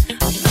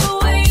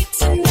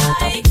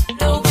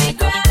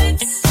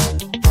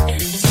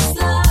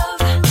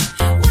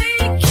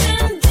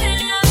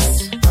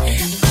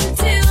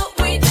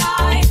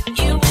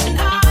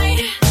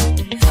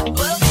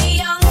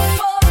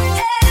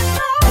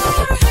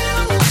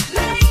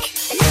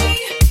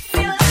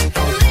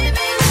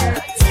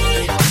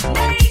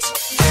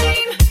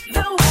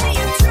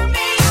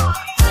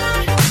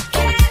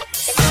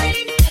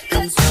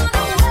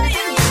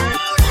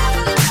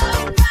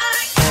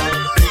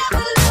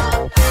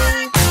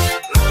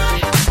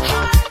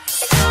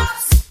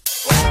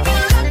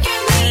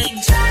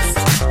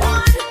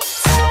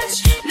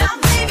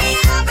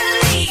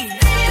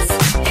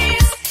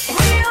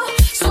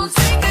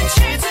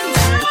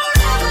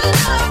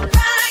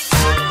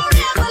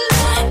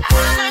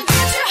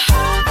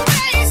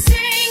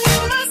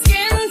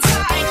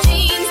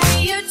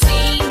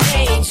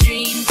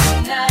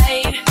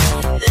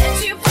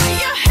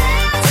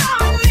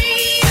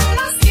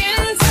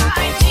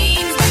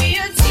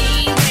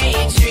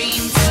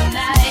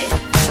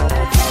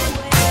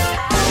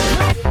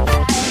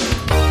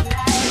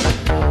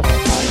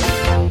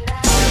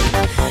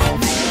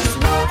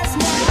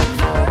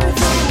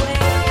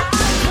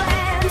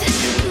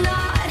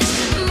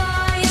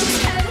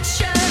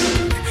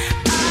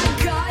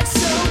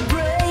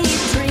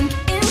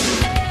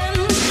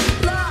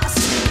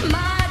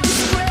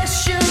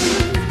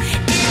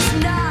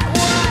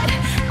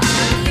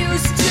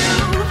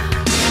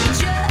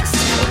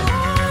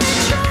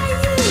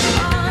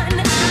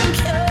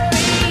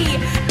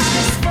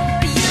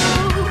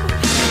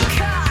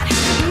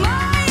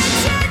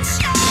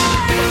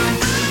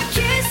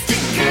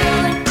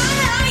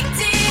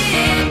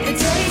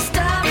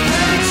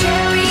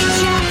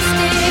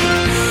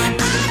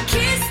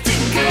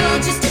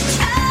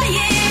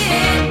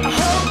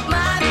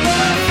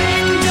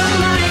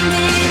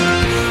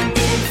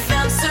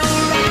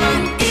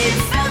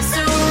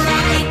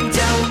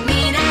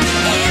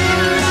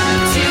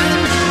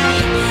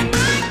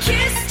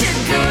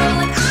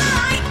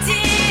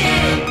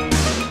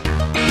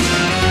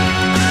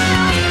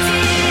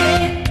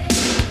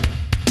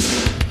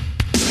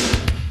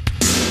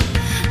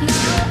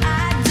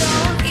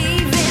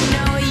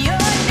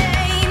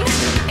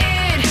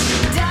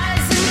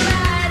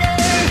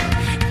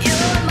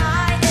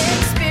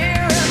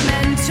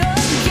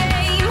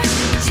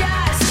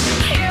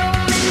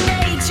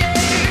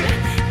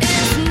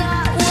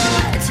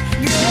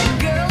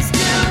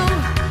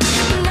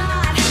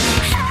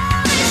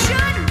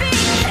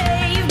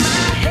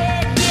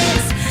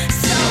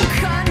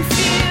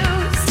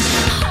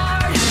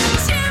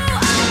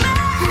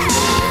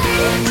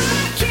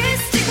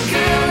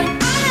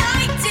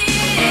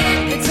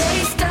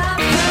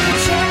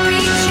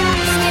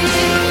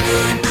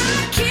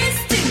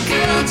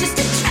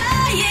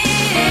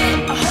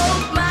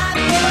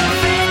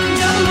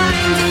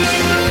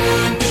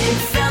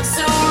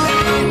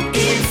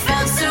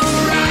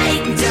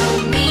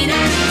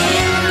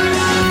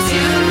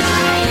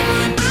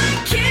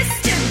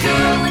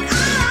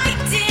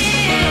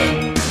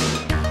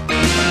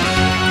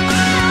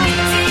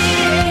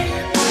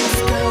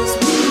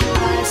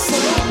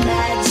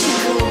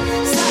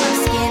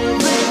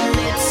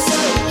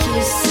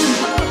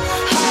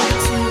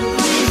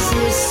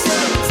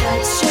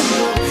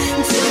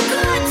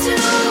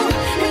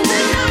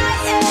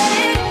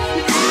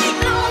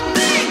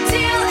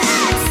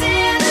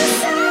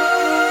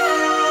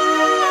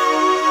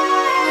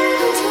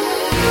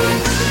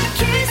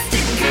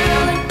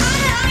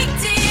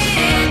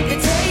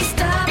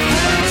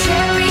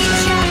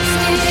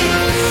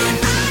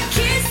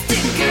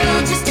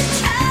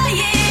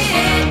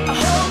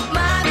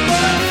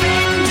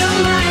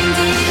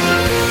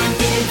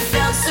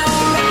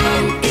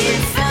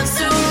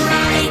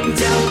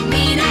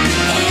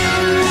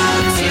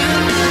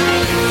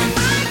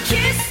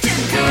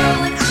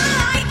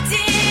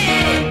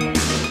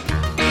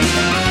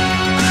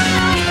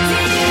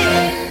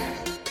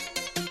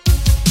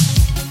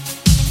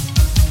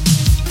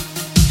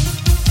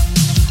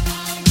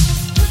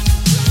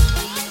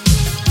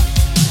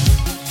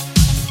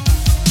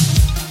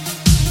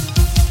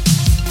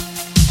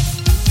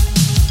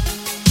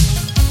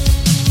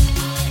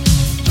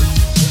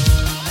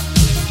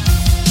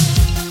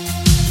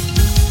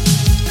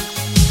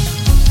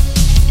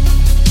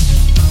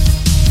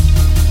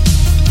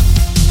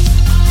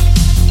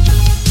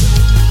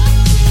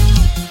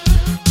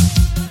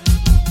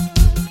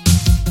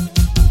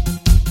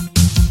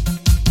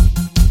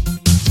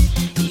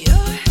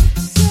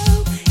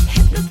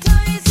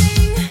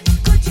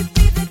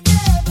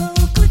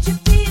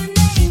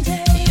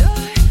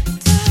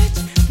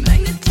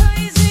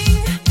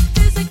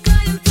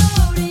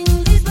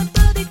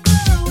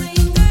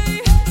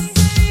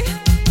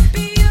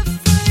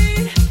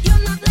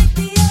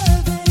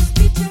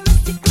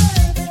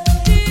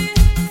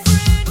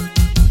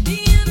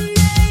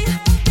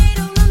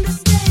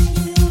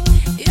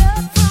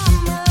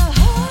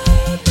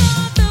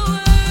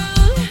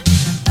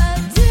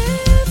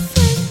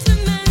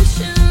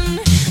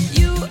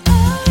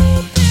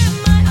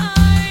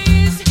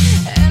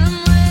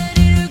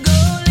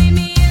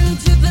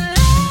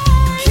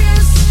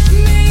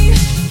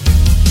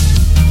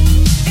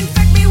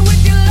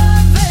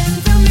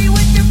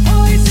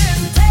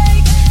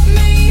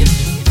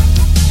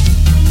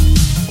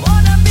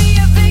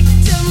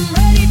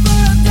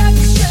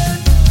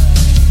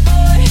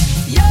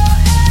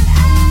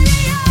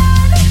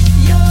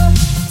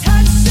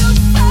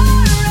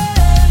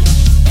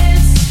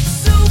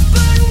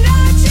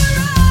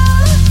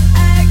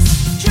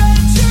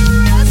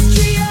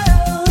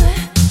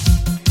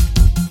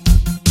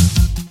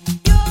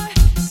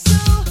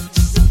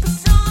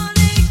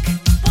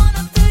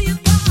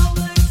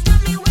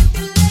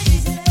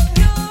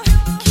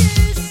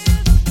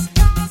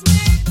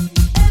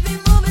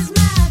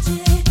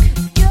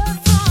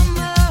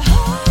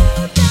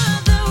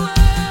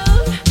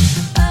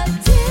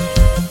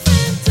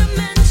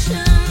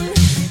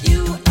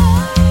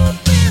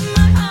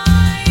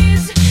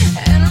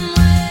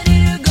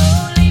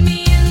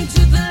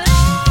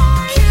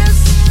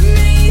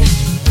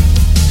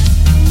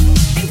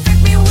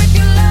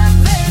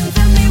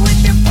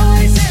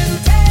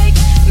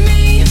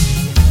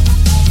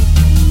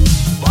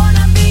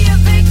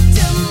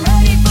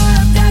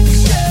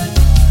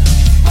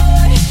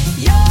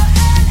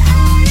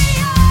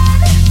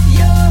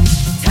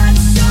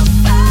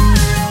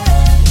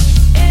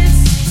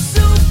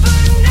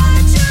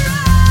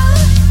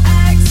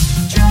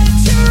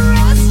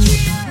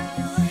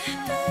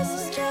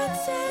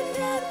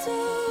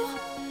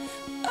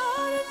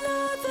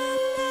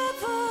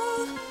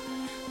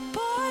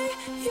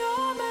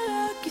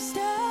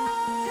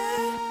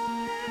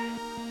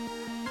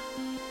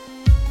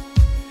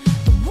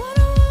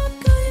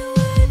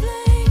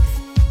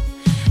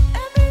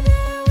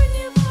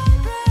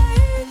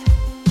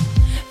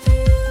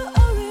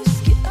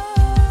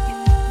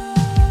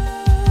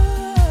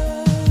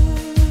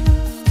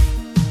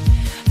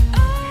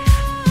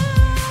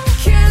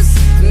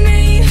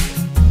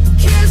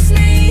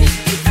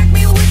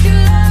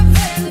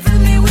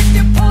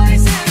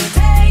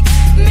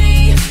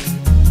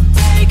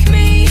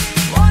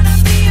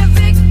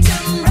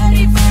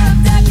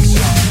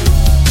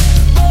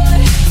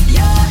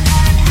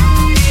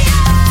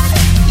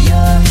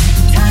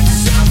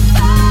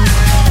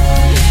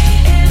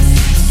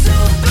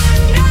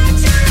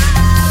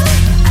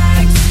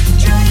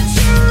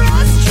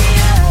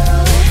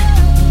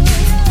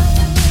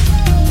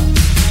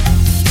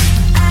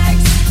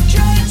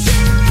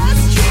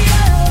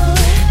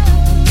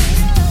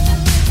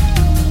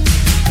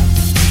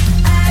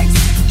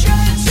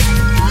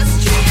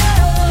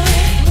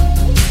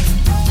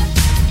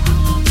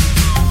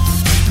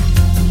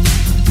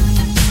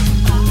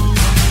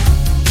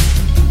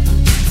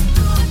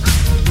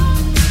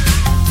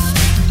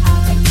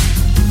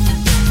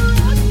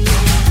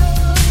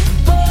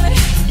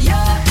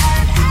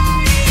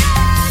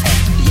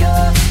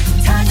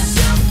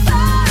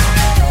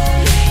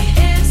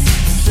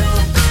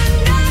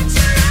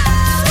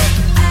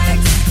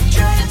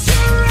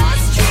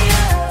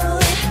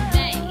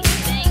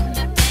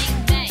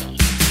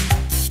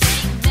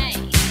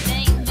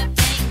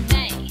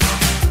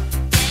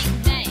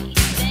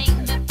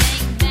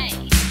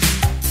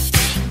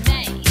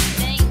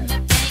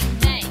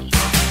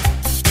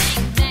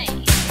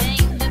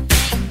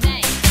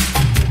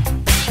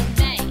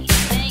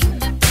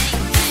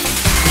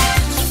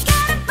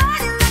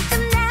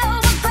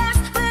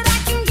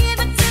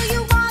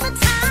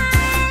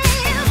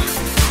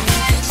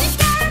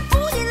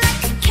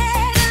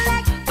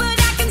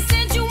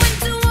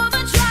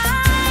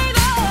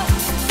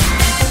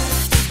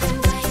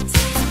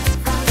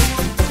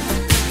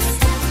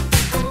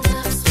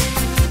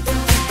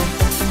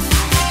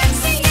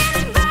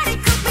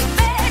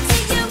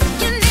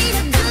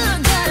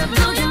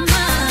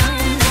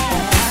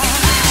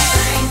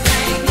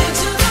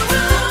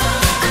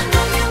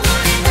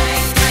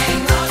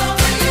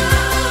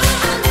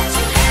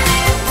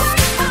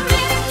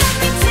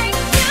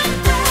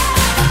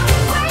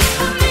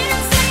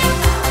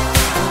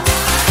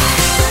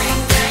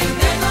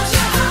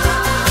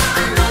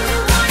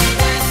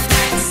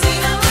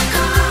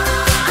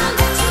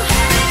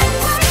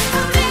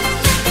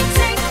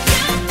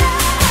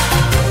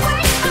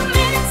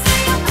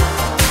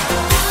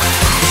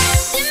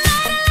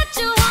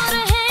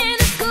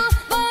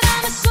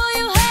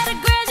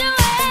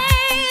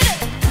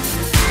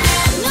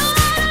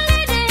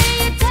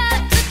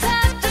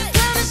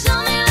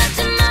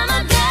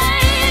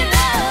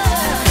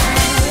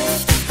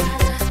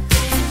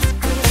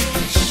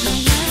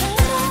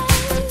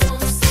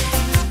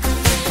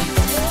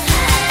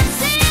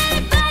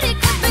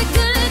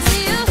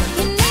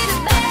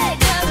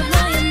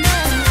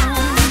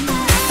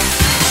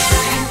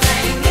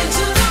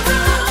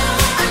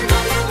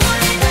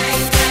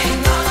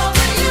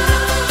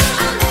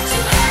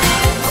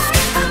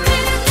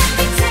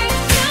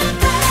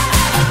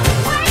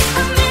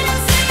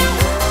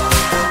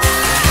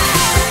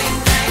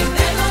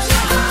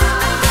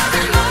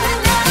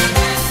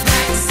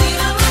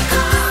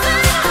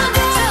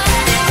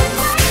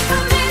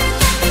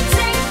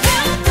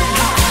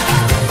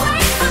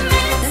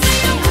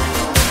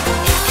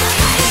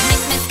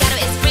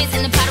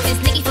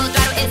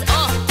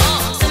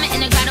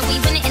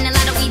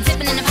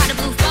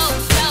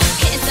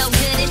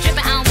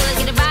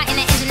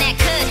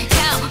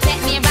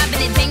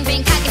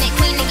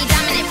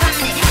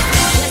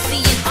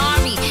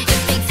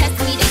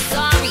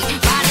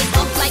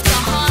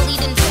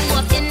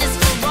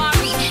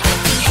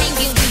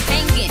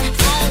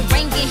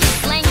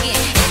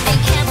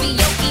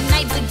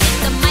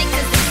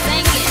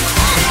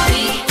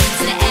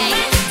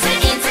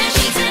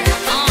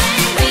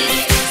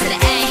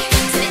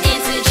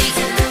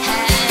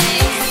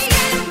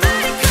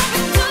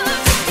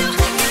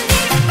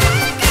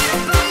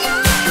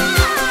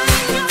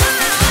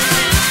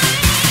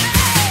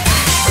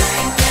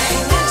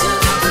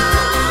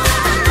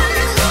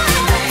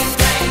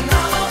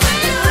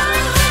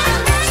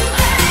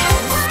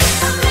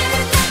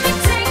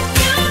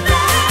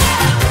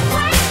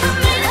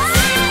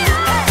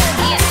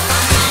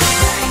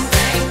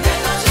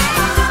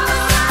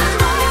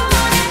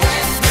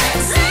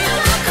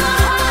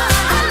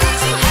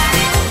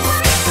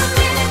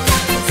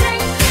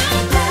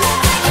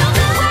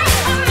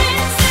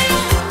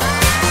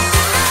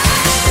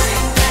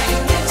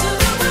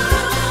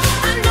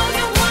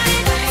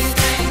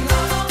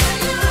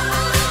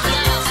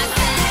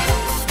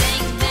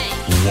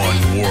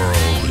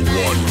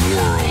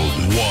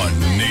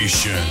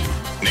Nation.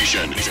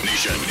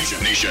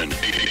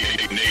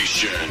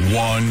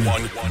 One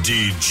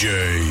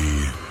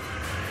DJ.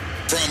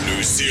 From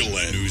New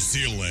Zealand.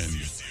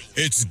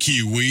 It's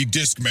Kiwi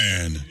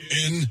Discman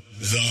in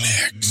the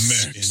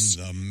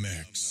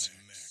mix.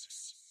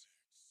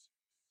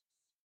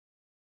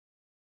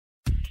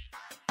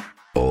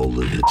 All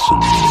the hits and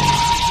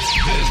more. This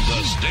is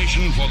the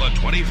station for the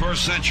 21st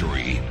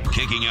century,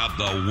 kicking out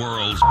the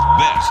world's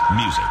best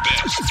music.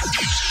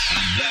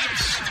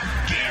 That's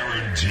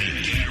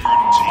guaranteed.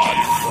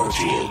 On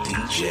Virtual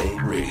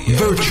DJ Radio.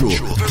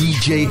 Virtual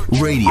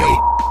DJ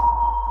Radio.